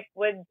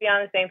would be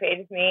on the same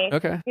page as me.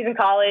 Okay. He's in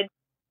college.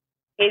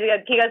 He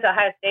goes to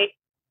Ohio State.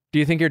 Do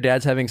you think your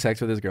dad's having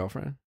sex with his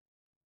girlfriend?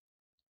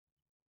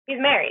 He's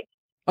married.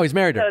 Oh, he's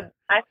married to her.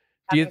 So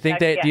Do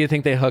you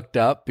think they hooked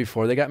up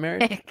before they got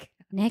married?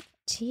 Nick,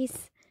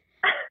 jeez.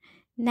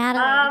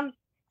 Natalie,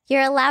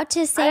 you're allowed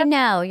to say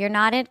no. You're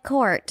not at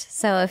court.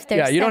 So if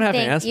there's you don't have to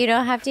something, answer. you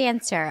don't have to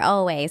answer,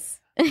 always.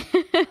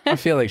 I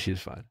feel like she's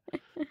fine.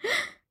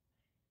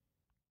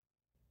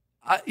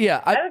 I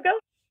would go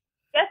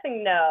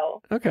guessing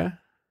no. Okay.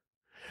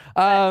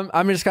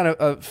 I'm just kind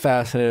of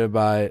fascinated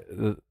by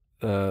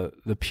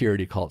the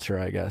purity culture,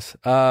 I guess.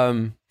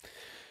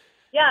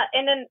 Yeah,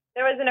 and then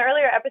there was an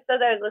earlier episode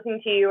that I was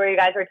listening to you where you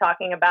guys were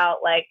talking about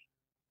like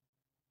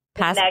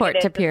the Passport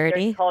negatives to of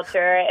purity. church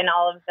culture and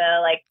all of the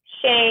like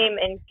shame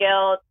and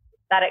guilt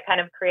that it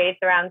kind of creates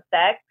around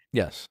sex.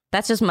 Yes.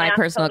 That's just my And I'm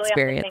personal totally on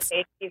the same experience.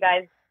 page with you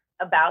guys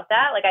about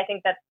that. Like, I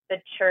think that the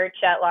church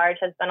at large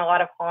has done a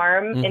lot of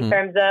harm in Mhm.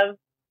 terms of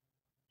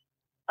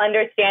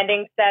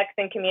understanding sex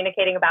and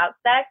communicating about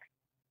sex.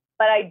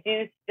 But I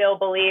do still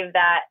believe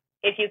that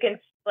if you can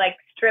like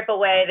strip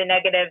away the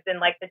negatives and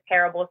like the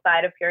terrible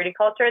side of purity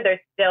culture, there's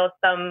still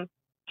some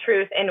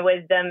truth and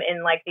wisdom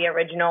in like the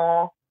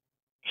original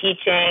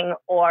teaching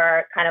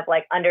or kind of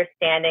like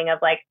understanding of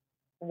like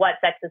what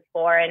sex is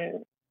for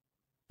and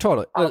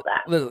Totally. all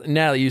that.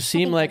 Natalie, you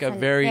seem think like that's a a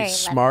very very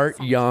smart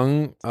lovely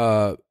young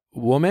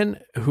woman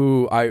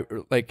who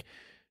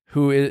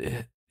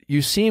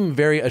you seem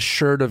very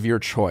assured of your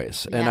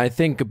choice. And Yeah. I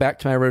think back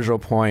to my original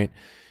point,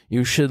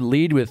 you should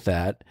lead with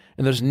that.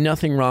 And there's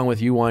nothing wrong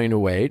with you wanting to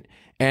wait.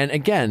 And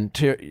again,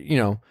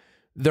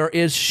 there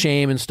is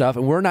shame and stuff,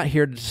 and we're not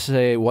here to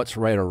say what's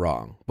right or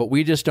wrong, but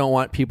we just don't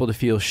want people to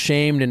feel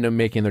shamed into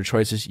making their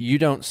choices. You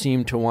don't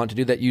seem to want to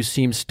do that. You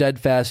seem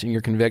steadfast in your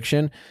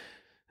conviction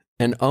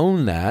and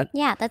own that.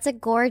 Yeah, that's a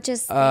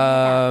gorgeous thing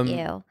about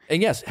you.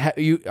 And yes, are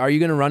you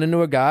going to run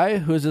into a guy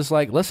who's just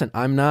like, listen,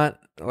 I'm not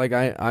like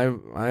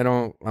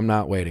I'm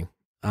not waiting.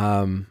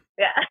 Yeah.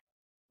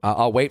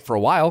 I'll wait for a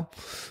while,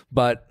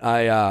 but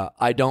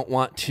I don't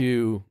want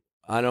to.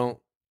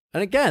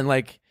 And again,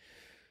 like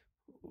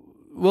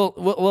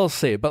we'll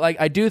see. But like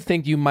I do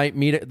think you might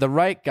meet the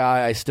right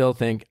guy. I still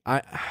think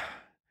I'm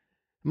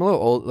a little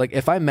old. Like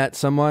if I met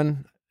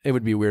someone, it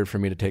would be weird for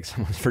me to take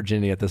someone's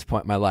virginity at this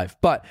point in my life.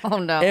 But Oh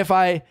no. if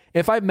I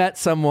met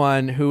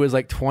someone who was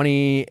like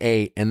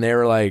 28 and they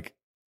were like,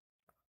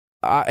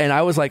 and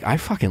I was like, I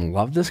fucking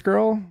love this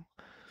girl.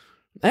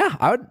 Yeah,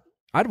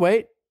 I'd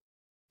wait.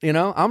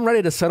 I'm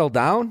ready to settle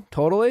down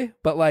totally.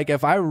 But like,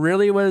 if I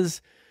really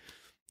was,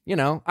 I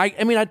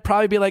mean, I'd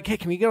probably be like, hey,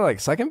 can we go like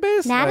second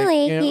base?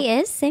 Natalie, Like, he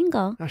is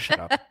single. Oh, shut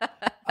up.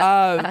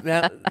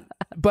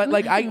 But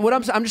like,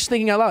 I'm just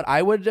thinking out loud.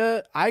 I would,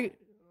 I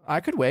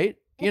could wait.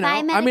 If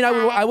I met a I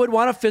guy- would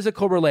want a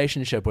physical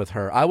relationship with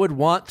her. I would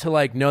want to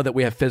like know that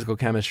we have physical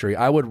chemistry.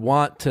 I would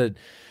want to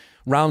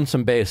round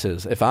some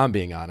bases, if I'm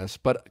being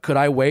honest. But could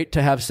I wait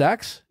to have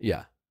sex?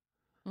 Yeah,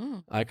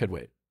 I could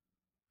wait.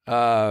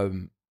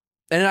 And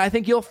I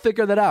think you'll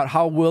figure that out.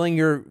 How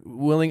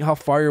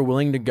far you're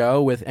willing to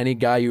go with any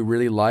guy you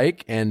really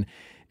like, and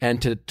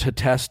to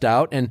test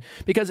out. And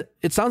because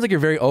it sounds like you're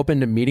very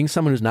open to meeting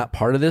someone who's not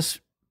part of this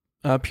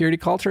purity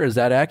culture. Is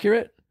that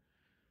accurate?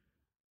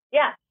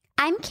 Yeah.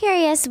 I'm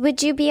curious,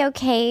 would you be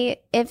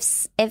okay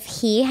if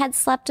he had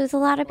slept with a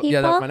lot of people? Yeah,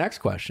 that's my next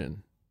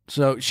question.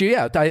 So she's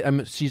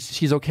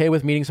okay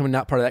with meeting someone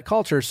not part of that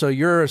culture. So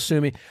you're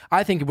assuming,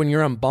 I think when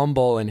you're on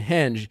Bumble and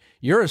Hinge,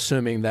 you're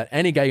assuming that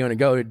any guy you want to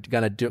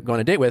go on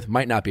a date with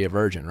might not be a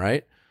virgin,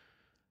 right?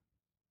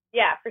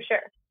 Yeah, for sure.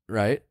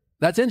 Right.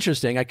 That's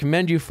interesting. I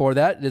commend you for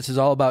that. This is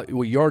all about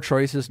your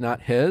choices,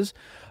 not his.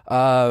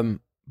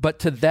 But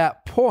to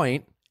that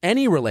point,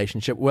 any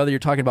relationship, whether you're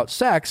talking about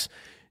sex,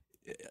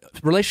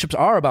 relationships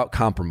are about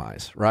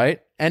compromise,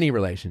 right? Any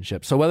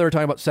relationship. So whether we're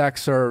talking about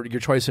sex or your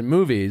choice in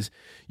movies,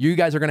 you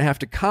guys are going to have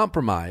to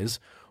compromise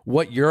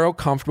what you're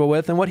comfortable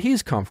with and what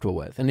he's comfortable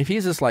with. And if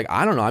he's just like,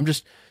 I don't know, I'm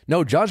just,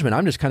 no judgment,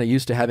 I'm just kind of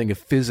used to having a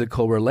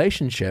physical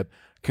relationship.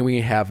 Can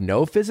we have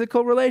no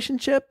physical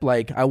relationship?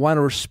 Like, I want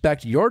to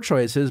respect your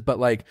choices, but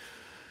like,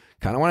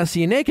 kind of want to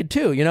see you naked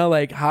too. You know,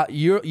 like how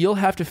you'll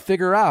have to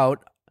figure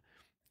out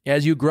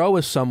as you grow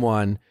with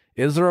someone,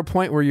 is there a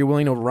point where you're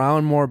willing to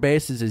round more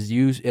bases as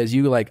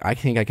you like, I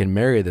think I can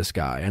marry this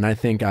guy. And I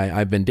think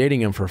I've been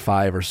dating him for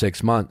 5 or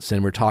 6 months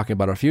and we're talking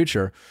about our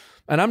future.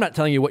 And I'm not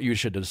telling you what you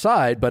should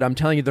decide, but I'm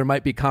telling you there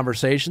might be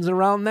conversations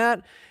around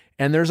that.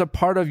 And there's a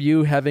part of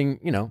you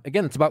having, you know,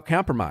 again, it's about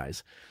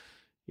compromise.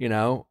 You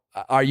know,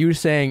 are you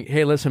saying,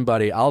 hey, listen,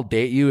 buddy, I'll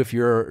date you if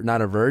you're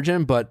not a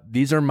virgin, but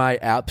these are my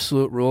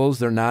absolute rules.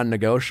 They're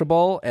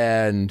non-negotiable.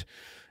 And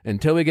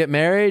until we get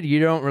married,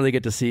 you don't really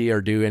get to see or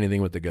do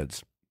anything with the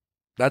goods.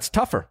 That's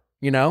tougher.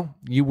 You know,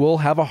 you will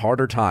have a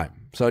harder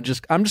time. So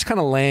I'm just kind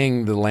of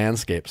laying the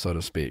landscape, so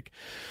to speak.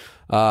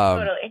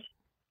 Totally.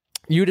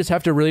 You just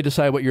have to really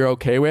decide what you're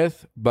okay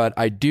with. But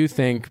I do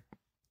think,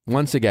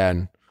 once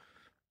again,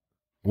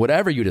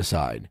 whatever you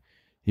decide,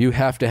 you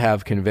have to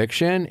have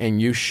conviction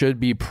and you should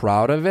be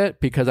proud of it,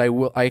 because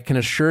I can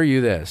assure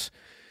you this.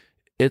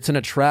 It's an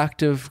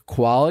attractive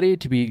quality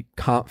to be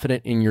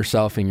confident in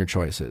yourself and your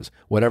choices,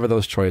 whatever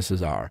those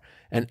choices are.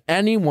 And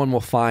anyone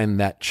will find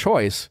that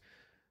choice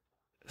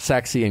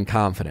sexy and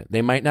confident.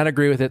 They might not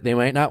agree with it. They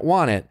might not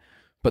want it,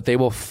 but they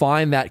will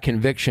find that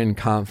conviction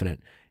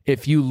confident.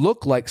 If you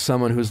look like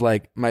someone who's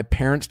like, my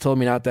parents told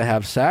me not to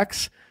have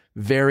sex,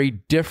 very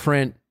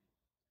different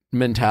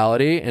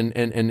mentality, and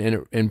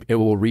it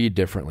will read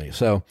differently.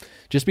 So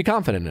just be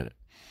confident in it,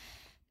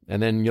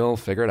 and then you'll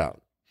figure it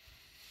out.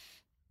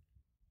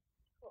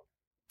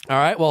 All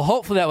right. Well,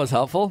 hopefully that was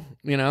helpful.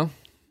 You know,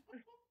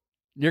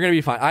 you're going to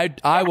be fine.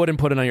 I wouldn't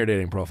put it on your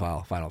dating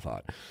profile. Final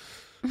thought.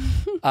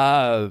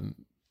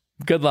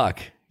 Good luck.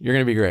 You're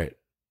going to be great.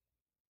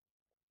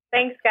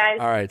 Thanks, guys.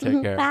 All right.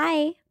 Take care.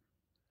 Bye.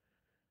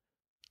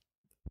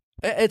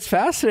 It's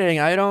fascinating.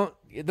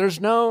 There's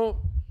no,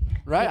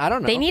 right? I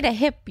don't know. They need a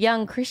hip,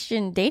 young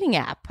Christian dating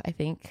app, I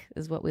think,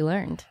 is what we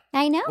learned.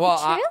 I know. Well,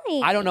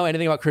 truly. I don't know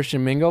anything about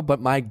Christian Mingle, but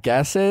my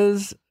guess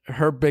is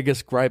her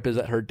biggest gripe is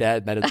that her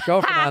dad met his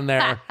girlfriend on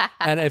there.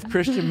 And if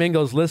Christian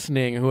Mingle's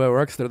listening, who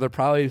works there, they're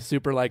probably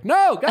super like,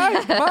 no,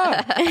 guys, come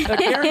on. I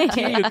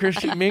guarantee you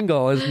Christian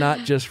Mingle is not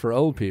just for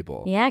old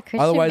people. Yeah, Christian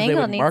Otherwise, Mingle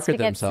they would needs market to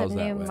get themselves some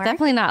that new way. It's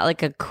definitely not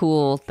like a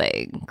cool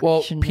thing. Well,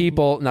 Christian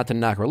people, not to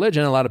knock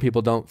religion, a lot of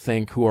people don't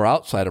think who are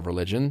outside of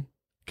religion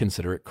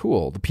consider it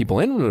cool. The people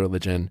in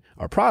religion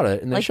are proud of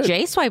it, and they like should.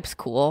 J-Swipe's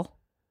cool.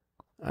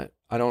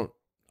 I don't.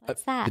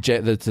 What's that?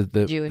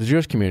 The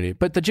Jewish community,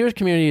 but the Jewish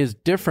community is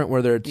different.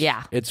 Where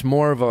it's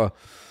more of a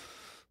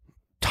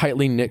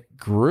tightly knit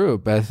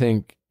group. I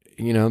think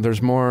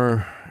there's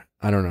more.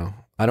 I don't know.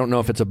 I don't know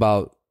if it's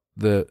about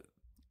the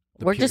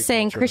We're just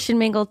saying culture. Christian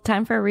Mingle,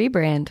 time for a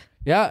rebrand.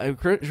 Yeah,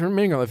 Christian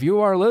Mingle, if you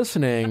are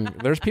listening,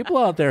 there's people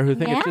out there who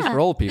think it's just for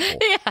old people.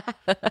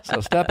 Yeah.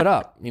 So step it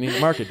up. You need to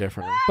market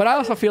differently. But I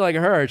also feel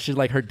like she's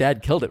like her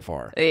dad killed it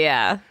for her.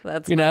 Yeah,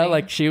 that's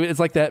like it's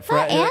like that.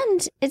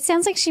 And it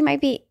sounds like she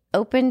might be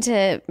open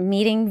to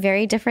meeting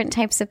very different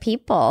types of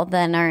people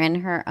than are in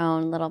her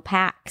own little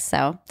pack.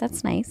 So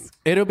that's nice.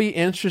 It'll be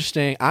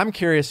interesting. I'm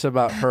curious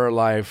about her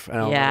life,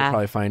 and we'll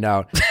probably find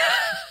out.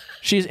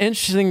 She's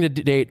interesting to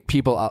date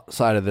people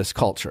outside of this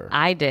culture.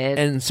 I did.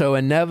 And so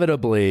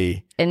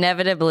inevitably,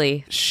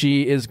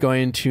 she is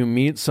going to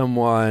meet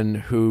someone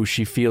who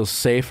she feels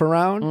safe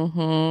around.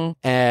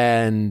 Mm-hmm.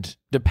 And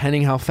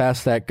depending how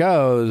fast that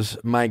goes,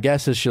 my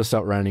guess is she'll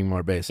start rounding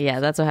more bases. Yeah,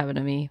 that's what happened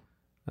to me.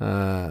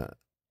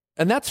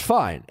 And that's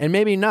fine. And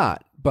maybe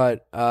not.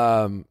 But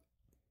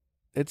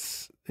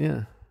it's,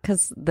 yeah.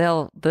 Because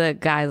the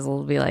guys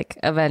will be like,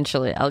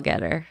 eventually I'll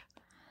get her.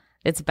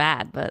 It's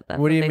bad, but that's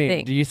what do you they mean?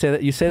 think. Do you say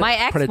that? You say my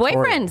that's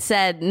ex-boyfriend predatory.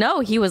 said no.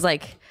 He was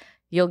like,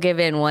 "You'll give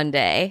in one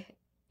day."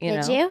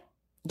 Did you?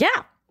 Yeah.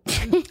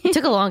 It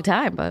took a long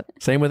time, but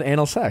Same with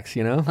anal sex,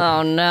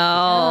 oh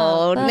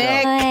no,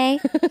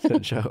 Nick. It's a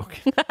joke.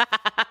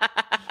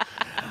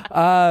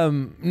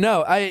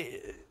 No,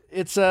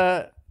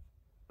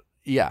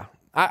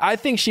 I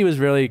think she was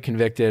really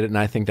convicted, and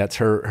I think that's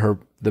her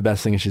the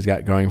best thing she's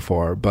got going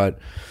for her. But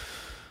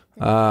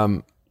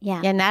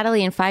yeah,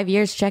 Natalie, in 5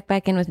 years, check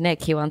back in with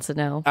Nick. He wants to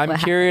know. I'm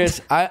curious.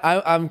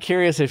 I'm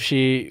curious if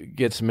she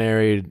gets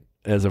married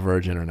as a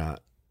virgin or not.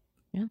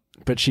 Yeah.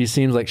 But she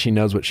seems like she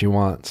knows what she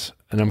wants,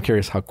 and I'm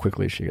curious how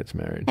quickly she gets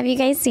married. Have you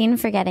guys seen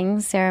Forgetting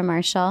Sarah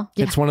Marshall?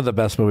 Yeah. It's one of the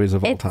best movies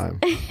of all time.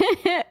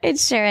 It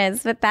sure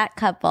is. But that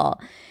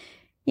couple,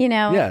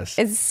 Yes.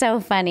 it's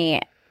so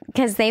funny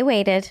because they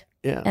waited.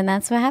 Yeah. And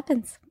that's what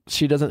happens.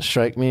 She doesn't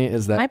strike me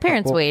as that. My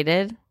parents couple.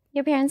 waited.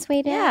 Your parents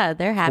waited? Yeah,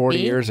 they're happy. 40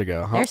 years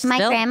ago. Huh? They're still My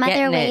grandmother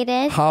getting it.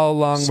 waited. How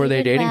long were She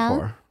they did dating well.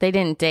 for? They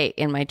didn't date.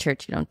 In my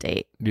church, you don't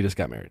date. You just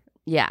got married.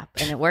 Yeah,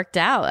 and it worked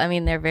out. I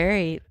mean, they're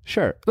very...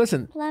 Sure.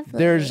 Listen, Lovely.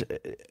 there's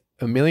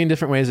a million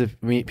different ways to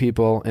meet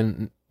people,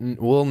 and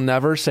we'll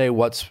never say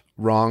what's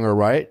wrong or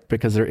right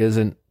because there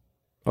isn't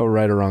a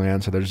right or wrong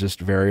answer. There's just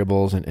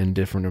variables and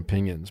different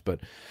opinions. But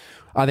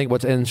I think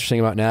what's interesting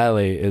about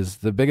Natalie is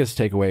the biggest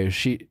takeaway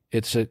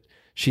is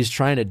she's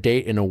trying to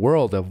date in a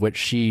world of which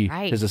she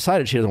has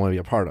decided she doesn't want to be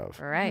a part of.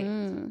 Right.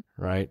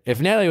 Right.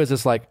 If Natalie was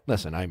just like,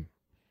 listen,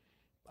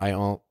 I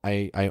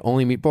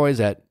only meet boys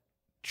at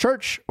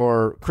church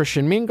or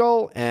Christian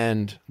mingle,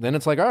 and then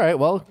it's like, all right,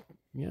 well,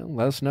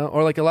 let us know.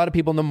 Or like a lot of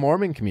people in the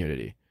Mormon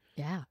community.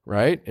 Yeah.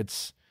 Right.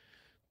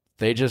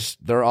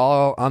 They're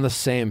all on the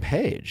same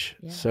page.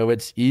 Yeah. So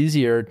it's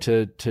easier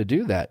to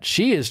do that.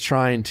 She is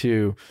trying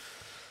to,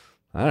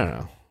 I don't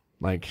know,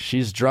 like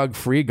she's drug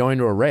free going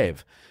to a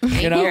rave.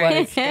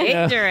 Dangerous.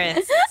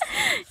 Dangerous.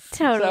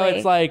 Totally. So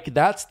it's like,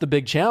 that's the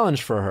big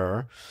challenge for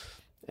her.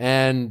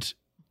 And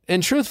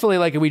truthfully,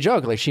 like we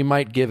joke, like she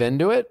might give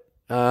into it.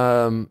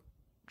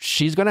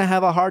 She's going to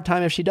have a hard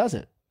time if she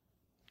doesn't.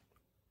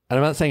 And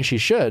I'm not saying she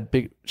should,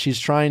 but she's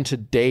trying to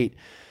date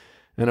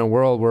in a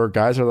world where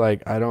guys are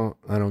like, I don't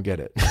get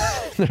it.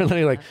 They're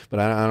literally like, but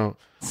I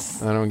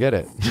don't get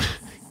it.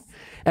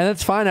 And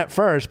it's fine at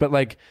first, but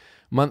like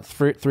month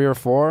 3 or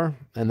 4,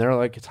 and they're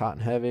like, it's hot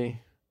and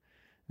heavy.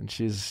 And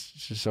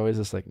she's always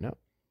just like, nope.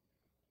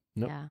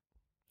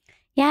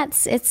 Yeah,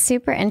 it's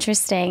super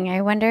interesting.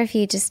 I wonder if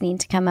you just need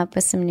to come up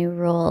with some new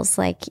rules.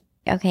 Like,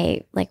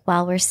 okay, like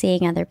while we're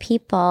seeing other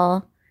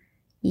people,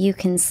 you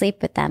can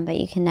sleep with them, but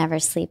you can never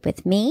sleep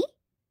with me.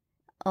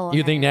 Or...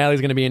 You think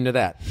Natalie's going to be into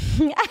that?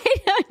 I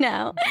don't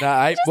know.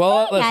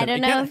 Listen, I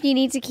don't know if you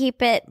need to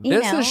keep it.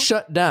 This is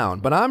shut down,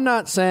 but I'm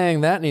not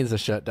saying that needs to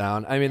shut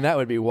down. I mean, that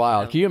would be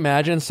wild. Can you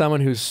imagine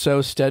someone who's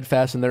so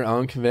steadfast in their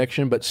own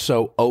conviction, but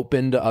so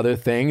open to other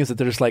things that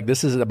they're just like,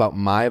 this is about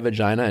my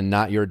vagina and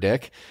not your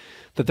dick?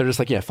 That they're just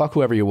like, yeah, fuck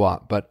whoever you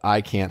want, but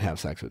I can't have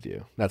sex with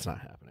you. That's not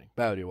happening.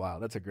 That would be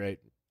wild. That's a great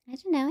I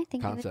don't know. I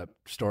think concept,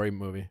 story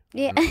movie.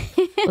 Yeah.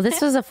 Well,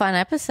 this was a fun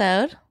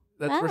episode.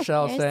 That's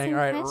Rochelle saying, all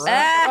right,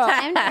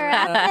 time to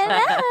wrap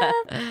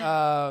it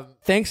up.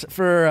 thanks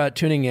for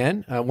tuning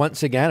in.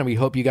 Once again, we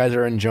hope you guys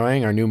are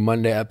enjoying our new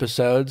Monday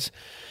episodes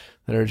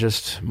that are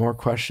just more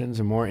questions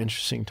and more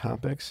interesting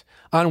topics.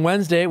 On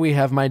Wednesday, we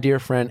have my dear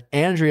friend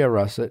Andrea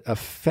Russett, a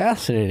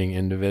fascinating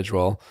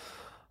individual.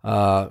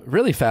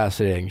 Really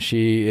fascinating.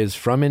 She is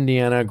from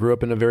Indiana, grew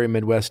up in a very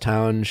Midwest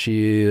town.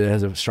 She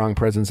has a strong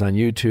presence on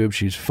YouTube.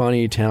 She's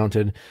funny,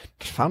 talented.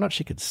 Found out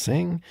she could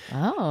sing.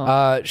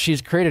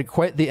 She's created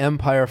quite the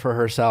empire for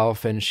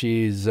herself, and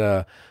she's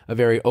a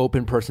very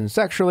open person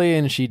sexually,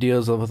 and she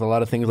deals with a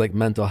lot of things like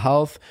mental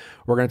health.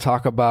 We're going to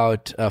talk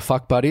about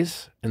fuck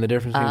buddies and the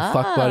difference between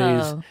fuck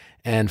buddies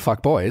and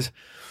fuck boys.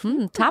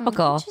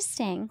 Topical.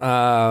 Interesting.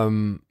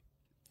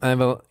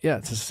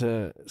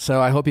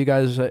 So I hope you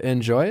guys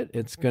enjoy it.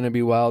 It's going to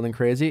be wild and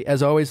crazy.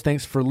 As always,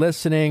 thanks for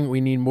listening.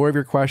 We need more of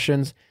your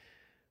questions.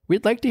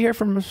 We'd like to hear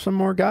from some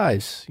more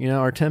guys,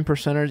 our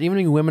 10%ers, even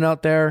you women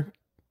out there.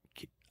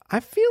 I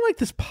feel like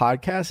this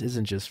podcast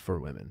isn't just for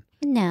women.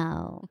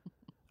 No.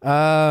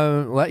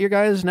 Let your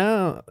guys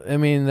know. I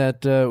mean,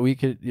 that we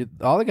could,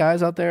 all the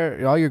guys out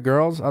there, all your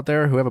girls out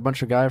there who have a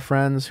bunch of guy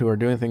friends who are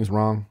doing things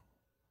wrong,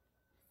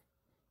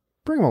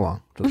 bring them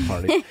along to the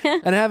party.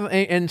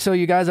 and so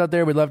you guys out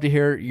there, we'd love to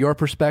hear your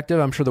perspective.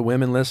 I'm sure the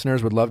women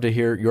listeners would love to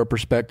hear your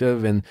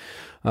perspective and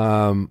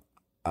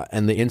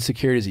the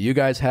insecurities that you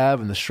guys have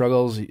and the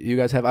struggles you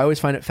guys have. I always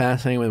find it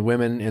fascinating when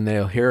women and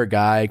they'll hear a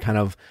guy kind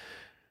of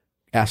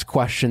ask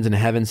questions and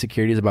have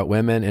insecurities about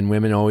women, and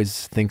women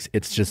always thinks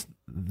it's just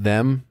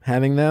them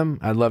having them.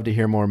 I'd love to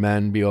hear more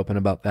men be open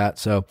about that.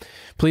 So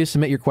please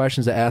submit your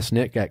questions to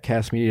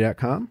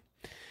asknick@castmedia.com.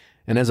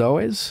 And as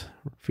always,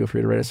 feel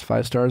free to rate us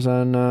 5 stars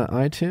on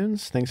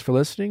iTunes. Thanks for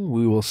listening.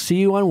 We will see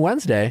you on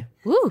Wednesday.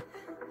 Woo!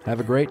 Have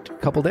a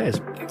great couple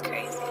days. It's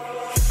crazy.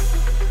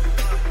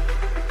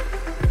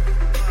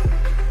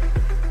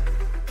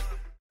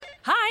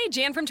 Hi,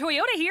 Jan from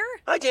Toyota here.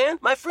 Hi, Jan.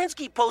 My friends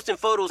keep posting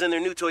photos in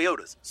their new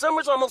Toyotas.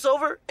 Summer's almost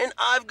over, and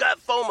I've got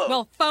FOMO.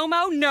 Well,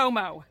 FOMO,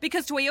 no-mo.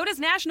 Because Toyota's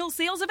national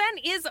sales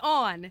event is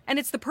on. And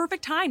it's the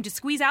perfect time to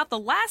squeeze out the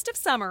last of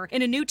summer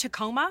in a new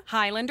Tacoma,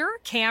 Highlander,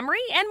 Camry,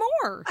 and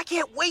more. I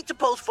can't wait to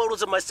post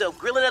photos of myself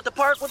grilling at the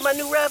park with my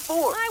new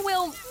RAV4. I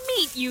will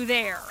meet you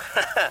there.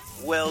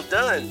 Well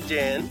done,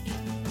 Jan.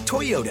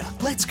 Toyota,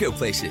 let's go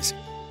places.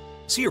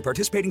 See your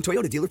participating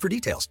Toyota dealer for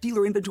details.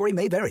 Dealer inventory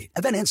may vary.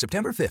 Event ends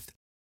September 5th.